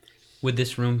scribbling. Would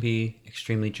this room be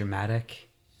extremely dramatic?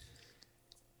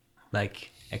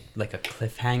 Like a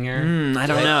cliffhanger? I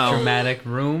don't know. Dramatic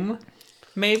room?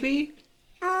 Maybe?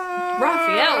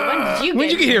 Raphael, when did you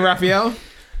When'd you get here, Raphael?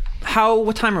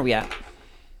 What time are we at?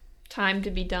 Time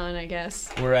to be done, I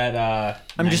guess. We're at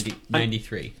I'm just-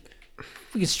 93.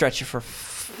 We can stretch it for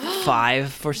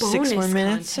 5 or 6 more Bonus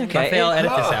minutes. content. Okay. Raphael,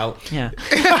 edit this out. Yeah.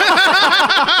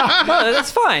 No,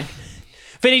 that's fine.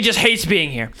 Vinny just hates being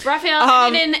here. Raphael,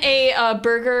 edit in a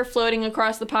burger floating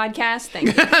across the podcast. Thank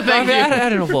you. I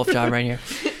had a wolf job right here.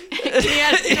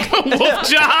 Wolf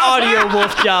job. Audio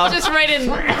wolf job. Just right in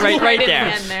right in there.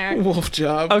 the end there. Wolf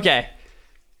job. Okay.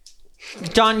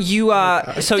 John, you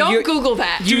so Don't you're, Google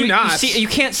that. you, Do not. You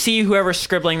can't see whoever's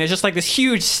scribbling. There's just like this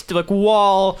huge like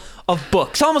wall of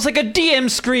books, almost like a DM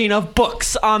screen of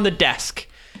books on the desk.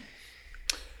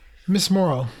 Miss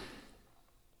Morrow.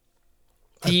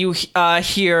 You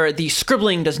hear the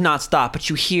scribbling does not stop, but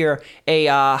you hear a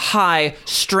high,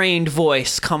 strained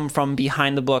voice come from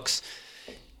behind the books.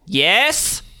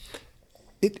 Yes?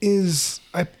 It is.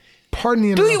 Pardon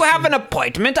the Do interruption. you have an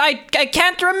appointment? I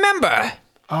can't remember.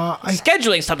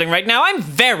 Scheduling something right now. I'm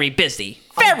very busy.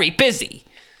 Very busy.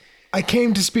 I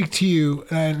came to speak to you,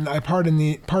 and I pardon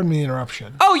the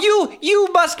interruption. Oh,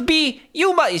 you must be,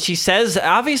 she says,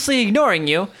 obviously ignoring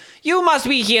you. You must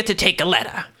be here to take a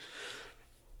letter.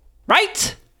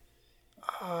 Right?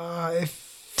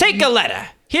 If Take a letter.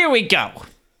 Here we go.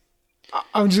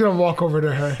 I'm just gonna walk over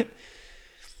to her.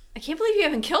 I can't believe you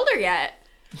haven't killed her yet.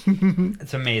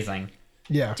 It's amazing.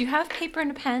 Yeah. Do you have paper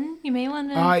and a pen? You may want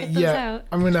to get those Yeah. out.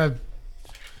 I'm gonna.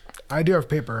 I do have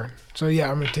paper, so yeah,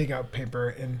 I'm gonna take out paper.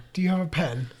 And do you have a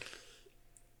pen?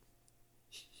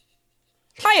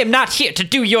 I am not here to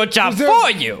do your job Is there-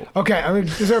 for you. Okay.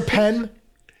 Is there a pen?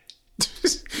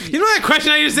 You know that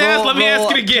question I just asked? Let me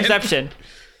ask it again. Perception.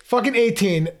 Fucking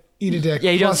 18. Eat a dick.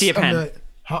 Yeah, you don't Plus see a pen.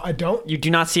 Huh, I don't. You do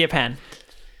not see a pen.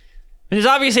 There's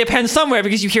obviously a pen somewhere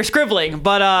because you hear scribbling,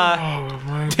 but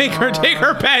Take her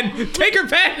pen. Take her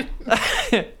pen.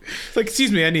 It's like,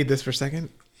 excuse me, I need this for a second.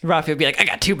 Rafi would be like, I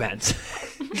got 2 pens.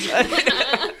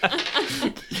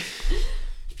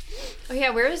 Oh yeah,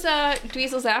 where's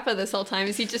Dweezil Zappa this whole time?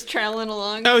 Is he just traveling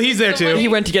along? Oh, he's there too. He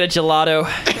went to get a gelato.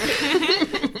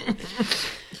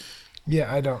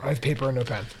 Yeah, I don't. I have paper and no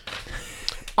pen.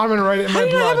 I'm gonna write it in my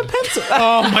blood.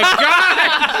 Oh my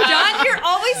god. John, you're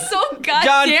always so John,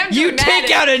 goddamn you dramatic.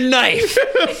 take out a knife.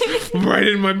 Right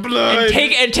in my blood.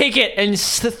 Take it and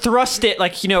thrust it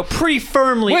like, pretty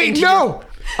firmly Wait, into no!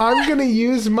 I'm gonna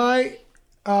use my.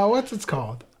 What's it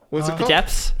called? What's it The called?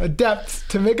 depths? A depth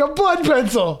to make a blood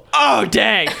pencil. Oh,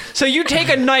 dang. So you take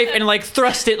a knife and like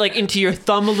thrust it like into your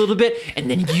thumb a little bit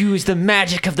and then use the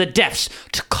magic of the depths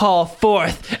to call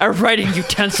forth a writing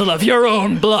utensil of your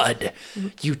own blood.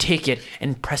 You take it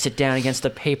and press it down against the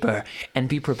paper and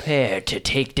be prepared to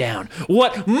take down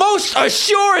what most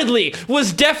assuredly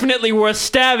was definitely worth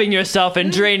stabbing yourself and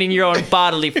draining your own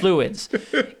bodily fluids.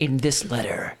 In this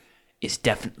letter is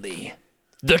definitely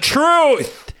the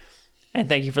truth. And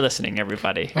thank you for listening,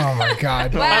 everybody. Oh my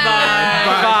god.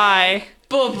 Bye.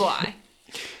 Bye-bye.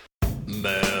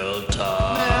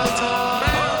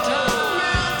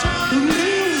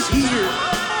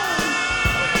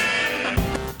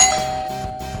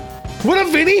 What up,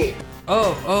 Vinny?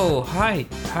 Oh, hi,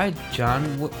 John.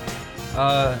 What's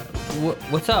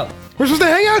up? We're supposed to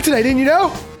hang out today, didn't you know?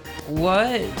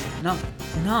 What? No.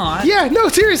 Yeah, no,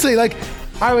 seriously. Like,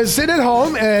 I was sitting at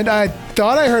home and I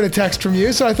thought I heard a text from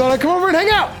you, so I thought I'd come over and hang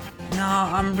out. No,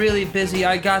 I'm really busy.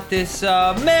 I got this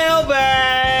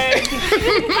mailbag.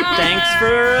 Thanks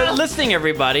for listening,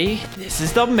 everybody. This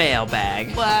is the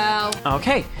mailbag. Wow.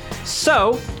 Okay,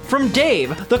 so from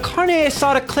Dave, the Carne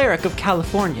Asada cleric of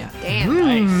California.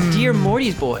 Damn. Dear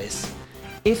Morty's boys,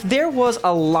 if there was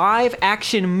a live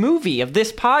action movie of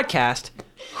this podcast,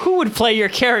 who would play your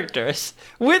characters?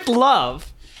 With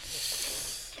love.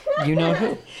 You know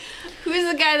who?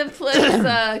 Who's the guy that plays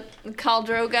Khal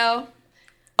Drogo?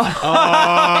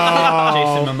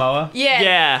 Jason Momoa. Yeah.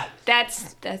 Yeah,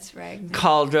 That's Ragnar.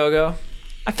 Khal Drogo.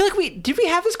 I feel like did we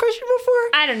have this question before?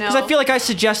 I don't know. Because I feel like I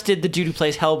suggested the dude who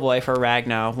plays Hellboy for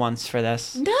Ragnar once for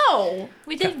this. No.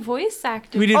 We did voice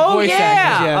actors. We did Oh voice yeah.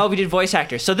 actors. Yeah. Oh, we did voice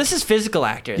actors. So this is physical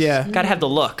actors. Yeah. Gotta have the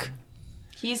look.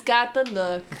 He's got the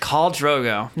look. Khal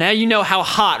Drogo. Now you know how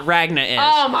hot Ragnar is.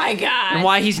 Oh my god. And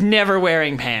why he's never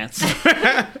wearing pants.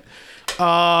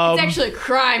 It's actually a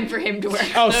crime for him to wear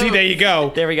Oh, see, there you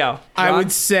go. There we go. I Ron?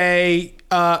 would say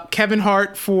Kevin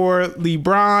Hart for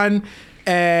LeBron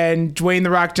and Dwayne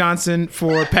The Rock Johnson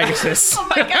for Pegasus. Oh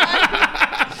my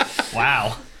god.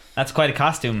 Wow, that's quite a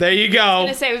costume. There you I go. was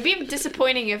gonna say it would be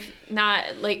disappointing if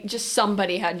not like just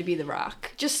somebody had to be the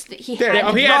Rock. Just he There- had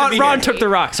oh, to he be. had to be Ron here. took the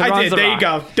rock. So I Ron's did. the There rock. you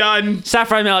go. Done.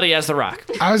 Sapphire Melody as the rock.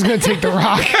 I was gonna take the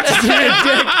rock.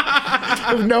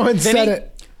 If no one said it.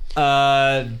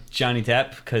 Johnny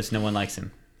Depp, because no one likes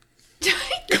him.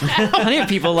 Plenty of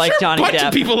people like Johnny Bunch Depp.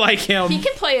 of people like him. He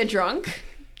can play a drunk.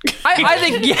 I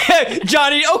think, yeah,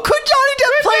 Johnny. Oh, could Johnny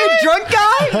Depp play a drunk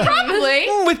guy? Probably.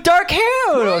 With dark hair?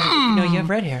 No, you have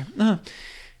red hair.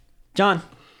 John.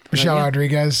 Michelle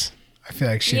Rodriguez. I feel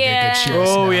like she'd be a Yeah. good choice.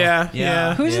 Oh, now.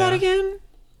 yeah. Who's that again?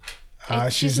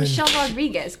 She's in. Michelle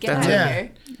Rodriguez. Get out of Yeah.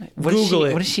 here. What is Google she?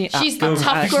 it. What is she? She's the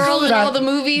tough girl in Fat- all the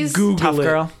movies. Google Tough it.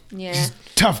 girl. Yeah.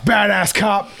 Tough badass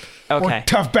cop. Okay. Or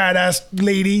tough badass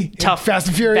lady. in Tough Fast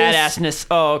and Furious. badassness.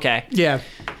 Oh, okay. Yeah.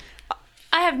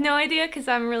 I have no idea because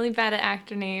I'm really bad at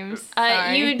actor names.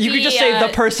 Sorry. You'd You could be, just say the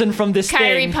person from this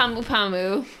Kyrie thing. Pamu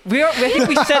Pamu. I think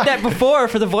we said that before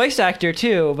for the voice actor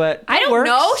too, but I that don't works.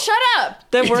 know. Shut up.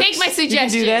 That works. Take my You suggestion.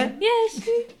 can do that. Yes.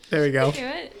 There we go. Do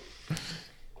it.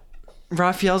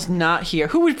 Raphael's not here.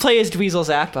 Who would play as Dweezil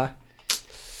Zappa?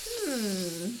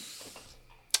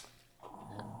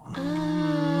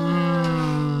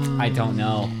 I don't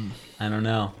know. I don't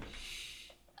know.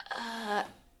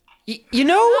 You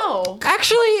know, No.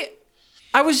 actually,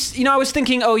 I was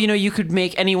thinking, you could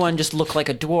make anyone just look like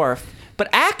a dwarf, but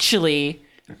actually,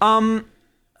 oh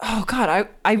God,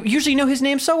 I usually know his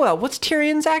name so well. What's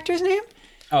Tyrion's actor's name?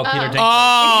 Oh, Peter Dinklage.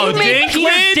 Oh, Peter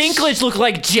Dinklage. Dinklage look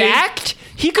like jacked.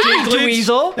 He could be Dinklage.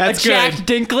 Dweezil. That's a jacked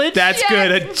good. Dinklage. That's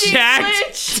good. A Dinklage.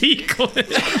 jacked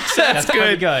Dinklage. That's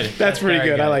pretty good. good. That's pretty very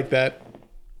good. I good. like that.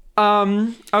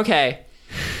 Okay.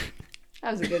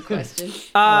 That was a good question.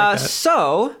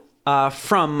 So,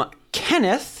 from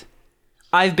Kenneth,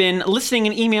 I've been listening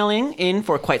and emailing in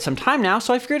for quite some time now,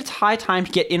 so I figured it's high time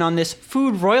to get in on this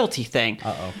food royalty thing.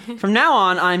 Uh-oh. From now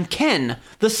on, I'm Ken,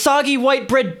 the soggy white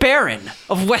bread baron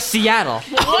of West Seattle.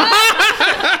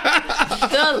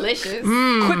 Delicious.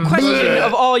 Quick question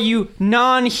of all you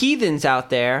non-heathens out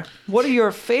there. What are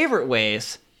your favorite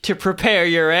ways to prepare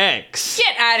your eggs?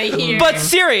 Get out of here. But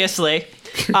seriously,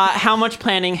 how much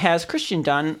planning has Christian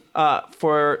done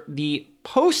for the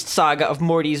post-saga of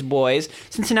Morty's Boys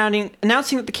since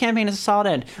announcing that the campaign is a solid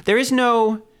end? There's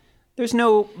no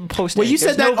post. Well, you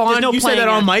said that on you said that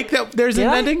on mic that there's an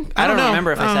ending. I don't know.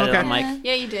 remember if I said it okay. on mic.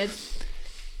 Yeah, you did.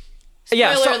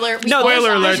 Yeah, Spoiler alert. No,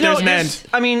 Spoiler alert, there's an there's- end.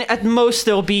 I mean, at most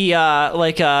there'll be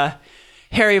like a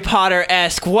Harry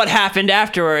Potter-esque what happened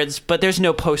afterwards, but there's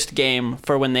no post game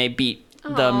for when they beat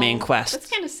the main quest. That's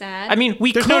kind of sad. I mean,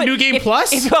 we There's could, no New Game if,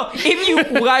 Plus? If you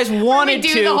guys wanted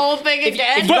do to the whole thing if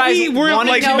again? you But guys we were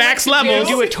wanted like to max do. levels.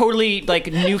 do a totally like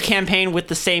new campaign with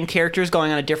the same characters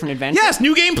going on a different adventure. Yes,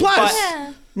 New Game Plus. But-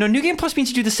 Yeah. No, New Game Plus means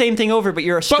you do the same thing over, but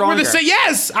you're a But stronger. we're the same.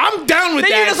 Yes, I'm down with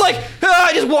Then that. you're just like,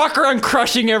 I just walk around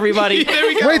crushing everybody. there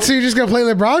we go. Wait, so you're just gonna play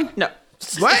LeBron? No.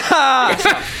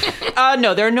 What?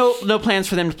 No, there are no plans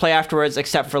for them to play afterwards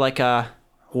except for like a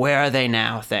where are they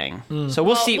now thing. So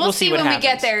we'll see. We'll see what when happens. we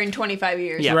get there in 25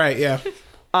 years. Yeah. Right. Yeah.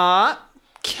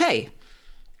 Okay.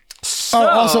 So, Oh,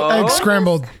 also eggs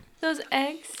scrambled. Those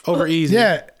eggs. Over easy.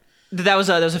 Yeah. That was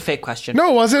a fake question.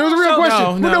 No, it wasn't. It was a real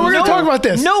question. no, we're gonna no. talk about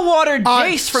this. No water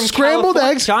Jace from scrambled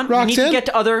California. eggs, John, we need to Roxanne?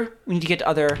 get to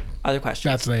other questions.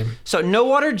 That's lame. So No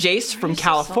Water Jace from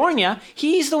California,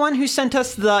 he's the one who sent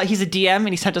us he's a DM and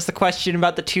he sent us the question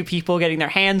about the two people getting their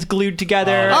hands glued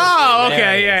together. Oh,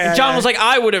 okay. Yeah. John was like,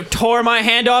 I would have tore my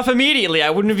hand off immediately. I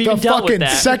wouldn't have The even dealt with fucking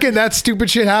that. second that stupid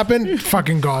shit happened,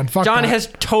 fucking gone. Fuck John that. has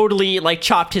totally like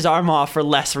chopped his arm off for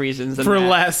less reasons than for that.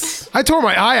 less. I tore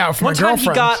my eye out for One my time he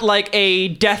girlfriend. got like a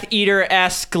Death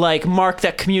Eater-esque like mark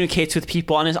that communicates with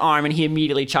people on his arm, and he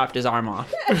immediately chopped his arm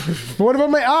off But what about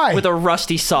my eye? with a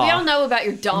rusty saw. We all know about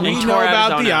your dumb We We arm. know tore out his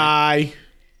about own the eye.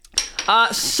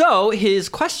 eye. So his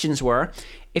questions were,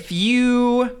 if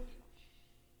you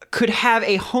could have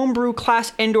a homebrew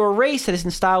class and/or race that is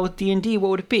in style with D&D, what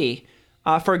would it be?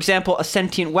 For example, a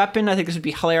sentient weapon. I think this would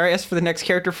be hilarious for the next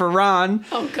character for Ron.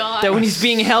 Oh, God. That when he's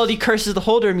being held, he curses the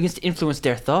holder and begins to influence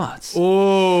their thoughts.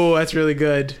 Oh, that's really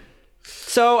good.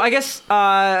 So I guess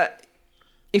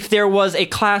if there was a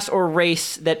class or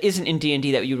race that isn't in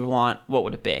D&D that you would want, what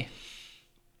would it be?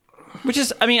 Which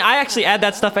is, I mean, I actually add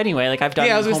that stuff anyway. Like I've done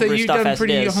Yeah, I was gonna say homebrew you've stuff done as it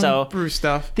pretty is. So homebrew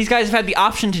stuff. these guys have had the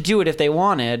option to do it if they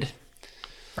wanted.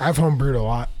 I've homebrewed a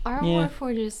lot. Our Yeah.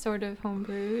 Warforged is sort of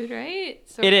homebrewed, right?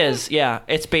 Sort It of. is, yeah.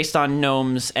 It's based on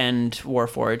gnomes and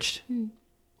Warforged.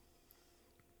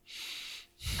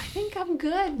 I think I'm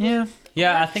good. Yeah,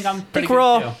 Yeah, I think I'm I pretty think we're good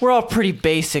all too. we're all pretty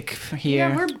basic here.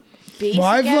 Yeah, we're basic Well,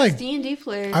 I've, ass like- D&D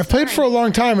players. I've played for a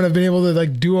long time and I've been able to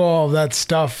like do all of that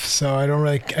stuff, so I don't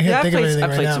really. I can't yeah, think of anything I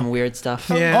right played now. some weird stuff.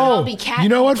 Yeah. Oh, I'll be cat you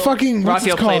know what? people. Fucking what's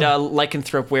Raphael it called? played a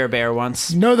lycanthrope werebear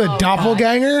once. You know the God.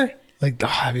 doppelganger? Like, oh,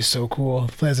 that'd be so cool.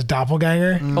 Play as a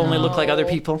doppelganger. Only look like other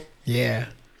people. Yeah.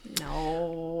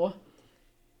 No.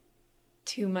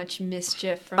 Too much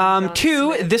mischief from John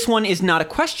Two, Smith. this one is not a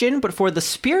question, but for the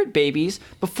spirit babies,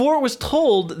 before it was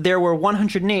told there were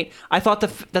 108, I thought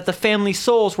that the family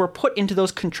souls were put into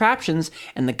those contraptions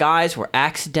and the guys were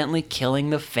accidentally killing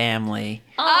the family.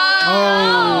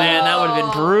 Oh, Man, that would have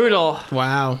been brutal.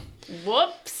 Wow.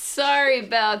 whoops. Sorry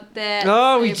about that.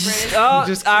 Our killed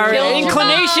your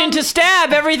inclination mom. to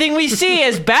stab everything we see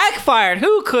has backfired.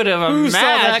 Who could have Who imagined?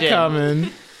 saw that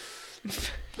coming?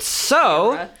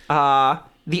 So,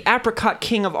 the Apricot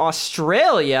King of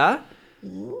Australia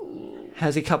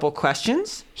has a couple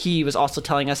questions. He was also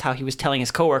telling us how he was telling his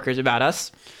coworkers about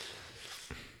us.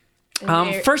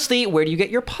 Firstly, where do you get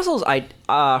your puzzles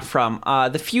from?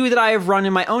 The few that I have run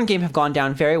in my own game have gone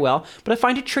down very well, but I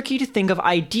find it tricky to think of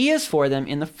ideas for them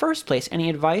in the first place. Any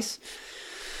advice?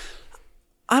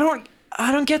 I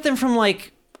don't get them from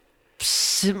like.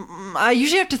 I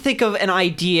usually have to think of an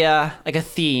idea, like a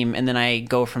theme, and then I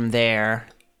go from there.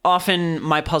 Often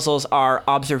my puzzles are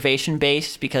observation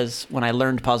based because when I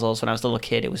learned puzzles when I was a little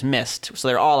kid, it was Myst, so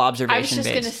they're all I was observation just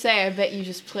based. gonna say, I bet you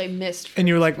just play Myst. And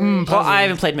you were like, Well, puzzle. I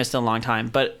haven't played Myst in a long time,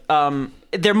 but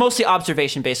they're mostly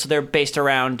observation based, so they're based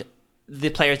around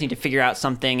the players need to figure out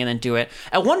something and then do it.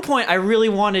 At one point, I really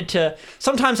wanted to.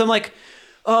 Sometimes I'm like,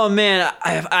 oh man,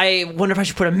 I wonder if I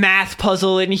should put a math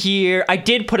puzzle in here. I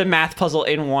did put a math puzzle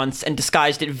in once and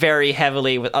disguised it very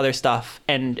heavily with other stuff,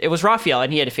 and it was Raphael,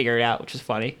 and he had to figure it out, which is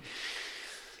funny.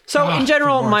 So in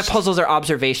general, the my worst. puzzles are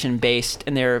observation based,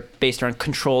 and they're based around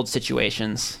controlled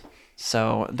situations.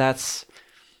 So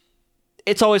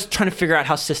it's always trying to figure out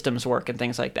how systems work and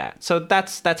things like that. So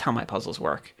that's how my puzzles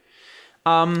work.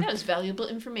 That was valuable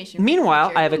information.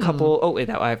 Meanwhile, I have a couple. Oh, wait,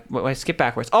 I skipped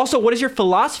backwards. Also, what is your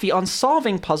philosophy on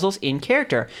solving puzzles in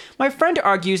character? My friend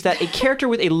argues that a character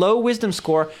with a low wisdom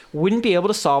score wouldn't be able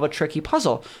to solve a tricky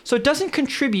puzzle, so it doesn't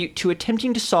contribute to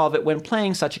attempting to solve it when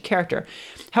playing such a character.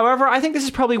 However, I think this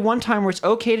is probably one time where it's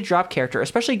okay to drop character,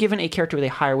 especially given a character with a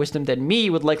higher wisdom than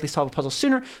me would likely solve a puzzle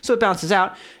sooner, so it balances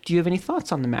out. Do you have any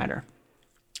thoughts on the matter?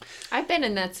 I've been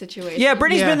in that situation. Yeah,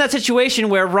 Brittany's Yeah. been in that situation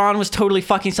where Ron was totally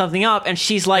fucking something up, and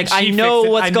she's like, And she I know fixed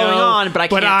it. what's I going know, on, but I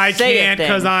can't say it.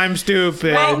 because I'm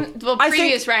stupid. Well, I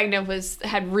previous Ragnar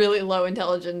had really low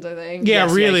intelligence, I think.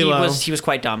 Yeah, really he low. was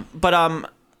quite dumb. But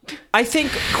I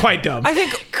think Quite dumb. I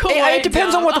think it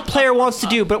depends on what the player wants to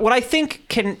do, but what I think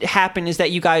can happen is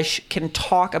that you guys can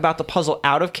talk about the puzzle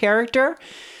out of character.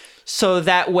 So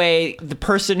that way, the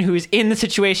person who's in the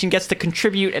situation gets to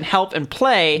contribute and help and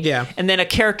play. Yeah. And then a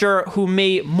character who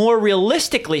may more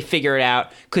realistically figure it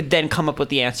out could then come up with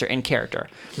the answer in character.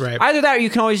 Right. Either that, or you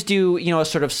can always do, a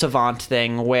sort of savant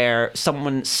thing where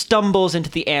someone stumbles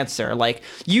into the answer. Like,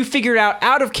 you figure it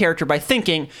out of character by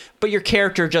thinking, but your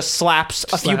character just slaps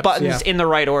a few buttons yeah. in the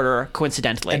right order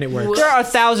coincidentally. And it works. There are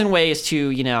 1,000 ways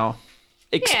to,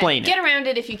 explain Get it. around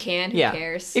it if you can. Who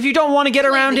cares? If you don't want to get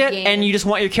around the it game. and you just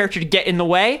want your character to get in the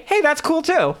way, hey, that's cool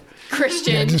too.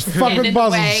 Christian, just fuck getting with in the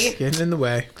puzzles. way. Getting in the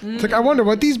way. It's like, I wonder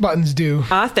what these buttons do.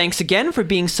 Thanks again for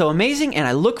being so amazing, and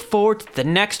I look forward to the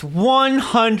next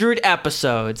 100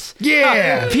 episodes.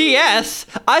 Yeah. P.S.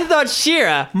 I thought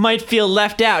Shira might feel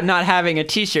left out not having a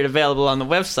t-shirt available on the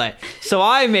website, so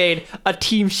I made a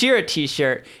Team Shira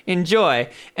t-shirt. Enjoy.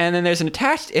 And then there's an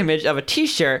attached image of a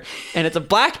t-shirt, and it's a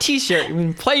black t-shirt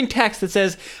in plain text that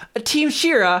says, Team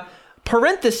Shira,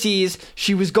 parentheses,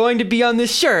 she was going to be on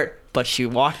this shirt, but she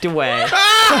walked away.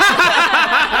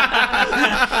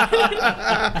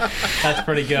 That's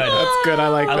pretty good. That's good. I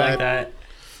like I that. like that.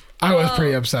 I was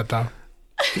pretty upset though.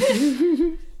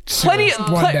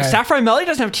 Sapphire Melody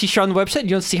doesn't have a t-shirt on the website. You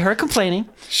don't see her complaining.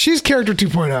 She's character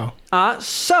 2.0.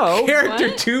 So Character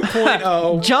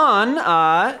 2.0.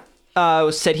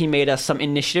 John said he made us some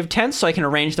initiative tents so I can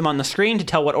arrange them on the screen to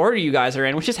tell what order you guys are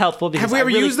in, which is helpful because Have we ever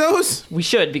used those? We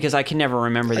should, because I can never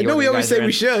remember the I order know we you always guys are say in.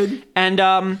 we should.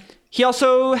 And he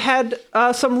also had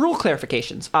some rule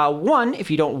clarifications. One, if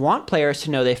you don't want players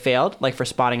to know they failed, like for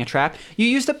spotting a trap, you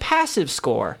use the passive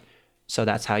score. So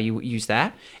that's how you use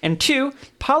that. And two,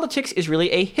 politics is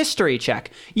really a history check.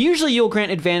 Usually you'll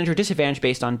grant advantage or disadvantage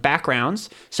based on backgrounds.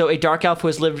 So a dark elf who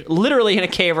has lived literally in a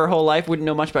cave her whole life wouldn't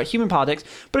know much about human politics,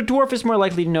 but a dwarf is more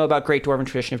likely to know about great dwarven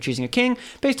tradition of choosing a king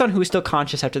based on who is still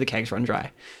conscious after the kegs run dry.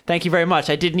 Thank you very much.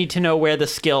 I did need to know where the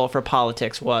skill for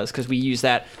politics was, because we use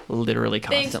that literally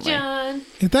Thanks, constantly. John.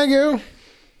 Yeah, thank you.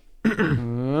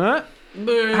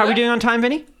 How are we doing on time,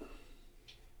 Vinny?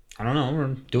 I don't know.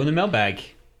 We're doing the mailbag.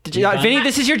 Vinny,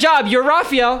 this is your job. You're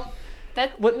Raphael.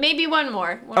 Maybe one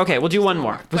more. Okay, we'll do one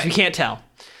more, because we can't tell.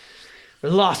 We're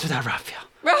lost without Raphael.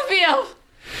 Raphael,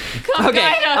 come Okay,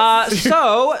 guide us.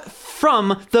 so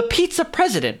from the pizza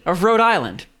president of Rhode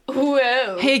Island.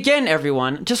 Whoa. Hey again,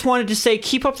 everyone. Just wanted to say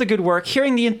keep up the good work.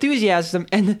 Hearing the enthusiasm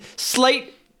and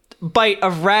slight bite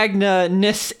of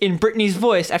Ragna-ness in Brittany's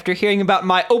voice after hearing about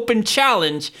my open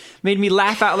challenge made me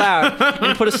laugh out loud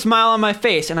and put a smile on my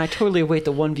face, and I totally await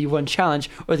the 1v1 challenge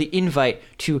or the invite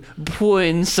to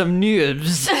point some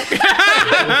noobs.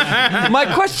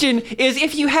 My question is,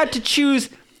 if you had to choose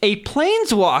a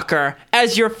planeswalker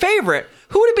as your favorite,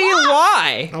 who would it be and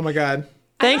why? Oh my god.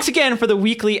 Thanks again for the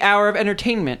weekly hour of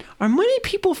entertainment. Are many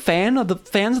people fans of the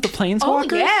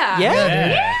Planeswalkers? Oh, yeah.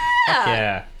 Yeah?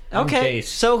 Yeah. I'm Okay. Jace.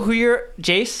 So who you're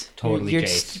Jace? Totally you're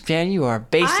Jace. Fan, you are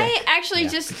basic. I actually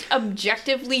just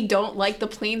objectively don't like the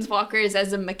planeswalkers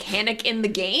as a mechanic in the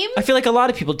game. I feel like a lot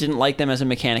of people didn't like them as a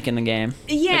mechanic in the game.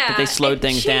 Yeah, Like that they slowed it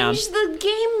things down. changed the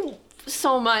game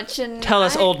so much. And Tell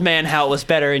us, old man, how it was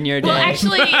better in your day. Well,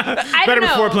 actually, I Better don't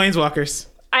know. before Planeswalkers.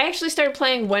 I actually started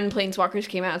playing when Planeswalkers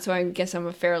came out, so I guess I'm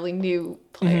a fairly new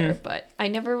player. But I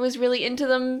never was really into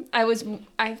them. I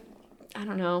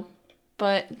don't know,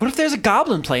 but What if there's a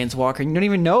goblin planeswalker and you don't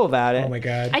even know about it? Oh my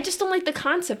god. I just don't like the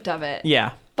concept of it.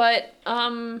 Yeah. But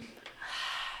they're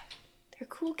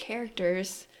cool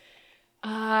characters. Shit.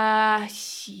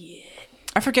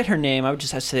 I forget her name. I would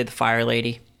just have to say the fire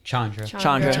lady. Chandra.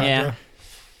 Chandra,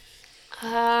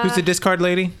 yeah. Who's the discard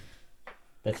lady?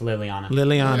 That's Liliana.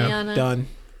 Liliana. Liliana. Done.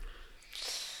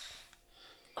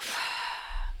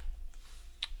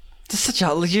 It's such a,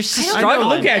 you're just I don't struggling.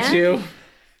 know. Look at you.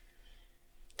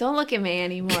 Don't look at me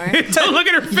anymore. Don't look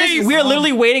at her face. We are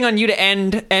literally waiting on you to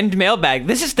end mailbag.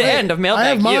 This is the end of mailbag. I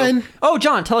have You. mine. Oh,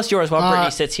 John, tell us yours while Brittany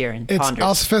sits here and It's ponders.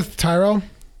 Elspeth Tyro,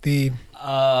 the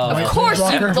Of course you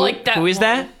Planeswalker. like that. Who is one.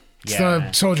 that? it's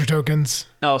the soldier tokens,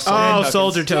 Oh, Oh, tokens.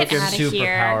 soldier Get tokens. outta Super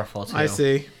here. powerful too. I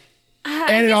see.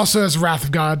 and it also has Wrath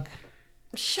of God.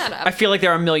 Shut up. I feel like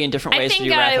there are a million different I ways to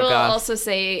think do Wrath I of will God. also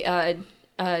say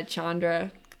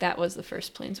Chandra. That was the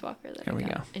first planeswalker that There I we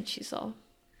got. go. And she's all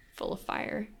full of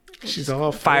fire. She's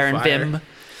all Fire and Vim.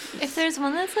 If there's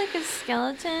one that's like a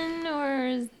skeleton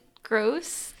or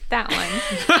gross, that one.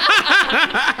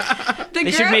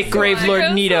 They should make Gravelord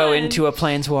Gross Nito one. into a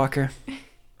planeswalker.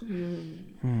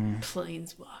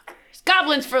 Planeswalkers.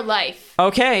 Goblins for life.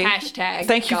 Okay. Hashtag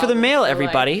Thank you for the goblins mail, for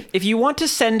everybody. life. If you want to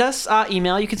send us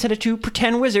email, you can send it to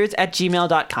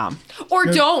pretendwizards@gmail.com. Or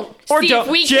don't. Or See don't.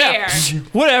 if we Yeah. care.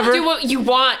 Whatever. Do what you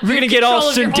want. We're gonna get all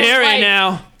tsundere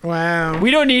now. Wow.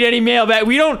 We don't need any mail back.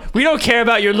 We don't care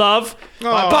about your love.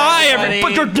 Bye,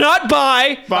 everybody. But not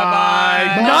bye.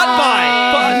 Bye. Not bye.